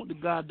we want the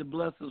God to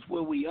bless us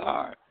where we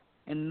are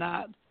and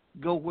not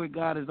go where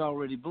God has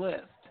already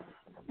blessed.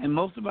 And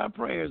most of our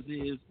prayers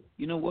is,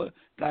 you know what,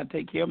 God,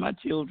 take care of my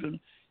children,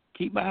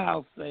 keep my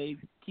house safe,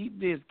 keep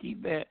this,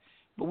 keep that.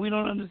 But we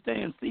don't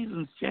understand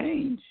seasons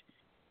change.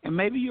 And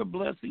maybe your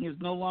blessing is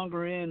no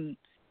longer in,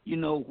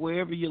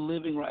 wherever you're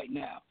living right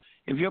now.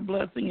 If your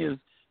blessing is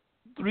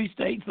 3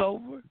 states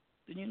over,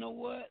 then you know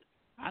what?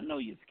 I know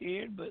you're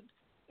scared, but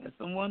as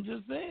someone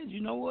just said,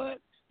 you know what?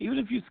 Even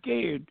if you're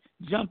scared,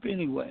 jump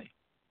anyway.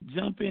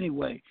 Jump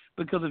anyway.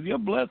 Because if your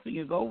blessing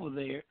is over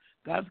there,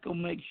 God's going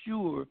to make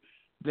sure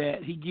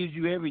that he gives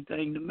you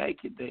everything to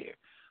make it there.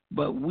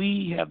 But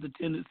we have the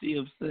tendency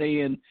of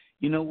saying,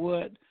 you know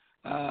what?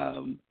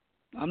 I'm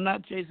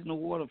not chasing a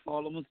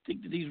waterfall. I'm going to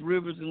stick to these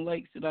rivers and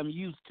lakes that I'm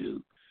used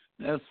to.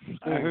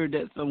 I heard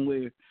that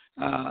somewhere.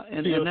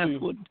 And that's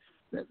what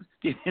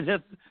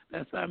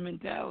that's our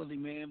mentality,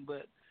 man.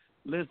 But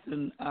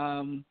listen,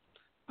 I'm,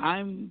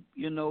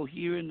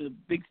 here in the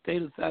big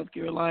state of South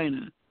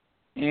Carolina,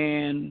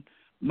 and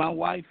my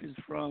wife is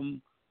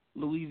from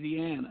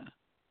Louisiana,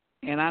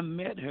 and I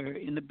met her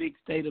in the big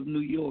state of New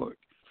York.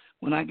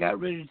 When I got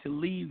ready to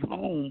leave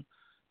home,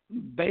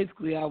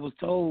 basically I was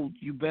told,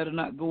 you better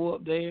not go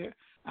up there.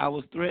 I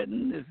was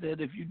threatened. They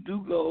said, if you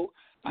do go,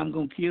 I'm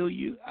going to kill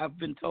you. I've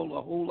been told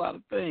a whole lot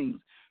of things.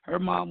 Her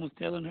mom was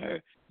telling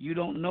her, you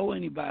don't know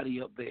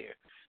anybody up there.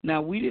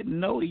 Now, we didn't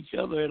know each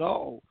other at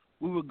all.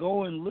 We were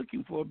going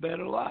looking for a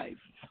better life.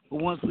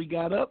 But once we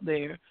got up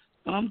there,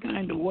 some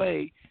kind of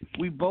way,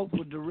 we both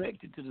were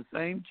directed to the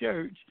same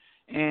church.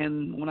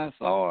 And when I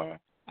saw her,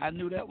 I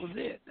knew that was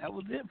it. That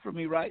was it for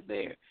me right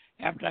there.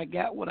 After I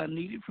got what I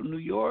needed from New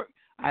York,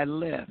 I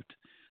left.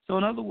 So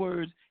in other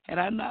words, had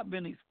I not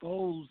been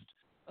exposed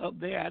up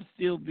there, I'd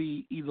still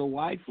be either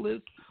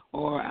wifeless,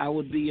 or I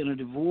would be in a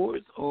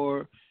divorce,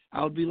 or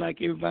I would be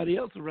like everybody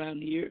else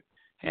around here,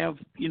 have,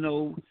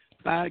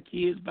 5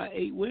 kids by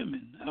 8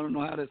 women. I don't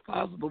know how that's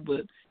possible,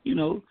 but,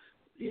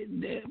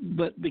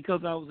 but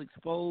because I was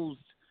exposed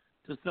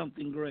to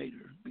something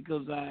greater,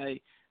 because I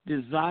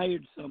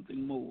desired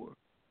something more,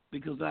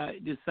 because I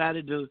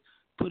decided to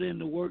put in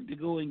the work to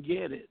go and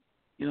get it.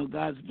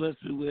 God's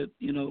blessed me with,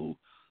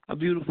 a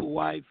beautiful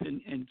wife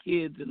and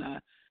kids, and I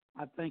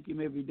thank him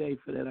every day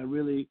for that. I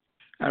really,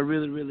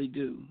 really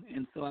do.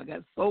 And so I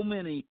got so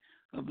many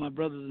of my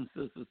brothers and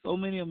sisters, so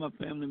many of my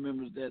family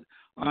members that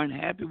aren't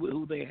happy with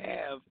who they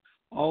have,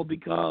 all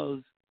because,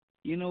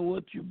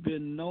 you've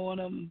been knowing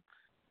them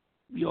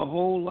your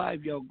whole life.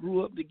 Y'all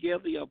grew up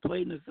together. Y'all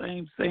played in the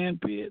same sand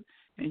pit,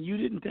 and you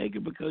didn't take her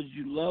because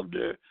you loved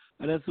her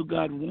or that's who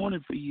God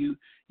wanted for you.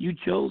 You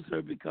chose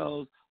her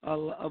because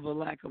of a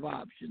lack of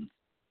options,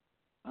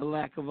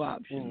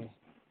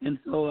 And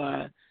so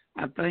I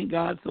thank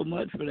God so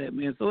much for that,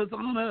 man. So it's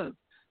on us.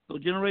 So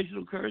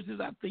generational curses,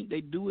 I think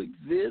they do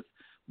exist,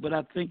 but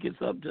I think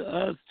it's up to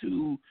us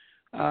to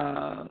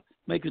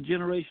make a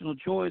generational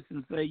choice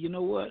and say, you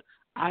know what,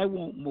 I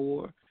want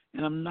more,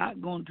 and I'm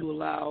not going to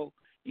allow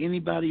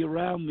anybody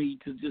around me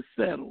to just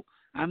settle.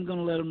 I'm going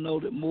to let them know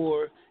that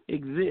more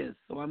exist.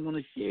 So I'm going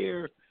to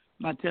share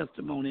my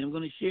testimony. I'm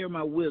going to share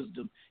my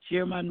wisdom,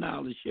 share my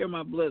knowledge, share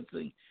my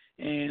blessing.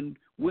 And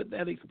with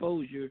that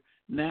exposure,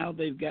 now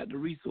they've got the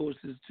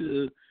resources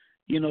to,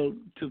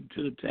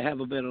 to have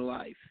a better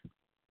life.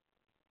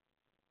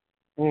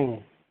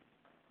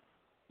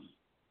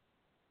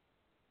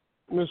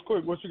 Miss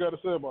Quick, what you got to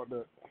say about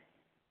that?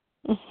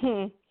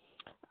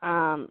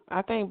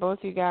 I think both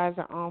you guys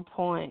are on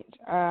point.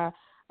 I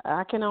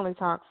can only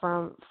talk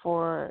from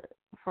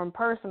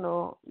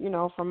personal,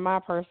 from my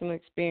personal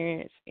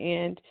experience,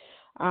 and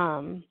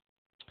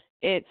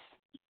it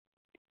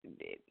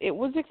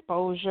was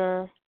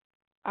exposure,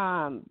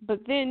 but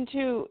then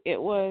too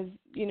it was,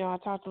 I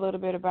talked a little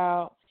bit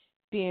about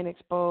being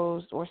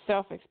exposed or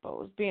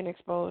self-exposed, being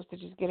exposed to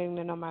just getting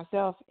to know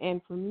myself,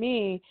 and for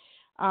me,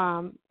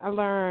 I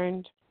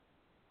learned,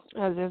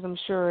 as I'm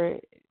sure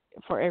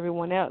for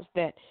everyone else,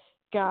 that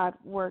God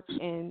works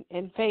in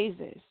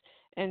phases.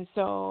 And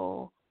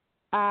so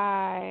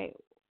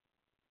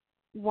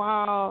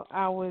while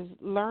I was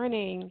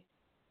learning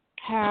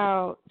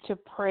how to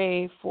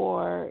pray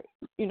for,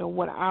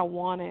 what I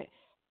wanted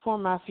for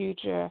my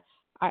future,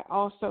 I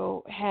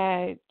also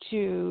had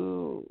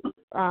to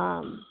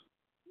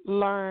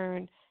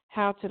learn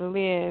how to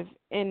live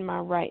in my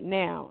right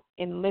now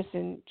and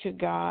listen to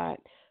God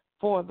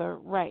for the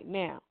right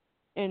now.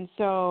 And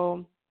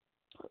so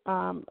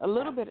a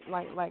little bit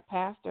like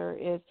Pastor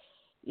is,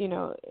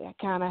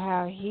 kind of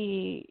how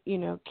he,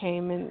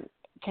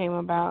 came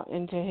about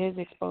into his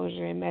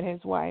exposure and met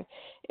his wife,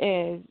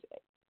 is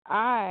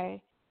I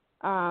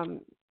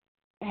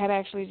had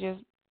actually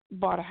just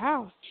bought a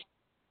house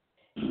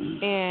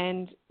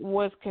and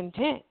was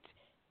content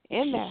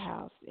in that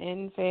house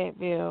in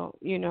Fayetteville,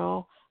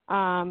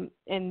 and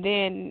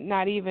then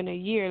not even a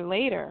year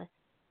later,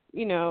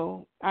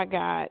 I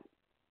got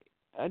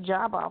a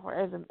job offer.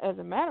 As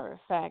a matter of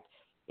fact,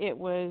 it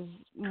was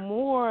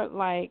more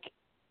like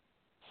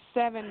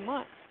 7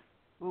 months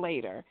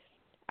later,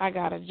 I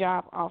got a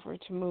job offer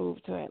to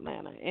move to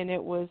Atlanta, and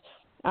it was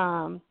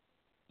a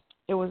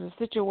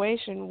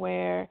situation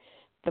where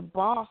the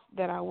boss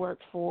that I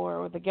worked for,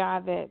 or the guy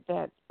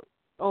that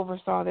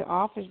oversaw the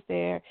office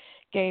there,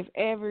 gave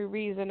every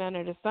reason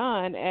under the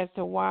sun as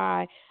to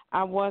why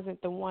I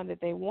wasn't the one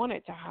that they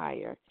wanted to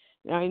hire.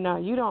 No,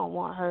 you don't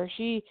want her.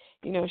 She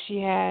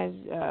has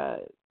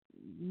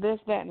this,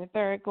 that, and the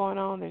third going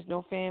on. There's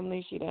no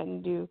family. She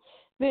doesn't do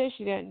this.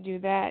 She doesn't do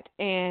that.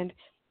 And,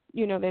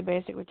 they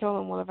basically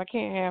told him, well, if I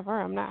can't have her,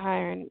 I'm not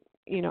hiring,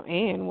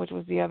 Ann, which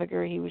was the other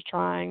girl he was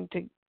trying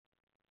to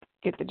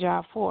get the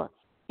job for.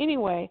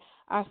 Anyway,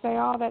 I say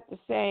all that to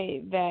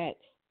say that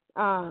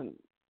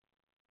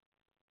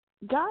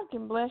God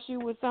can bless you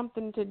with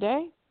something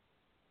today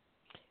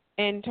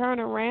and turn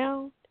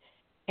around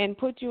and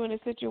put you in a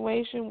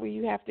situation where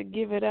you have to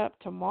give it up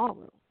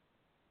tomorrow.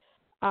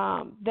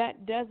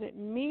 That doesn't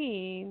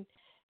mean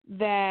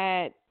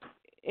that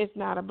it's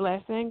not a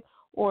blessing,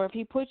 or if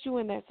he puts you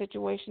in that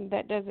situation,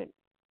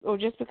 or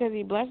just because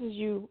he blesses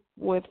you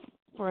with,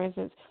 for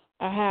instance,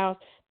 a house,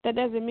 that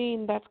doesn't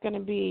mean that's going to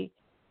be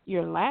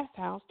your last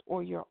house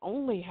or your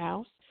only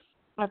house.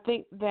 I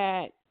think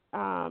that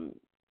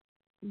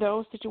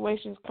those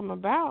situations come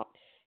about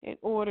in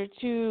order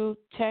to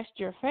test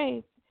your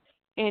faith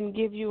and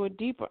give you a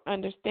deeper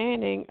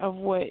understanding of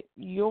what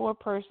your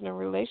personal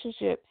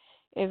relationship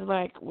is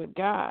like with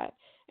God.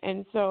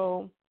 And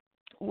so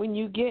when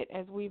you get,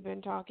 as we've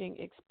been talking,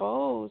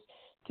 exposed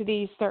to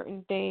these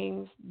certain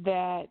things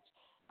that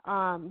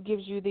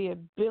gives you the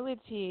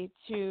ability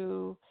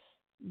to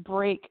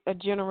break a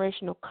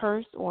generational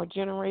curse or a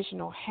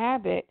generational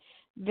habit,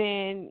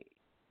 then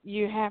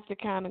you have to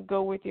kind of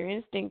go with your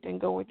instinct and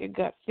go with your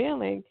gut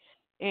feeling.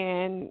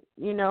 And,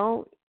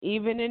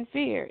 even in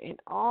fear, in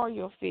all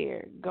your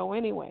fear, go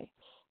anyway.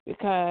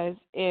 Because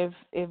if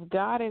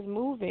God is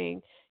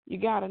moving, you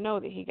got to know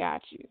that he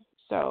got you.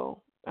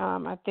 So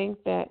I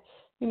think that,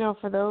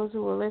 for those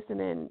who are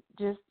listening,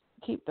 just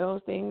keep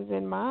those things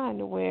in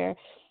mind, where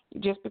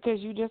just because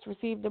you just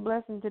received a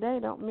blessing today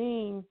don't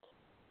mean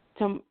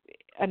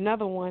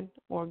another one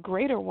or a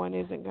greater one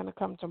isn't going to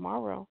come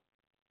tomorrow.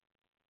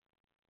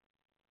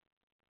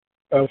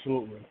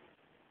 Absolutely.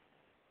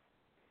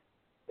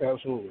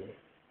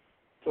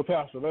 So,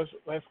 Pastor,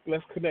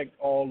 let's connect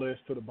all this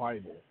to the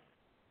Bible.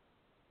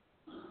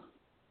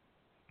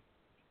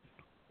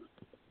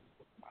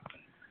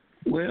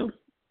 Well,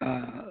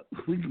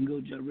 we can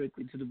go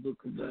directly to the book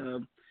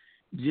of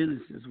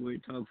Genesis, where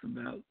it talks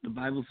about, the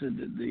Bible said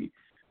that the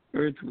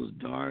earth was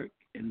dark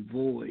and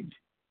void.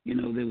 There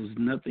was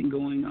nothing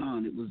going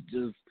on. It was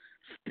just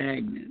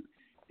stagnant.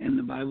 And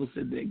the Bible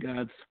said that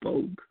God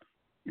spoke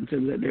and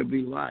said, let there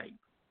be light.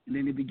 And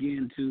then he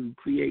began to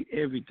create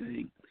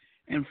everything.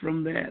 And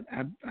from that,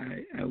 I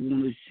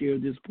want to share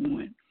this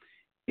point.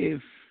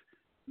 If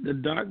the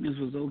darkness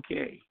was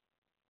okay,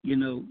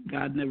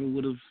 God never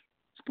would have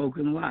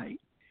spoken light.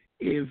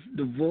 If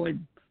the void,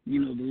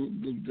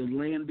 the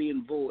land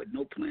being void,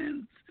 no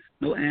plants,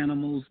 no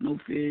animals, no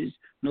fish,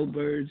 no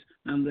birds,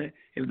 none of that,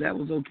 if that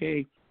was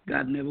okay,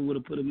 God never would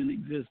have put them in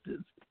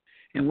existence.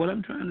 And what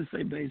I'm trying to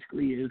say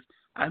basically is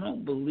I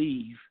don't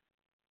believe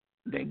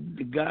that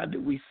the God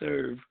that we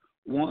serve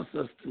wants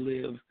us to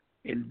live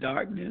in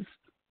darkness,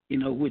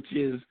 which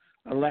is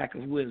a lack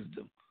of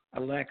wisdom, a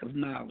lack of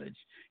knowledge.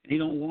 And he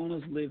don't want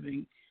us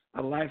living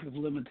a life of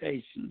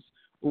limitations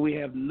where we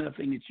have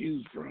nothing to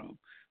choose from.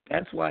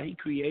 That's why he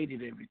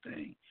created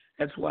everything.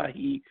 That's why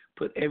he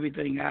put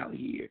everything out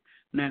here.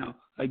 Now,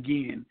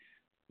 again,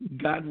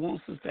 God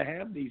wants us to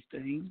have these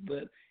things,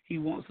 but he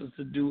wants us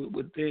to do it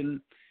within,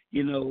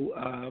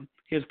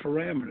 his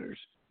parameters.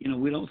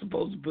 We don't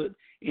supposed to put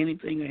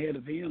anything ahead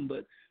of him,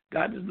 but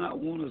God does not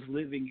want us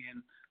living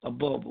in a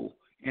bubble.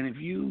 And if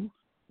you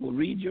will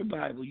read your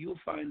Bible, you'll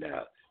find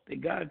out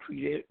that God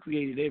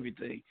created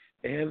everything,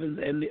 the heavens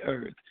and the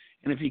earth.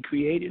 And if he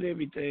created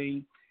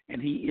everything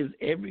and he is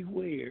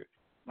everywhere,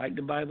 like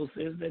the Bible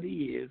says that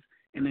he is,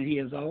 and that he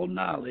has all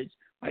knowledge,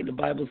 like the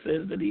Bible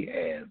says that he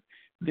has,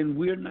 then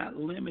we're not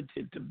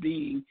limited to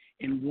being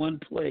in one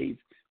place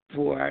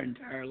for our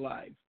entire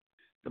life.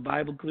 The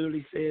Bible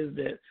clearly says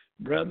that,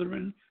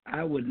 brethren,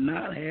 I would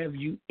not have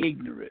you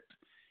ignorant.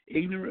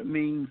 Ignorant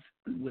means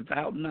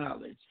without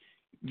knowledge.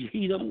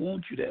 He don't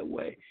want you that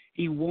way.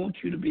 He wants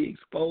you to be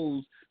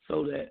exposed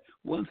so that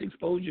once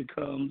exposure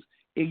comes,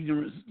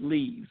 ignorance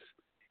leaves.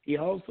 He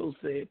also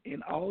said,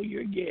 in all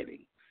you're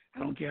getting, I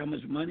don't care how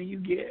much money you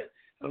get,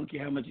 I don't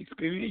care how much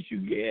experience you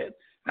get,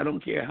 I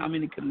don't care how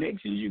many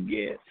connections you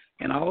get,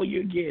 and all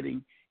you're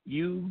getting,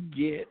 you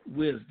get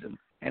wisdom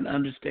and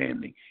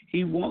understanding.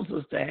 He wants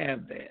us to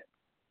have that.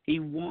 He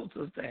wants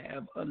us to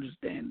have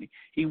understanding.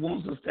 He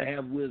wants us to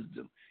have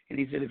wisdom. And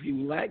he said, if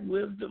you lack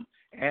wisdom,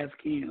 ask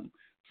him.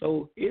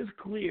 So it's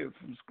clear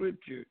from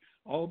Scripture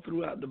all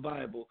throughout the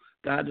Bible,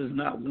 God does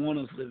not want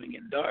us living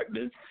in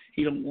darkness.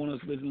 He don't want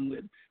us living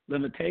with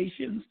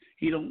limitations.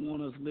 He don't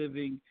want us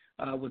living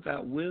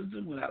without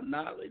wisdom, without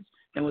knowledge,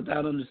 and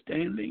without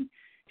understanding.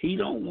 He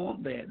don't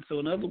want that. So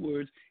in other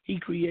words, he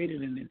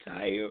created an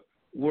entire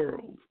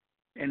world.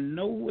 And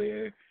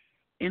nowhere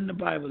in the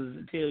Bible does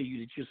it tell you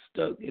that you're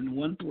stuck in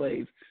one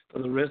place for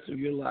the rest of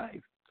your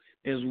life.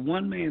 There's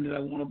one man that I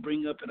want to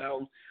bring up, and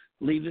I'll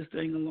leave this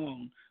thing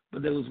alone.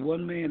 But there was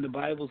one man, the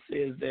Bible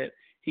says that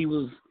he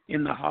was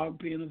in the hog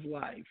pen of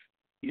life.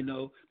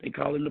 They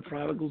call him the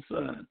prodigal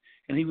son.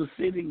 And he was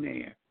sitting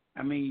there,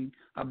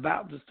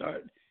 about to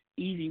start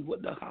eating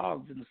what the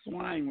hogs and the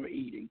swine were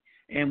eating.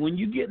 And when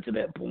you get to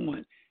that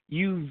point,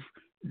 you've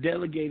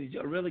delegated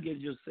or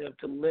relegated yourself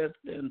to less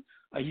than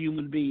a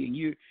human being.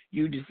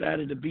 You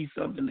decided to be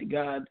something that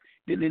God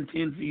didn't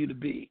intend for you to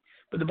be.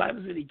 But the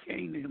Bible said he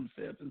came to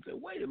himself and said,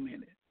 wait a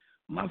minute,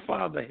 my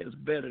Father has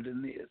better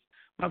than this.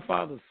 My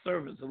Father's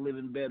servants are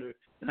living better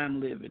than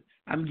I'm living.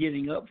 I'm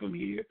getting up from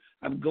here.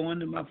 I'm going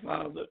to my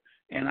Father,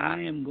 and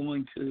I am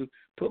going to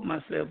put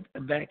myself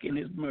back in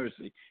his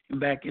mercy and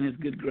back in his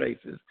good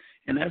graces.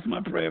 And that's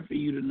my prayer for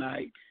you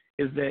tonight,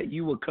 is that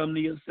you will come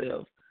to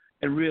yourself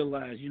and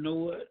realize, you know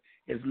what?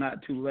 It's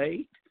not too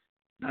late.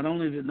 Not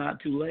only is it not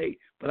too late,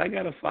 but I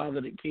got a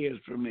Father that cares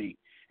for me.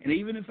 And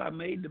even if I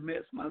made the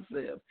mess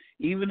myself,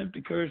 even if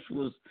the curse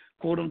was,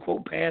 quote,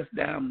 unquote, passed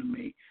down to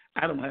me,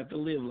 I don't have to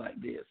live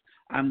like this.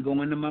 I'm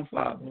going to my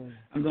Father.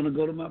 I'm going to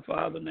go to my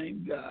Father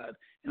named God,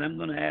 and I'm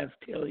going to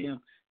tell him,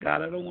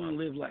 God, I don't want to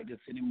live like this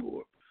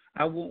anymore.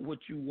 I want what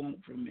you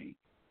want from me.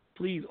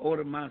 Please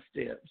order my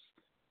steps.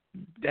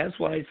 That's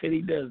why he said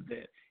he does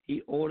that.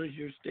 He orders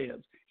your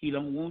steps. He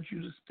don't want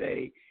you to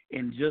stay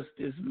in just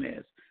this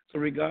mess. So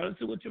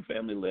regardless of what your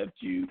family left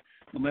you,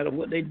 no matter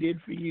what they did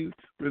for you,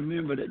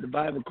 remember that the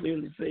Bible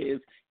clearly says,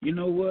 you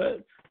know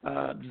what?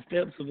 The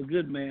steps of a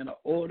good man are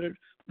ordered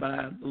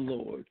by the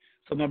Lord.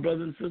 So my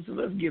brothers and sisters,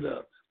 let's get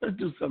up. Let's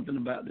do something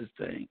about this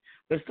thing.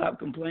 Let's stop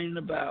complaining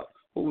about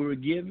what we were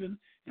given,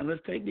 and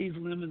let's take these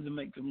lemons and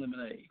make some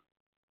lemonade.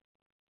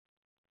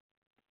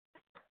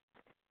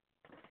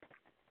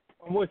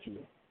 I'm with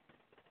you.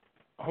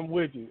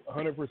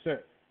 100%.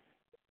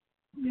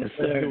 Yes,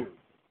 sir.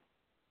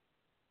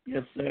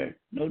 Yes, sir.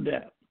 No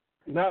doubt.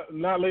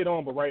 Not later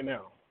on, but right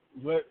now.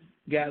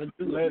 Gotta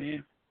do it,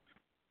 man.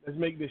 Let's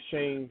make this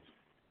change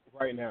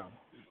right now.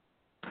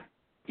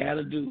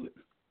 Gotta do it.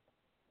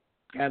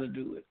 Gotta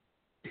do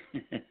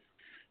it.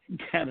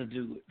 Gotta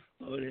do it.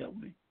 Lord help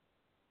me.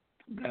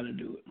 Gotta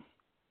do it.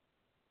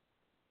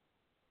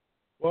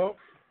 Well,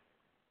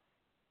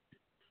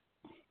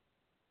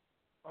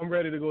 I'm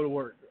ready to go to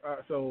work.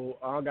 So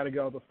I gotta get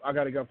off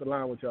the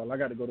line with y'all. I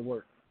gotta go to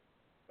work.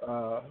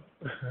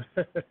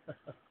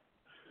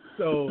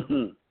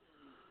 So,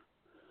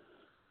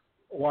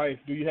 wife,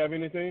 do you have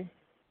anything?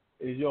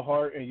 Is your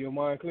heart and your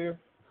mind clear?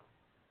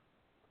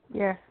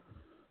 Yes.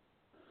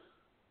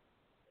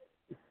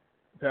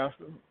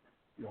 Pastor,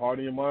 your heart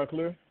and your mind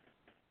clear?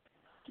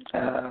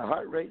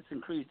 Heart rate's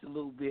increased a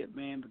little bit,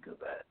 man, because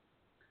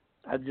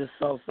I just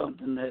saw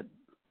something that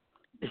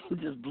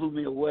just blew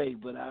me away,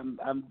 but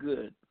I'm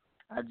good.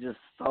 I just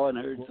saw and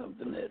heard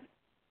something that,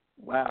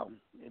 wow,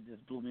 it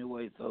just blew me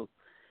away. So,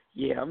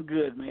 yeah, I'm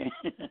good, man.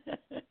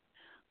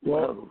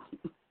 Well,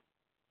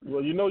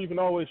 you can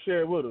always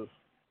share it with us.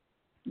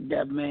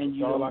 Yeah, man,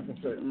 That's all I can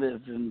say.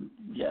 Listen,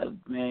 yeah,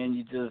 man,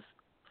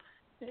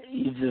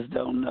 You just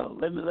don't know.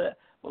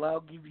 Well,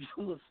 I'll give you a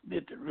little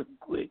snippet real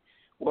quick.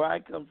 Where I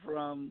come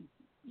from,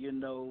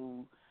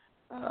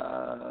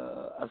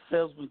 a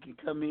salesman can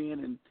come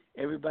in and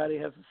everybody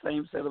has the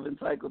same set of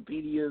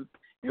encyclopedias.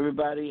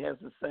 Everybody has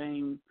the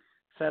same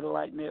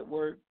satellite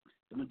network.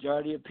 The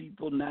majority of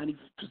people, 90%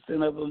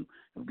 of them,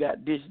 have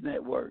got Dish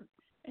Network.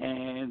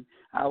 And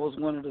I was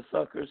one of the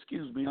suckers.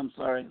 Excuse me, I'm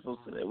sorry, I'm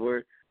supposed to say that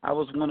word. I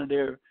was one of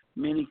their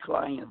many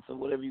clients or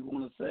whatever you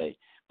want to say.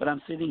 But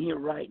I'm sitting here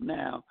right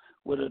now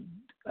with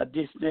a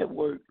Dish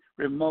Network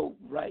remote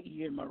right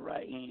here in my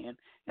right hand,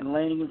 and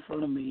laying in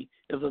front of me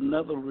is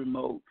another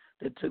remote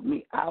that took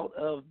me out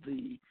of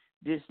the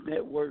Dish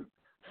Network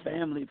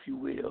family, if you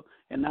will,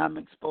 and I'm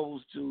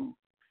exposed to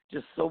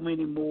just so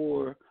many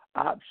more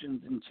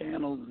options and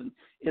channels, and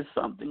it's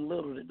something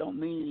little that don't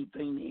mean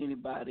anything to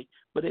anybody,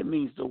 but it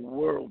means the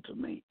world to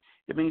me.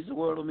 It means the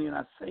world to me, and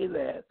I say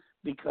that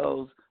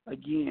because,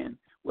 again,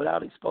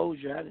 without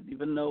exposure, I didn't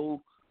even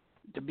know,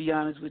 to be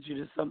honest with you,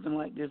 that something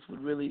like this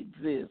would really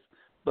exist.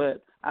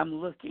 But I'm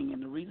looking,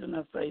 and the reason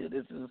I say that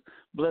this is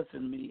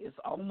blessing me, it's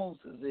almost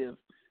as if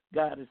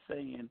God is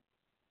saying,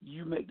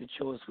 you make the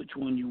choice which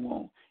one you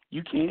want.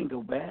 You can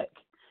go back.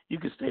 You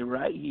can stay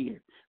right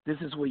here. This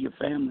is where your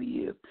family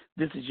is.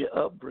 This is your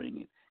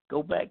upbringing.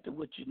 Go back to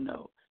what you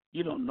know.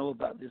 You don't know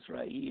about this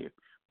right here,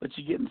 but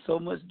you're getting so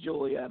much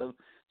joy out of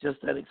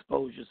just that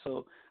exposure.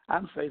 So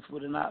I'm faced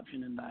with an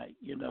option tonight,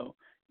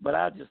 but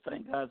I just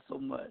thank God so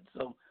much.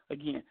 So,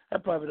 again,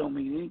 that probably don't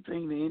mean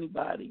anything to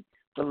anybody,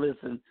 but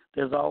listen,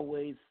 there's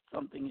always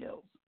something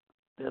else.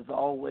 There's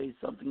always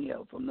something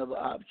else, another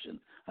option,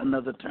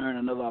 another turn,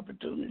 another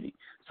opportunity.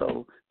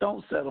 So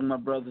don't settle, my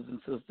brothers and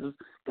sisters.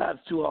 God's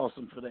too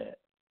awesome for that.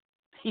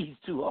 He's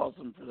too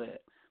awesome for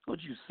that.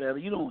 Don't you settle.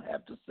 You don't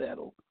have to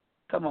settle.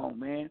 Come on,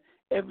 man.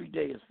 Every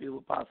day is filled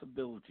with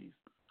possibilities.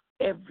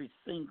 Every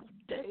single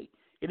day.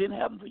 It didn't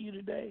happen for you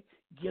today.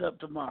 Get up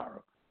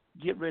tomorrow.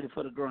 Get ready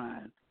for the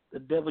grind. The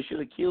devil should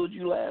have killed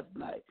you last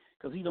night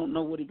because he don't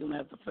know what he's going to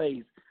have to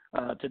face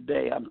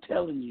today. I'm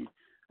telling you,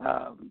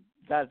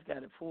 God's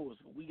got it for us,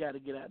 but we got to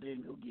get out there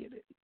and go get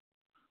it.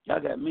 Y'all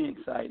got me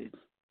excited.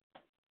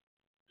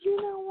 You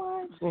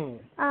know what?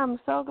 I'm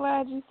so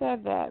glad you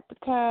said that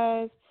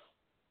because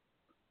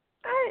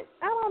I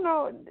don't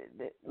know.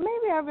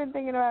 Maybe I've been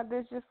thinking about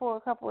this just for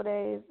a couple of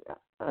days.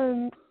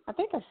 I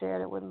think I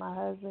shared it with my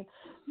husband.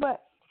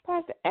 But,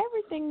 Pastor,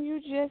 everything you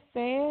just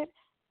said,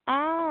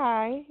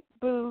 I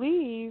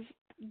believe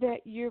that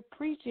you're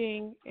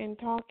preaching and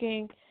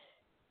talking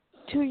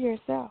to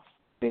yourself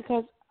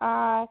because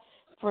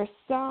for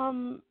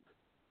some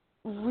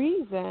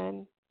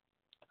reason,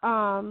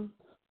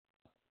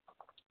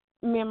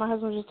 me and my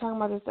husband were just talking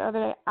about this the other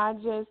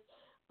day.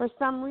 For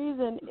some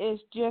reason,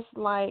 it's just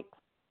like,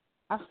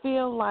 I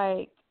feel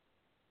like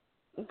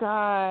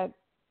God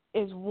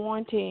is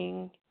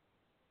wanting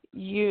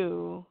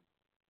you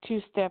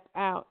to step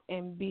out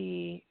and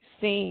be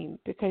seen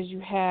because you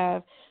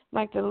have,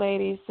 like the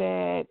lady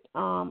said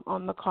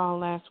on the call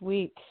last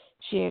week,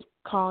 she had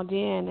called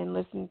in and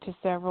listened to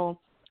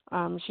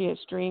she had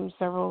streamed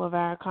several of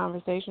our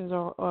conversations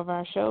or of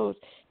our shows,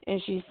 and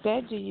she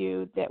said to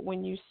you that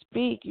when you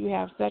speak, you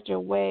have such a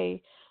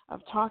way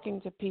of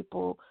talking to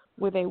people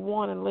where they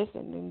want to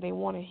listen and they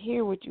want to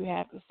hear what you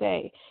have to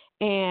say.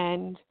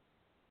 And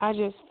I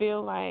just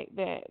feel like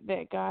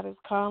that God is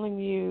calling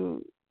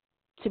you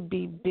to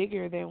be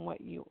bigger than what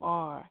you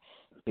are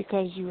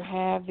because you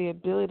have the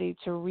ability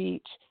to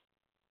reach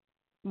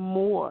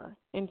more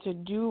and to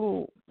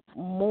do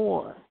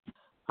more.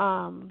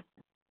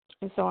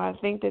 And so I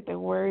think that the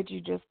word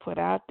you just put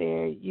out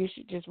there, you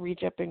should just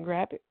reach up and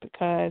grab it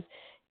because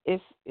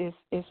it's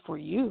for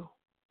you.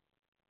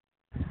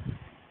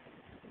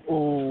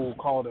 Oh,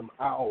 call them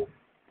out.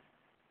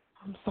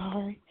 I'm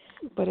sorry,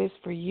 but it's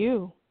for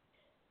you.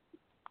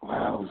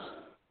 Wow.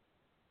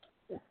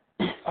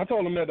 I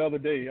told him that the other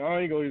day.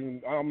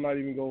 I'm not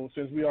even going,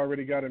 since we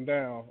already got him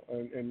down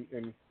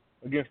and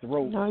against the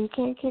rope. No, you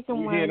can't kick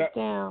him when he's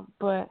down,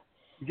 but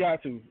you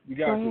got to.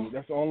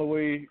 That's the only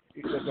way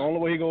he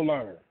gonna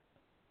learn.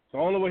 It's the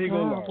only way he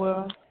gonna learn.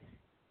 Well,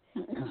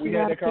 we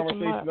had that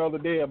conversation the other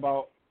day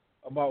about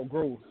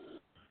growth,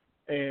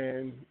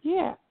 and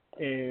yeah,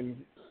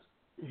 and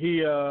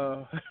he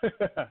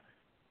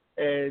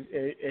and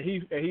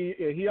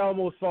he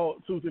almost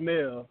fought tooth and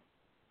nail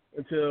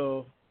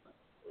until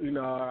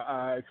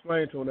I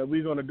explained to him that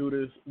we're gonna do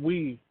this.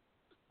 We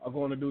are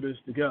going to do this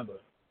together.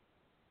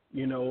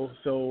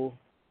 So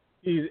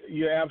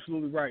you're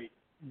absolutely right.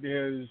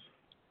 There's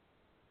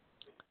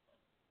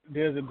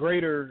a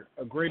greater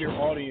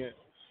audience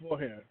for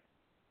him.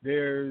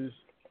 There's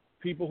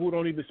people who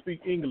don't even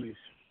speak English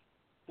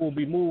who will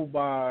be moved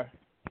by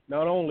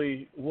not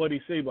only what he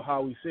say but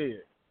how he say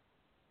it.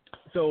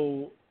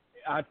 So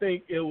I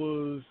think it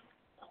was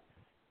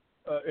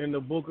in the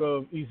book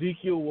of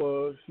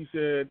Ezekiel he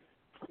said,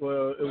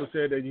 well, it was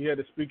said that he had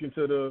to speak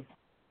into the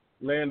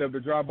land of the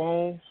dry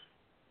bones.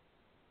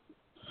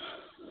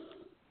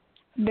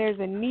 There's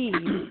a need.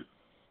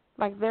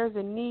 Like there's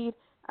a need.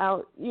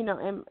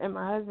 and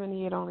my husband,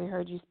 he had only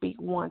heard you speak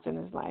once in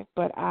his life,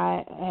 but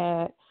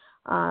I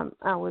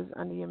was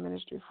under your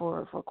ministry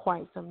for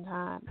quite some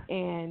time,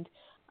 and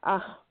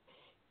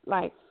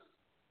like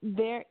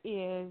there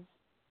is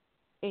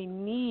a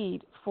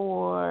need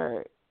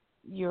for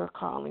your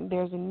calling.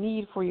 There's a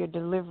need for your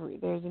delivery.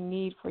 There's a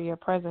need for your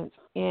presence,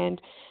 and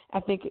I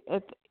think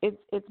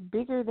it's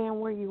bigger than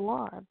where you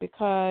are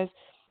because,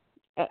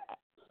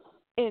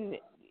 and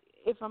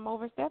if I'm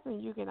overstepping,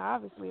 you can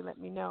obviously let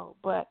me know.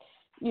 But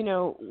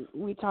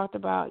we talked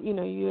about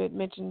you had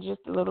mentioned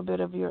just a little bit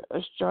of your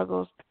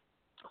struggles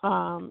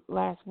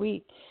last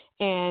week,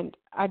 and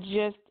I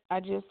just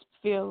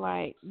feel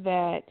like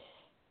that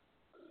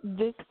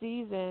this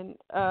season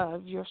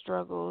of your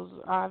struggles,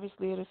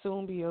 obviously it'll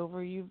soon be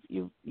over.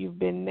 You've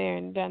been there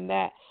and done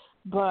that,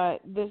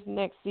 but this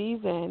next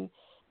season,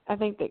 I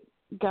think that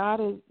God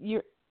is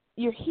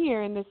you're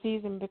here in this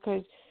season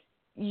because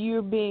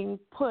you're being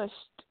pushed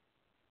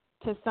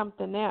to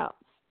something else,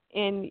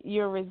 and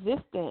your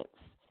resistance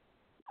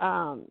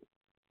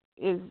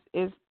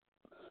is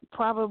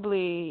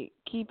probably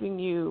keeping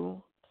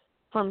you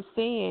from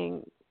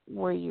seeing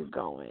where you're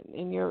going.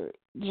 And you're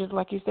just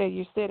like you said,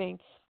 you're sitting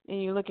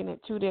and you're looking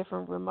at two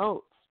different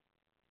remotes,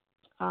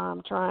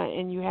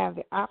 and you have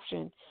the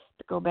option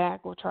to go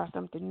back or try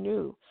something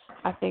new.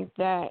 I think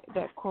that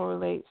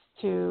correlates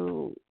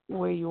to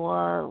where you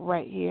are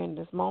right here in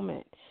this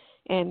moment.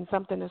 And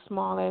something as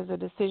small as a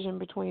decision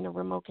between a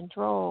remote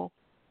control,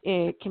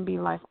 it can be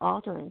life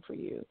altering for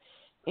you.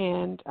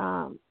 And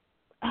I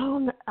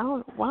don't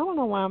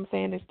know why I'm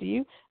saying this to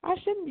you. I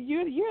shouldn't be.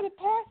 You're the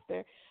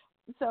pastor.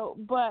 So,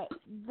 but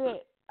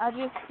I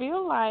just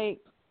feel like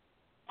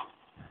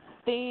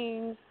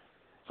things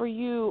for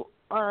you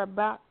are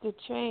about to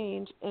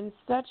change in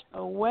such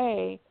a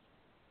way,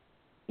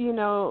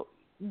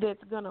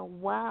 that's gonna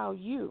wow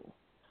you.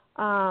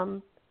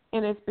 And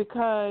it's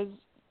because,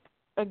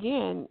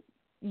 again,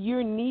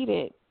 you're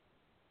needed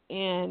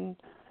in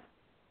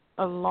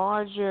a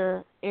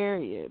larger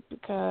area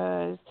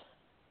because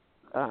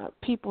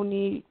people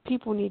need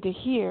to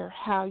hear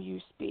how you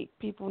speak.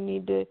 People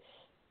need to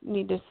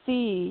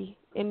see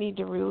and need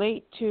to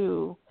relate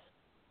to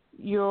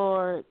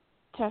your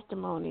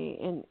testimony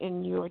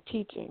and your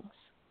teachings.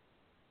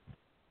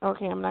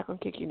 Okay, I'm not gonna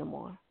kick you no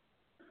more.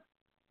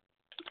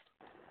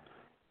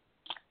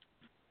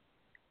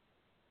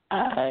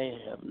 I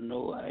have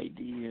no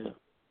idea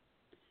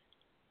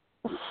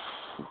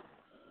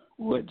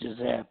what just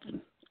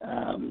happened.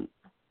 I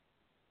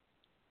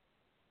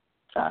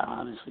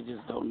honestly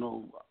just don't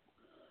know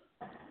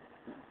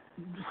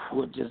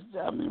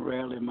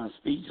rarely am I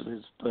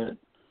speechless, but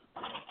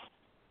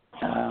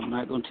I'm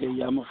not going to tell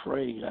you I'm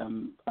afraid.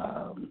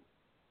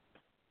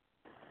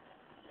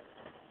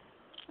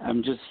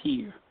 I'm just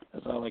here.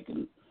 That's all I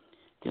can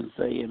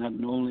say. And I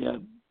know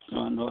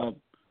I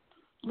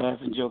laugh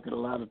and joke at a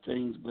lot of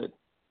things, but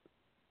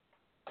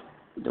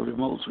the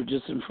remotes were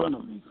just in front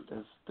of me.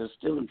 They're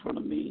still in front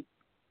of me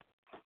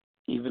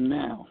even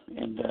now.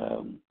 And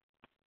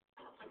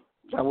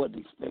I wasn't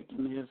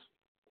expecting this,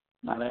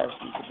 not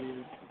asking for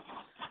this.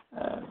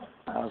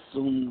 I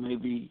assume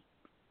maybe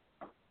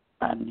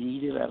I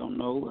need it. I don't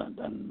know.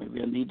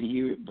 Maybe I need to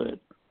hear it. But,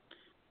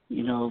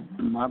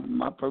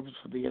 my purpose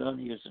for being on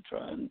here is to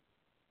try and,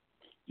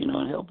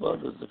 and help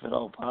others if at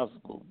all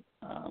possible.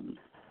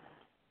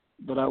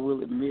 But I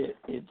will admit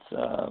it's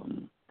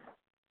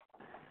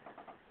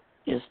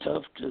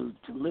tough to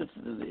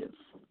listen to this.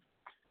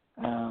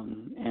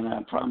 And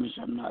I promise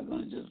you I'm not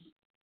going to just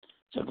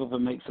jump up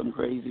and make some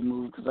crazy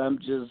move because I'm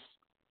just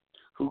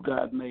who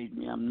God made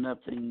me. I'm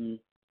nothing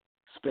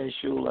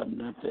special.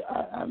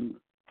 I'm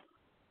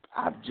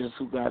just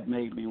who God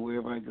made me.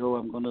 Wherever I go,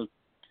 I'm going to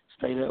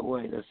stay that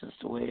way. That's just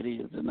the way it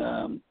is.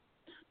 And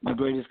my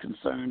greatest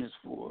concern is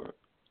for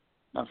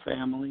my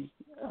family,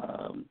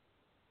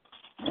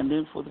 and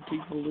then for the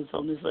people that's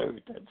on this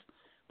earth.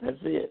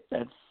 That's it.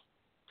 It's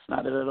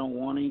not that I don't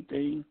want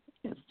anything.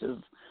 It's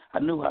just I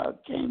knew how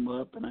it came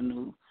up, and I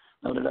know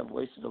that I've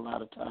wasted a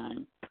lot of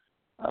time.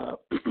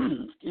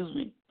 Excuse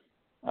me.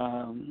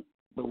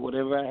 But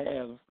whatever I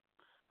have,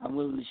 I'm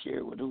willing to share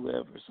it with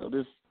whoever. So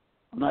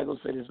I'm not going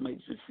to say this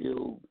makes me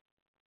feel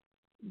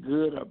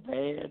good or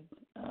bad.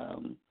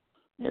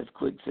 As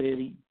Quick said,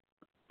 he,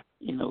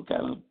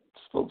 kind of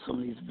spoke some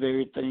of these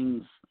very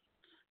things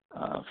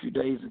a few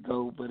days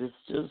ago, but it's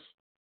just,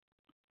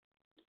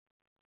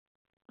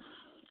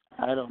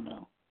 I don't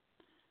know.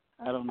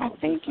 I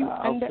think you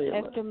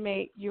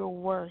underestimate your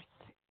worth.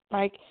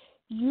 Like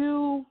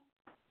you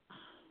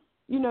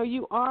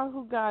are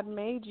who God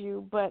made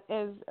you, but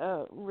as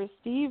a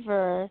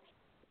receiver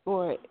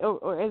or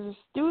as a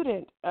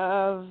student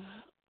of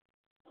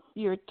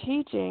your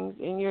teachings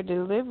and your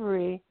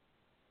delivery,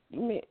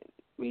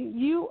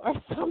 you are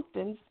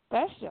something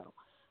special.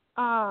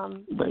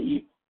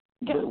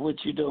 But what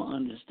you don't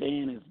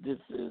understand is this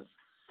is,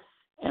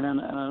 and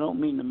I don't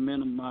mean to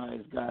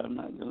minimize God. I'm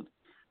not going to.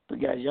 But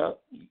guys, y'all,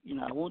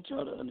 I want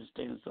y'all to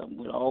understand something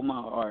with all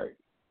my heart.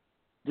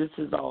 This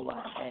is all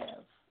I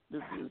have.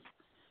 This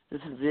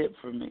is it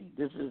for me.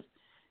 This is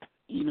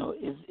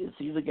it's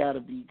either got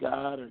to be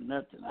God or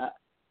nothing. I've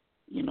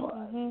That's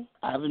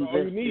all you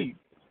invested. need.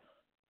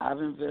 I've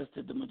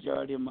invested the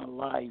majority of my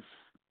life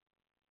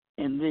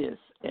in this,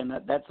 and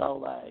that's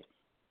all I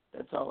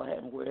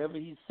have. And wherever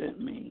He sent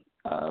me,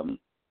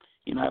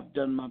 I've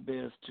done my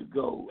best to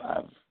go.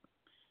 I've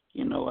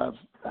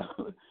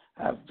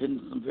been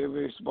to some very,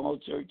 very small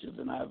churches,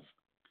 and I've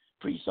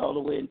preached all the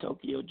way in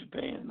Tokyo,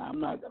 Japan. And I'm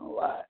not gonna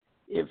lie,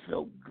 it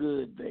felt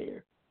good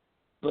there,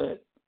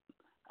 but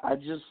I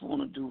just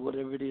want to do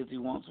whatever it is He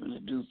wants me to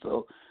do.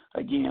 So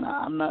again,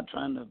 I'm not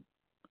trying to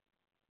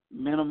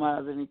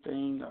minimize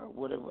anything or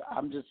whatever.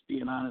 I'm just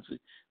being honest with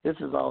you.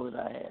 This is all that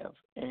I have,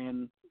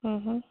 and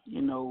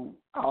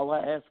all I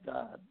ask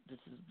God.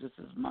 This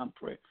is my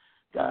prayer.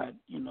 God,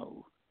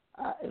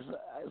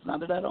 it's not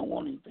that I don't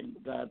want anything,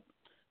 but God,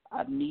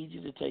 I need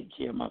You to take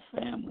care of my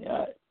family.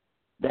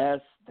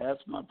 That's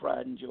my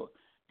pride and joy.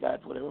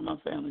 God, whatever my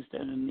family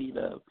standing in need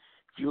of,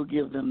 if You'll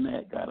give them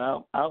that, God,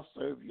 I'll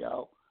serve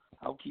You.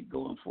 I'll keep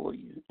going for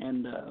You.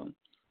 And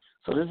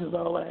so this is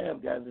all I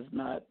have, guys. It's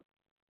not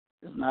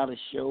a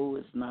show.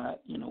 It's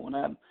not, when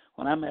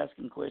I'm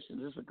asking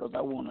questions, it's because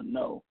I want to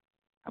know.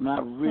 I mean, I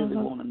really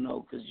want to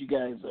know, because you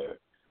guys are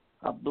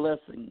a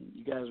blessing.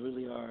 You guys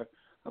really are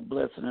a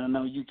blessing. And I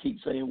know you keep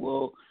saying,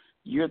 well,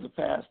 you're the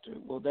pastor.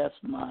 Well, that's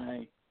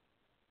my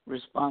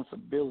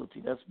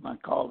responsibility. That's my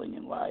calling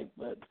in life.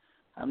 But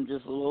I'm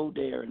just a little old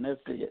there, and that's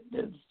it.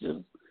 That's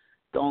just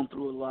gone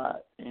through a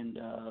lot. And,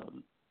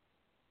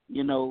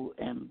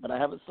 but I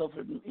haven't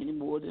suffered any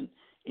more than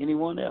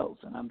anyone else.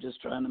 And I'm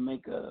just trying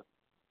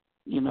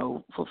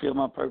to fulfill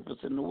my purpose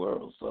in the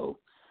world. So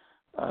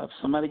if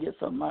somebody gets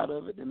something out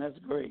of it, then that's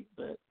great.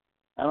 But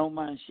I don't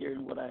mind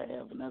sharing what I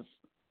have, and that's,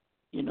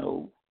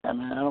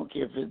 I don't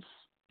care if it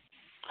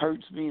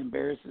hurts me,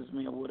 embarrasses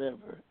me, or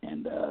whatever.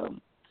 And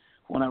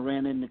when I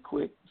ran into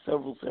Quick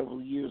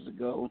several years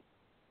ago,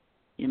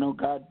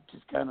 God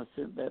just kind of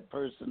sent that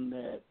person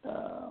that,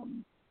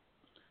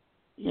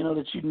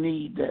 that you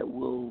need that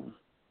will,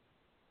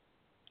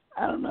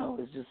 I don't know,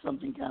 it's just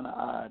something kind of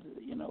odd,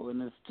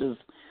 and it's just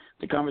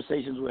the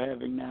conversations we're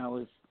having now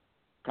is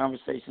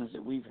conversations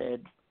that we've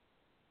had,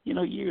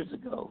 years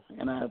ago.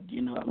 And I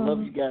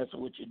love you guys for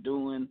what you're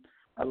doing.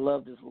 I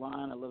love this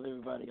line. I love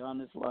everybody on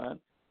this line.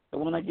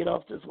 And when I get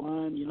off this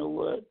line, you know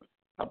what?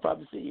 I'll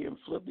probably sit here and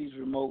flip these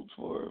remotes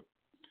for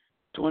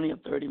 20 or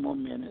 30 more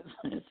minutes,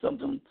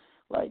 something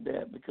like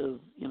that, because,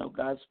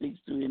 God speaks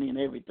through any and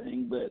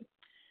everything. But,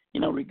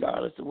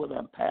 regardless of whether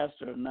I'm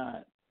pastor or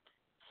not,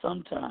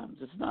 sometimes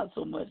it's not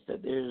so much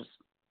that there's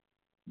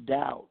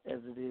doubt as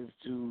it is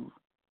to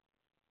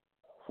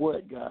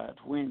what God,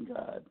 when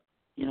God.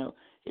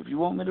 If you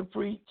want me to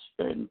preach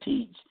and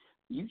teach,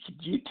 you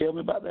tell me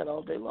about that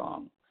all day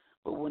long.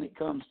 But when it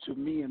comes to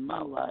me and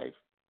my life,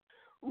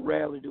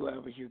 rarely do I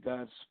ever hear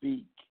God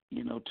speak,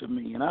 to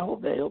me. And I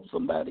hope that helps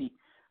somebody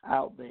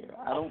out there.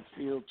 I don't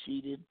feel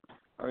cheated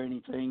or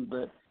anything,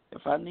 but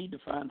if I need to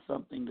find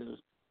something to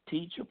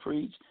teach or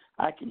preach,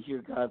 I can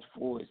hear God's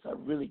voice. I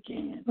really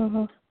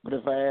can. But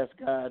if I ask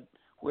God,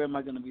 where am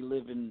I going to be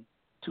living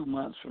 2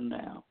 months from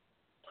now?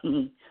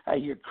 I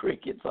hear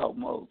crickets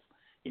almost,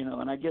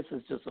 and I guess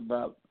it's just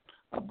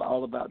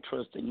all about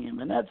trusting Him.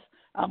 And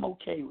I'm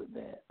okay with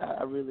that.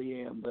 I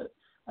really am. But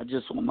I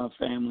just want my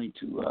family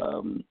to,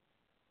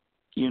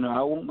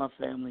 I want my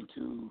family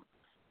to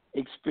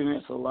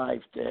experience a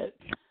life that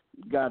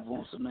God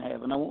wants them to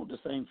have. And I want the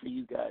same for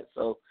you guys.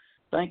 So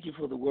thank you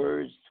for the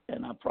words.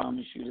 And I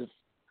promise you this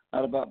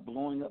not about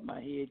blowing up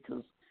my head,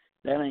 because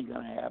that ain't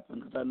going to happen,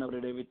 because I know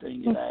that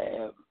everything that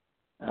I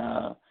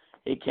have,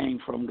 it came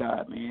from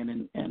God,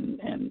 man,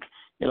 and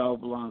it all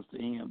belongs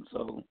to Him.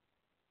 So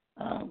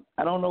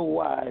I don't know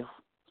why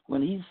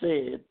when He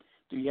said,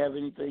 do you have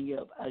anything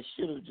else, I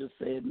should have just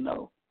said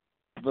no.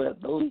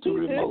 But those two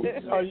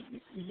remotes.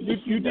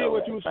 You did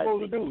what you were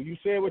supposed to do. You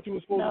said what you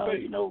were supposed to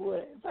say. You know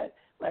what? If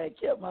I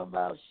kept my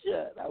mouth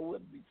shut, I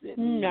wouldn't be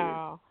sitting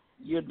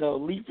here,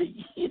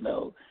 leaping,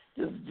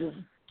 just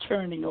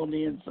churning on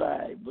the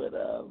inside. But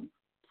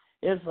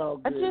it's all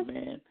good,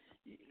 man.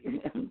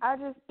 I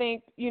just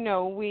think,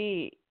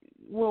 we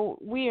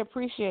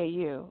appreciate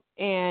you,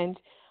 and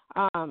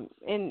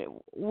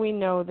we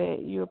know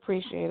that you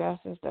appreciate us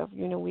and stuff.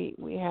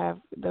 We have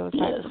those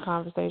types of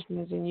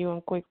conversations, and you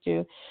and Quick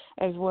do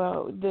as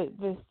well.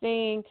 The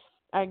thing,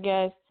 I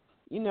guess,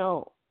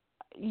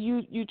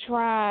 you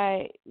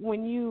try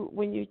when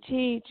you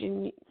teach,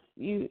 and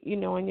you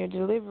in your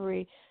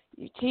delivery,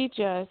 you teach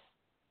us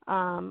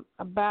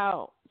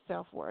about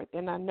self-worth,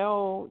 and I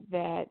know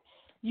that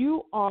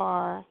you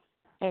are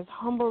as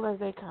humble as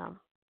they come,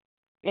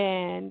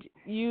 and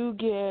you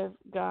give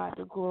God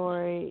the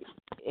glory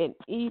in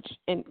each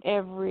and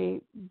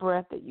every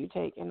breath that you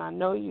take, and I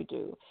know you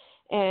do.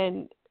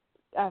 And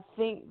I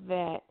think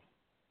that,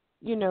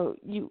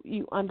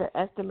 you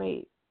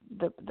underestimate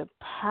the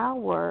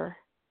power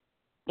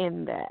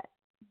in that,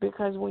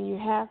 because when you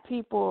have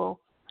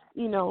people,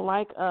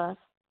 like us,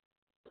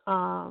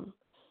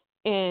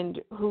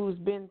 and who's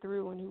been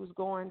through and who's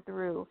going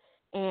through,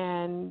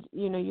 and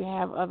you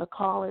have other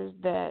callers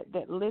that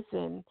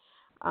listen,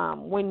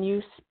 when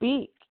you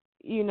speak,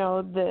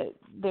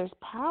 there's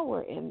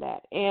power in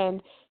that.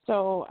 And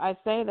so I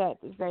say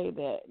that to say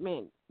that,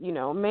 man,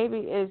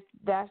 maybe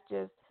that's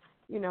just,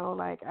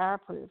 like our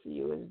prayer for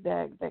you is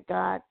that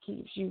God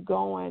keeps you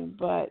going,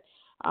 but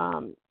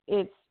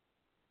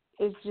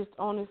it's just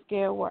on a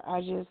scale where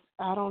I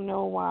don't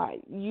know why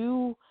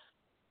you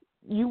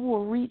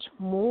will reach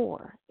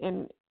more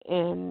in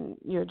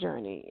your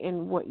journey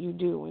in what you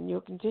do, and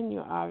you'll continue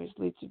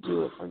obviously to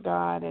do it for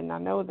God, and I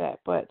know that,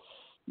 but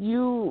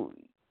you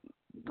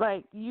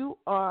do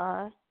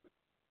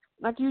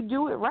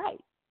it right.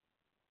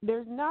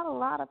 There's not a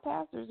lot of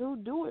pastors who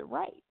do it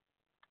right.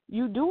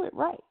 You do it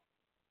right.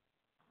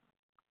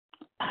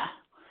 I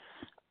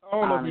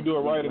don't know if you do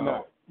it right or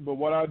not, but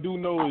what I do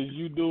know is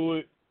you do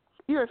it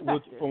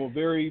from a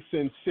very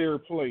sincere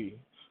place,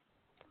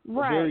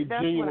 right, a very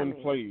that's genuine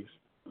place,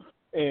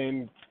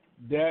 and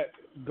that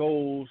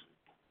goes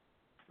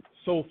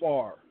so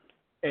far.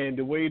 And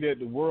the way that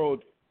the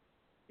world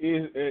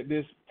is at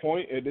this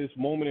point, at this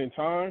moment in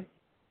time,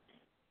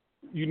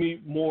 you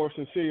need more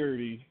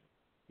sincerity,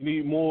 you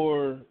need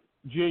more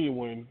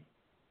genuine,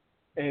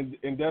 and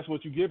that's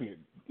what you're giving it.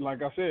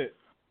 Like I said,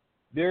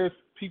 there's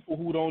people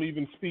who don't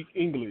even speak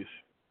English,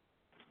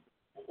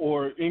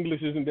 or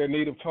English isn't their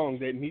native tongue,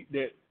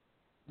 that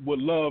would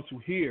love to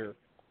hear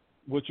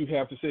what you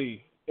have to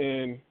say,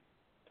 and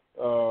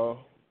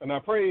I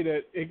pray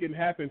that it can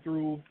happen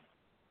from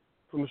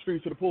the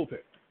streets to the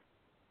pulpit,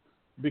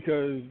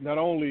 because not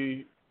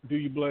only do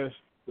you bless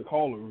the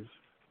callers,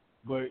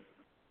 but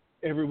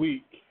every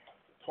week,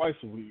 twice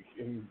a week,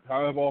 and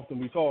however often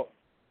we talk,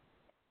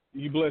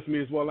 you bless me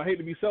as well. I hate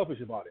to be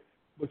selfish about it,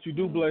 but you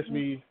do bless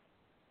me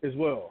as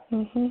well.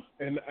 Mm-hmm.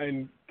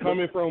 And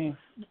coming from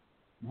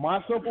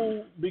my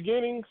simple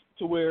beginnings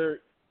to where,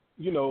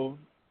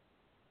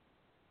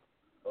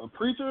 a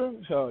preacher,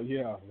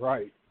 yeah,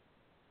 right.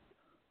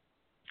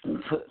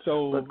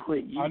 So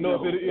I know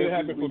if it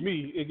happened for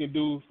me, it can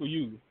do for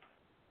you.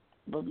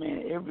 But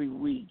man, every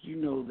week,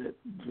 that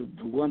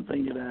the one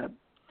thing that I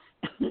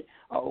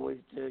always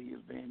tell you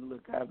is, man,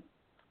 look, I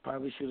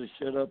probably should have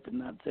shut up and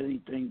not said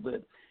anything,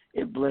 but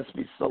it blessed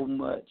me so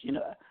much.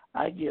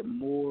 I get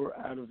more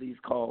out of these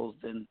calls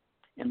than,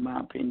 in my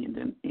opinion,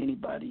 than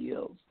anybody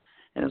else.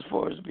 And as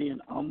far as being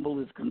humble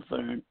is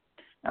concerned,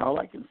 all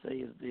I can say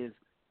is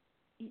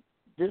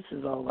this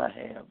is all I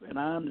have. And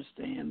I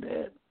understand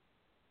that,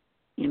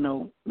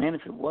 man,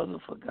 if it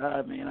wasn't for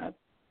God, man,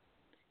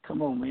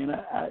 come on, man,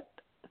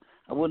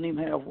 I wouldn't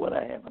even have what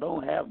I have. I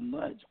don't have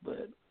much,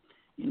 but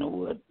you know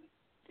what?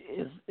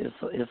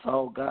 It's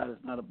all God.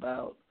 It's not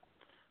about.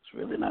 It's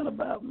really not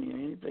about me or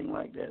anything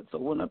like that. So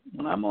when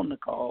I'm on the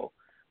call,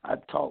 I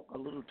talk a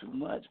little too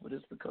much, but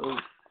it's because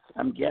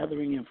I'm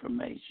gathering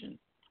information.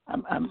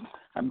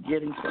 I'm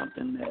getting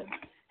something that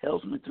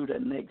helps me through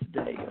that next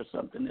day, or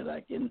something that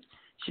I can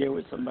share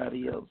with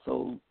somebody else.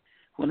 So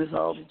when it's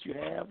all that you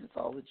have, it's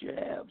all that you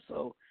have.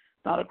 So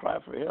it's not a cry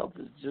for help.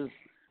 It's just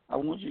I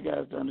want you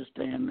guys to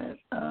understand that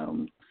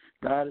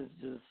God is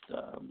just,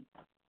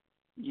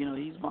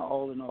 He's my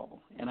all in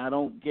all, and I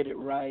don't get it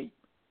right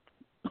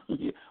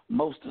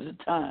most of the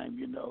time,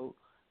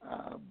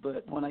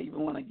 but when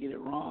I get it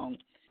wrong,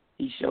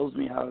 He shows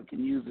me how I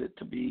can use it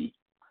to be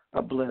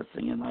a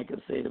blessing. And like I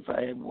said, if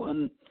I had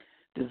one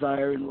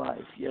desire in life,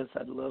 yes,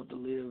 I'd love to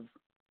live,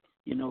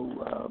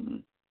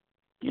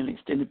 an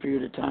extended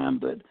period of time,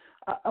 but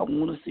I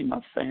want to see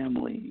my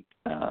family.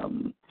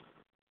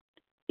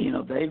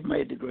 They've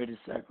made the greatest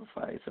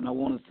sacrifice, and I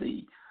want to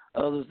see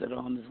others that are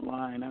on this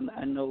line.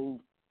 I know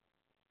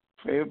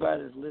for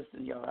everybody that's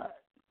listening, y'all,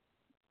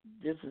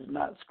 this is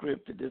not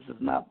scripted. This is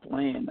not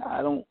planned.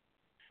 I don't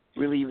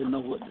really even know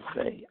what to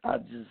say.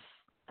 I'm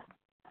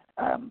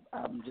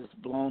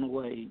just blown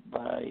away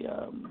by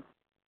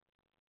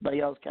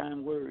y'all's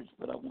kind words.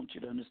 But I want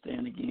you to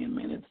understand again,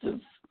 man. It's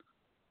just,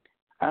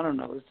 I don't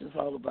know. It's just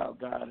all about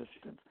God.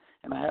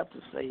 And I have to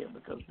say it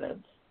because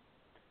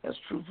that's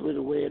truthfully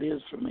the way it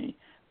is for me.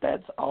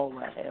 That's all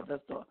I have.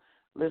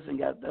 Listen,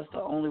 guys, that's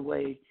the only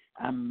way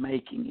I'm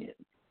making it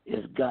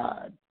is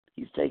God.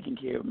 He's taking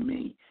care of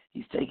me.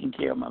 He's taking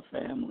care of my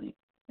family,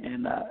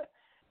 and I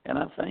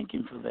thank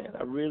Him for that.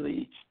 I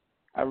really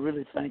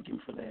thank Him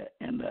for that.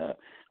 And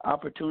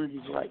opportunities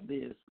like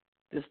this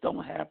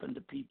don't happen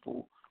to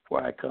people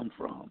where I come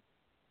from.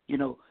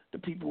 The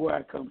people where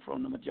I come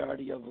from, the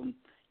majority of them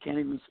can't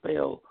even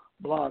spell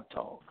Blog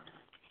Talk.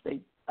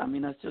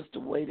 That's just the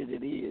way that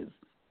it is.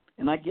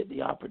 And I get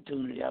the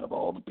opportunity out of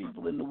all the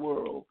people in the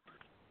world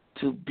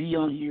to be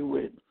on here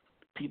with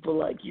people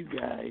like you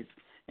guys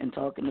and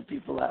talking to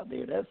people out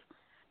there. That's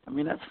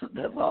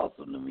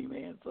awesome to me,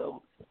 man.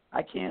 So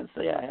I can't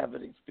say I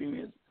haven't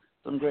experienced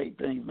some great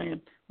things,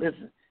 man.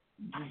 Listen,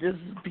 this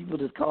is people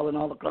that's calling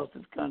all across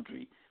this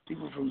country,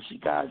 people from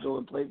Chicago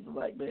and places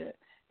like that,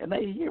 and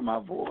they hear my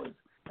voice,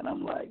 and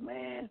I'm like,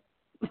 man,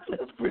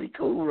 that's pretty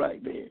cool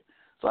right there.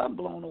 So I'm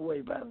blown away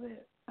by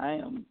that. I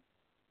am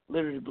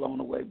literally blown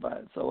away by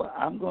it. So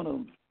I'm going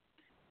to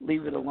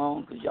leave it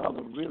alone because y'all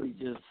are really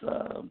just,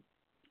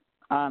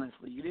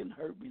 honestly, you didn't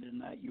hurt me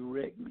tonight. You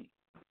wrecked me.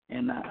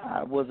 and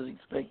I wasn't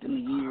expecting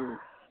to hear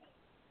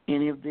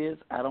any of this.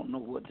 I don't know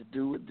what to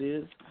do with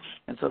this.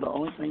 And so the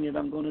only thing that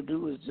I'm going to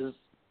do is just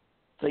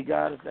say,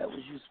 God, if that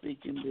was you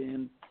speaking,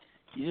 then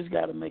you just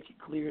got to make it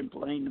clear and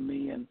plain to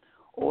me and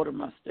order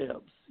my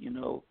steps, and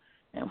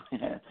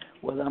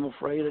whether I'm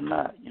afraid or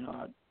not,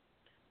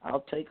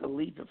 I'll take a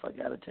leap if I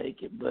got to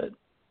take it. But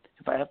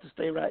if I have to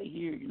stay right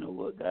here, you know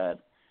what, God,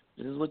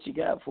 this is what you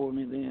got for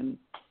me, then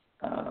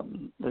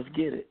let's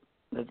get it.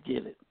 Let's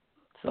get it.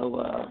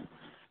 So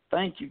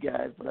thank you,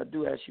 guys, but I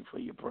do ask you for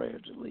your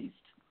prayers at least.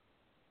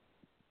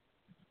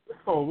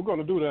 Oh, we're going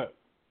to do that.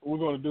 We're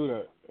going to do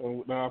that.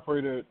 Now I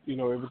pray that,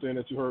 everything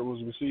that you heard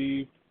was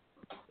received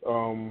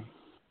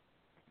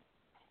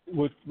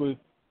with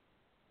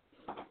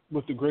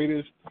the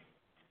greatest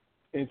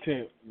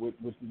intent, with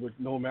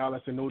no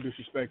malice and no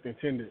disrespect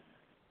intended.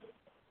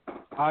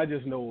 I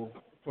just know,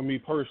 for me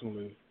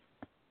personally,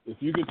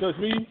 if you can touch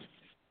me,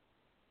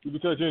 you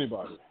can touch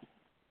anybody.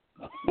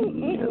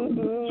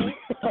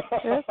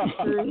 That's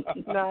true.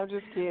 No, I'm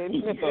just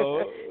kidding.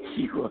 So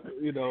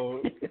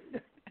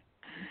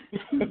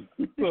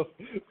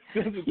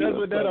just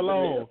with that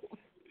alone,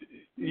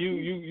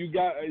 you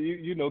got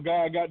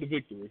God got the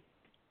victory.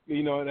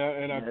 And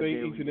I thank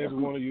each and every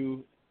one of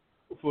you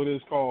for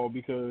this call,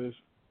 because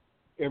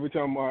every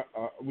time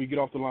we get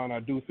off the line,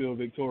 I do feel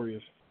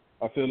victorious.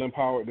 I feel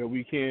empowered that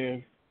we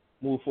can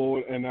move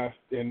forward, and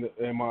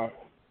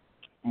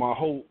my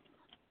hope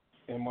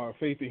and my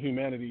faith in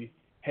humanity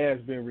has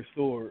been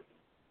restored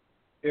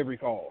every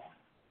call.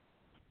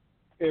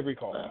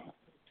 Wow.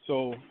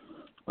 So,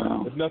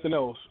 if nothing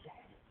else,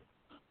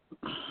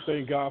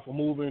 thank God for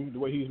moving the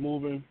way He's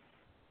moving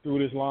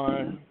through this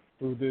line,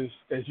 through this,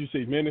 as you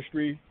say,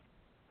 ministry,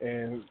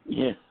 and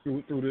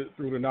through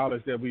the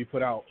knowledge that we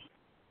put out.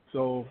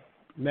 So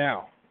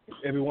now,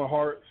 everyone's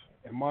hearts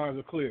and minds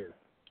are clear.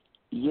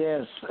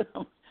 Yes,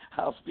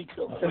 I'll speak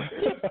over.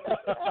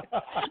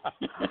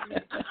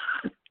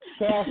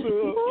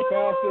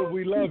 Pastor,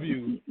 we love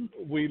you.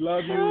 We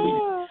love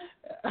you.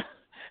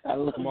 I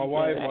love my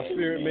wife, my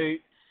spirit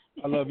mate.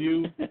 I love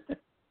you.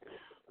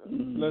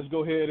 Let's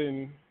go ahead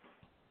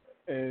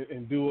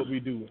and do what we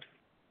do.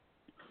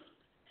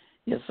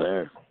 Yes,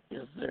 sir.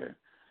 Yes, sir.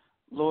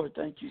 Lord,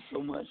 thank you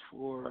so much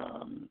for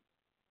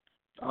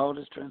all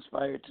that's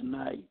transpired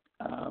tonight.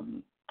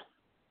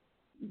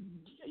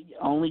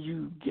 Only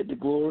you get the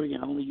glory,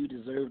 and only you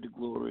deserve the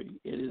glory.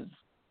 It is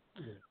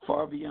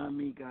far beyond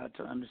me, God,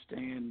 to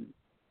understand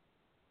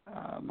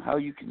how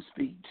you can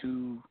speak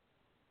to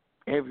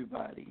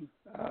everybody.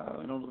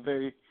 And on a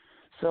very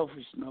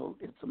selfish note,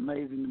 it's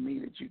amazing to me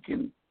that you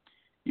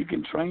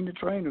can train the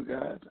trainer,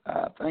 God.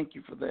 I thank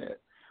you for that.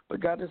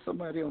 But God, there's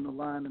somebody on the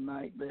line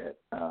tonight that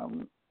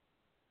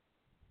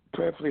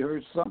prayerfully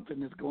heard something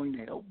that's going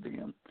to help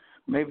them.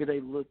 Maybe they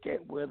look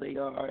at where they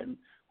are and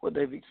what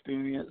they've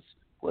experienced,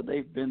 what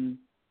they've been,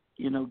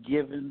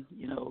 given.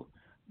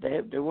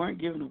 They weren't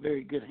given a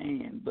very good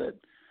hand, but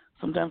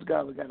sometimes,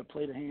 God, we got to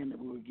play the hand that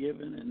we were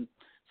given, and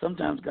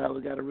sometimes, God,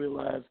 we got to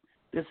realize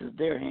this is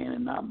their hand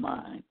and not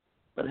mine.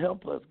 But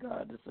help us,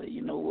 God, to say,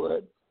 you know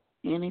what,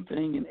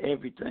 anything and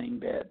everything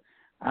that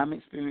I'm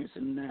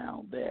experiencing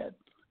now that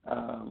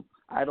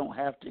I don't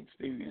have to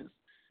experience,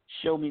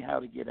 show me how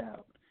to get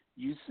out.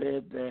 You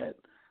said that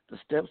the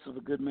steps of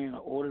a good man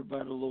are ordered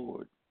by the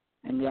Lord,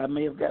 and I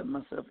may have gotten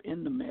myself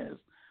in the mess,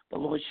 but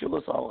Lord, show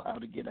us all how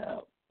to get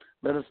out.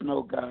 Let us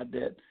know, God,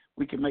 that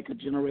we can make a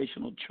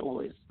generational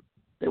choice,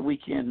 that we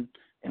can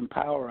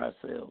empower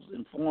ourselves,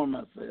 inform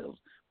ourselves,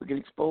 we can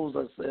expose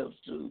ourselves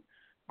to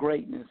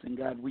greatness, and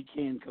God, we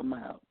can come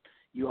out.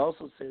 You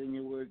also said in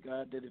your word,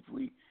 God, that if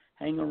we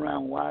hang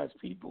around wise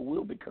people,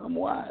 we'll become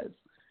wise.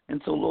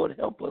 And so, Lord,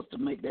 help us to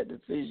make that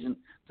decision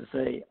to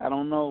say, I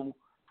don't know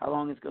how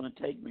long it's going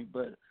to take me,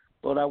 but,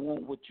 Lord, I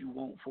want what you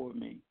want for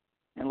me.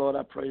 And, Lord,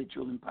 I pray that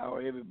you'll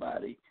empower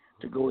everybody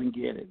to go and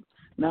get it.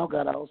 Now,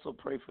 God, I also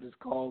pray for this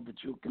call that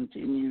you'll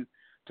continue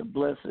to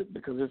bless it,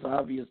 because it's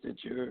obvious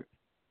that your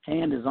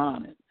hand is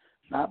on it,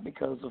 not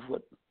because of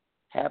what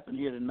happened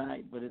here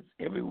tonight, but it's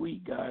every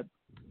week, God,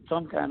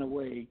 some kind of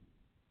way,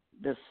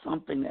 there's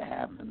something that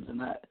happens,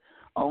 and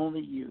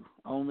only you,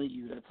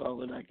 that's all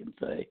that I can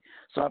say.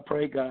 So I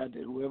pray, God,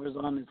 that whoever's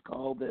on this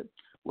call, that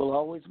we'll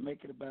always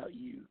make it about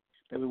you,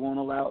 that we won't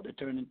allow it to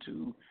turn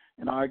into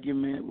an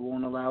argument, we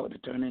won't allow it to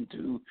turn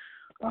into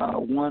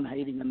one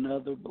hating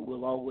another, but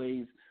we'll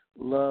always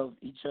love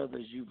each other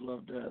as you've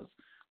loved us.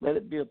 Let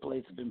it be a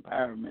place of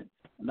empowerment,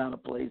 not a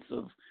place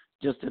of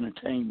just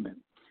entertainment.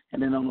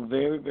 And then on a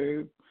very,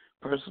 very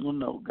personal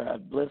note,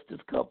 God, bless this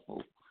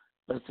couple.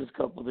 Bless this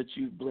couple that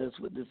you've blessed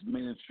with this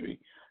ministry.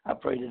 I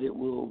pray that it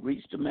will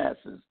reach the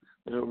masses,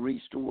 that it will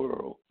reach the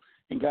world.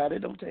 And God, it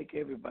don't take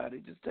everybody.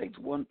 It just takes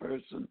one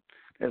person.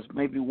 There's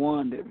maybe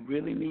one that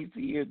really needs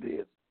to hear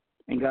this.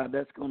 And God,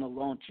 that's going to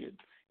launch it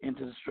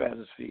into the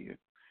stratosphere.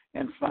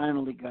 And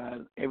finally,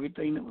 God,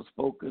 everything that was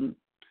spoken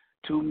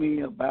to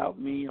me, about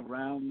me,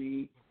 around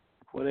me,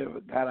 whatever,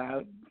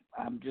 God,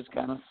 I'm just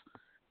kind of,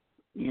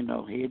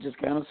 head just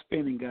kind of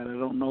spinning, God. I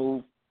don't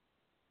know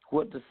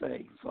what to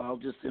say. So I'll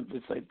just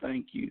simply say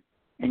thank you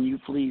and you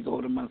please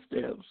order my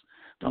steps.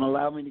 Don't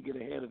allow me to get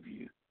ahead of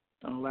you.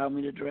 Don't allow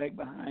me to drag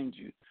behind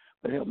you,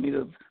 but help me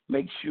to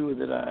make sure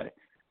that I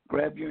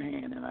grab your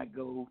hand and I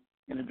go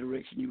in the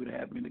direction you would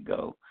have me to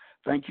go.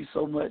 Thank you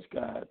so much,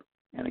 God.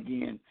 And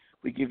again,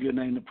 we give your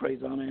name the praise,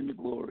 honor, and the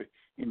glory.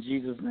 In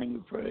Jesus' name we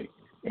pray.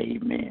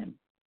 Amen.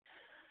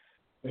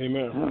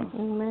 Amen.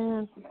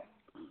 Amen.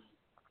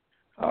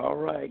 All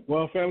right.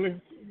 Well, family,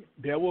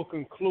 that will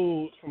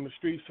conclude From the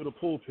Streets to the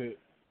Pulpit.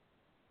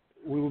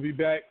 We will be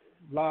back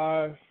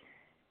live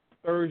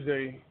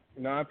Thursday,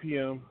 9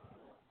 p.m.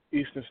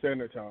 Eastern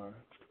Standard Time.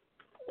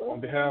 On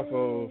behalf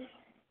of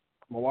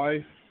my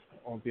wife,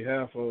 on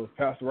behalf of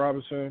Pastor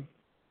Robinson,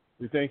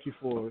 we thank you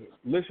for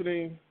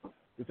listening.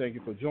 We thank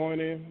you for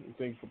joining. We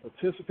thank you for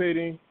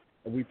participating.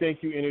 And we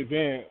thank you in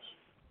advance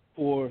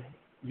for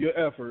your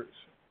efforts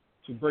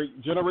to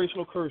break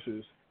generational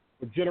curses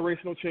with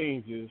generational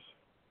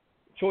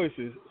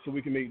choices, so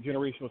we can make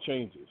generational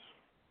changes.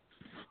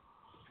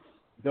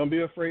 Don't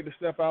be afraid to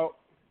step out.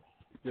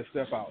 Just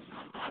step out.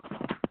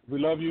 We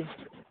love you,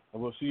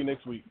 and we'll see you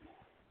next week.